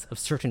replicas of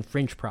certain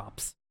Fringe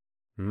props.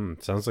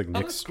 Sounds like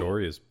Nick's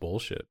story cool. is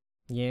bullshit.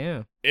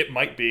 Yeah. It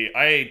might be.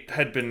 I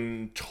had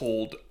been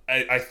told,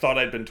 I thought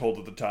I'd been told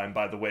at the time,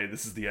 by the way,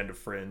 this is the end of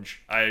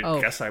Fringe. I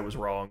guess I was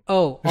wrong.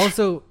 Oh,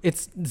 also,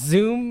 it's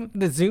Zoom.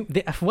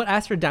 What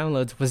Astra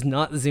downloads was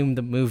not Zoom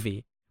the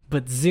movie,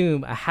 but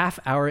Zoom, a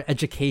half-hour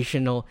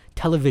educational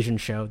television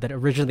show that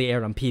originally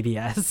aired on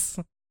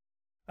PBS.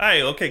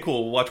 Hey, okay,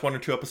 cool. We'll watch 1 or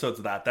 2 episodes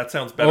of that. That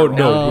sounds better. Oh,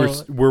 no,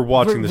 we're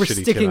watching the we're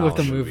shitty sticking Tim with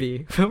the Allen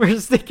movie. We're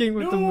sticking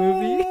with the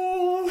movie.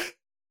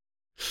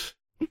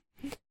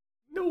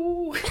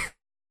 No.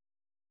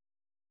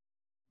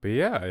 But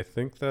yeah, I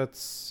think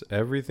that's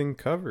everything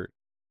covered.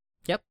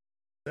 Yep.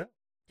 Yeah.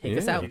 Take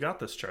us out. You got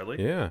this,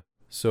 Charlie. Yeah.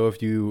 So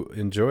if you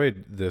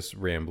enjoyed this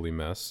rambly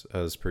mess,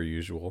 as per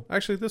usual,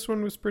 actually this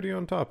one was pretty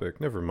on topic,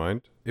 never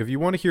mind. If you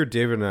want to hear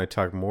David and I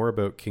talk more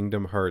about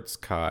Kingdom Hearts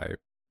Kai,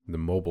 the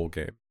mobile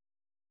game,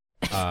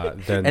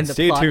 then and the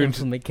stay plot tuned.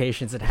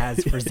 implications it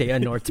has for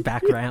Xehanort's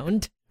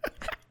background.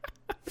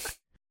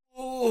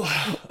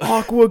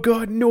 Aqua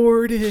got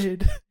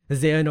Norded.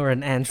 Xehanort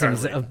and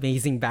Ansem's Charlie.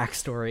 amazing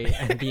backstory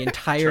and the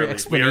entire Charlie,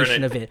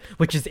 explanation of it,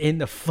 which is in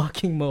the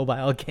fucking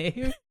mobile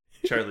game.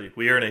 Charlie,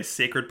 we are in a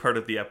sacred part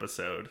of the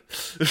episode.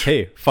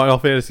 Hey, Final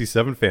Fantasy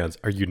VII fans,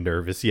 are you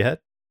nervous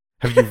yet?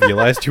 Have you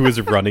realized who is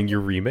running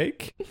your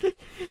remake?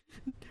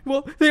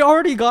 Well, they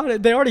already got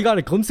it. They already got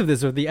a glimpse of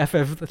this with the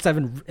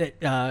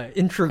FF7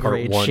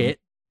 intrograde shit.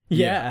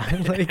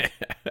 Yeah. Like.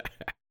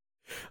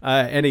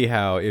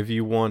 Anyhow, if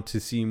you want to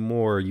see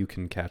more, you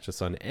can catch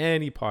us on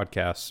any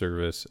podcast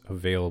service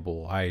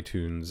available.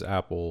 iTunes,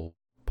 Apple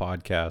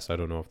Podcasts. I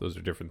don't know if those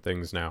are different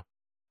things now.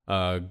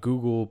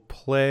 Google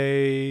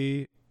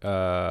Play,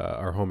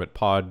 our home at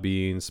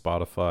Podbean,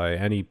 Spotify,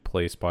 any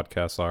place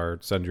podcasts are.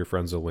 Send your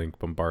friends a link,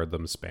 bombard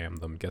them,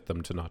 spam them, get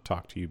them to not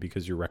talk to you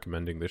because you're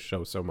recommending this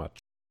show so much.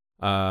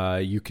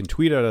 You can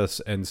tweet at us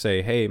and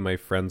say, hey, my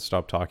friends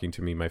stopped talking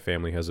to me. My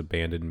family has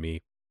abandoned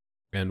me.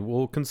 And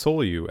we'll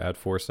console you at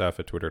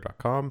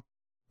forsaf@twitter.com.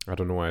 I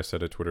don't know why I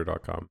said at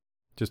twitter.com.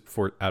 Just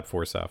at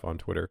forsaf on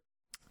Twitter.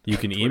 You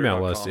can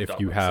email us if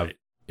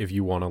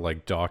you want to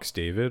like dox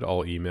David.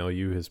 I'll email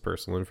you his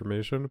personal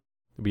information.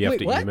 We have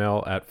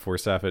email at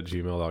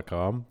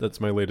forsaf@gmail.com.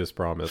 That's my latest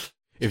promise.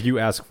 If you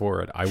ask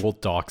for it, I will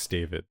dox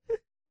David.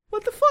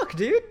 What the fuck,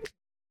 dude?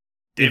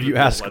 David if you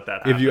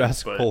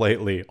ask but...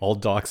 politely, I'll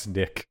dox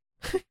Nick.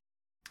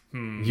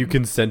 You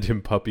can send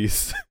him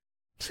puppies.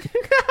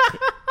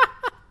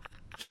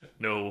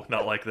 No,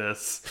 not like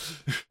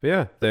this. But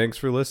yeah, thanks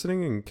for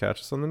listening and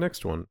catch us on the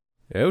next one.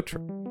 Outro.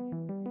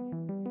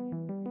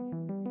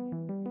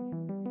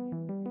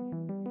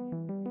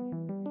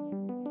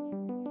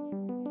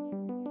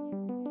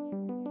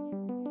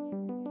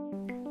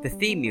 The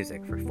theme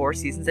music for Four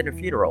Seasons and a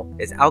Funeral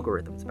is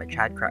Algorithms by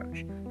Chad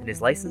Crouch and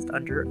is licensed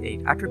under a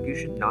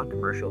Attribution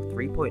Non-Commercial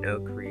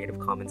 3.0 Creative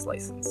Commons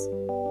license.